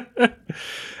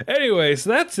 Anyway, so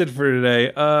that's it for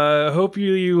today. Hope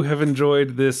you have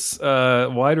enjoyed this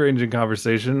wide-ranging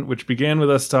conversation, which began with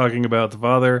us talking about The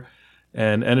Father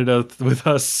and ended up with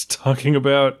us talking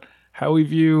about how we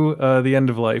view the end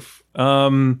of life.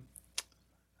 And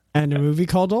a movie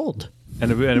called Old. And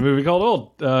a movie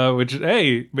called Old, which,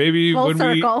 hey, maybe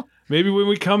when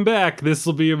we come back, this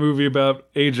will be a movie about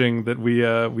aging that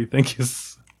we think is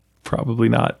probably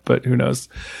not, but who knows.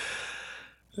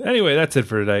 Anyway, that's it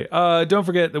for today. Don't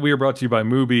forget that we are brought to you by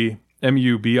Mubi,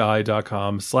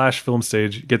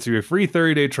 mubi.com/filmstage. Gets you a free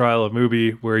 30-day trial of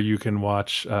Mubi where you can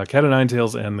watch Cat o' Nine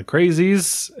Tails and The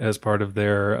Crazies as part of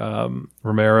their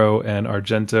Romero and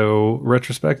Argento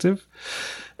retrospective.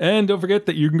 And don't forget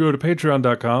that you can go to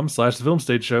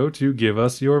patreon.com/thefilmstageshow to give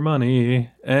us your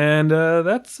money. And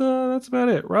that's about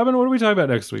it. Robin, what are we talking about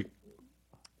next week?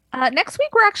 Next week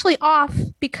we're actually off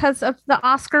because of the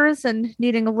Oscars and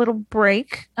needing a little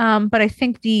break. But I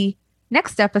think the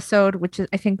next episode, which is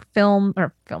I think films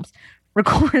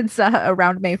records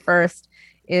around May 1st,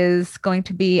 is going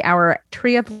to be our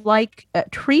Tree of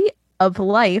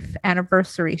Life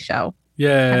anniversary show.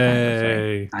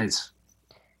 Yay! Nice.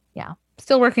 Yeah,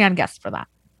 still working on guests for that.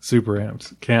 Super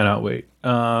amped. Cannot wait.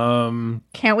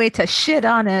 Can't wait to shit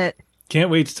on it. Can't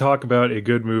wait to talk about a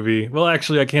good movie. Well,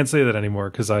 actually, I can't say that anymore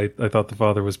because I thought The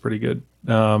Father was pretty good.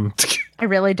 I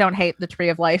really don't hate the Tree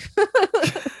of Life.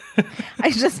 I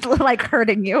just like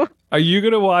hurting you. Are you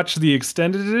going to watch the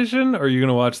extended edition or are you going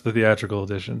to watch the theatrical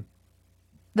edition?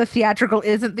 The theatrical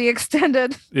isn't the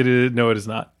extended. It is. No, it is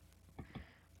not.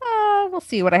 We'll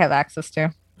see what I have access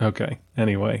to. Okay.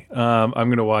 Anyway, I'm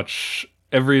going to watch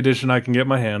every edition I can get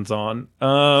my hands on.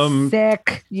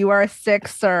 Sick. You are sick,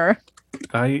 sir.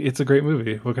 It's a great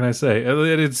movie. What can I say?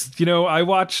 It's, I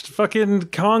watched fucking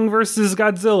Kong versus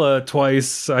Godzilla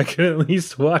twice. I can at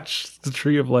least watch The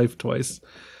Tree of Life twice.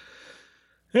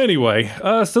 Anyway,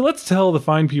 so let's tell the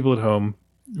fine people at home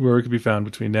where it can be found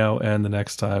between now and the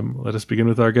next time. Let us begin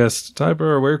with our guest, Ty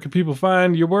Burr. Where can people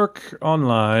find your work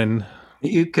online?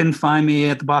 You can find me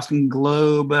at the Boston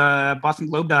Globe,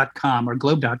 bostonglobe.com or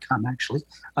globe.com, actually.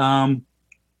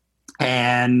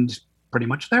 And pretty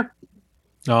much there.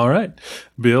 All right.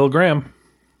 Bill Graham.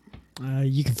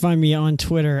 You can find me on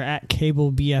Twitter at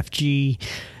CableBFG,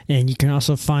 and you can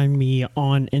also find me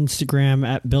on Instagram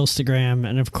at Billstagram.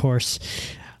 And of course,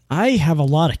 I have a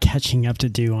lot of catching up to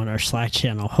do on our Slack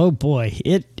channel. Oh boy,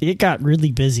 it got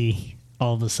really busy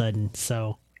all of a sudden.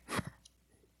 So,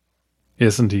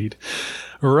 yes, indeed.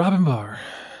 Robin Barr.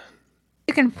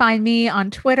 You can find me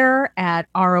on Twitter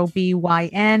at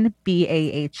ROBYNBAHR.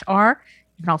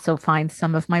 You can also find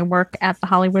some of my work at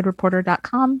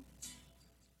thehollywoodreporter.com.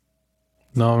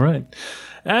 All right.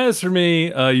 As for me,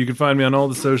 you can find me on all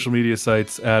the social media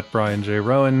sites at Brian J.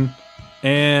 Rowan.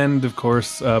 And, of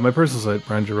course, my personal site,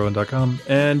 brianjrowan.com.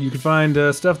 And you can find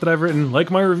stuff that I've written,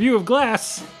 like my review of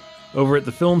Glass, over at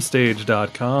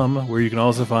thefilmstage.com, where you can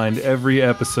also find every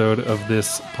episode of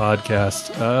this podcast.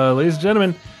 Ladies and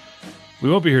gentlemen, we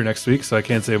won't be here next week, so I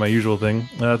can't say my usual thing.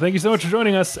 Thank you so much for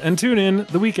joining us, and tune in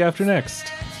the week after next.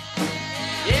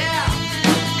 Yeah.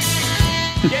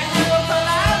 Yeah.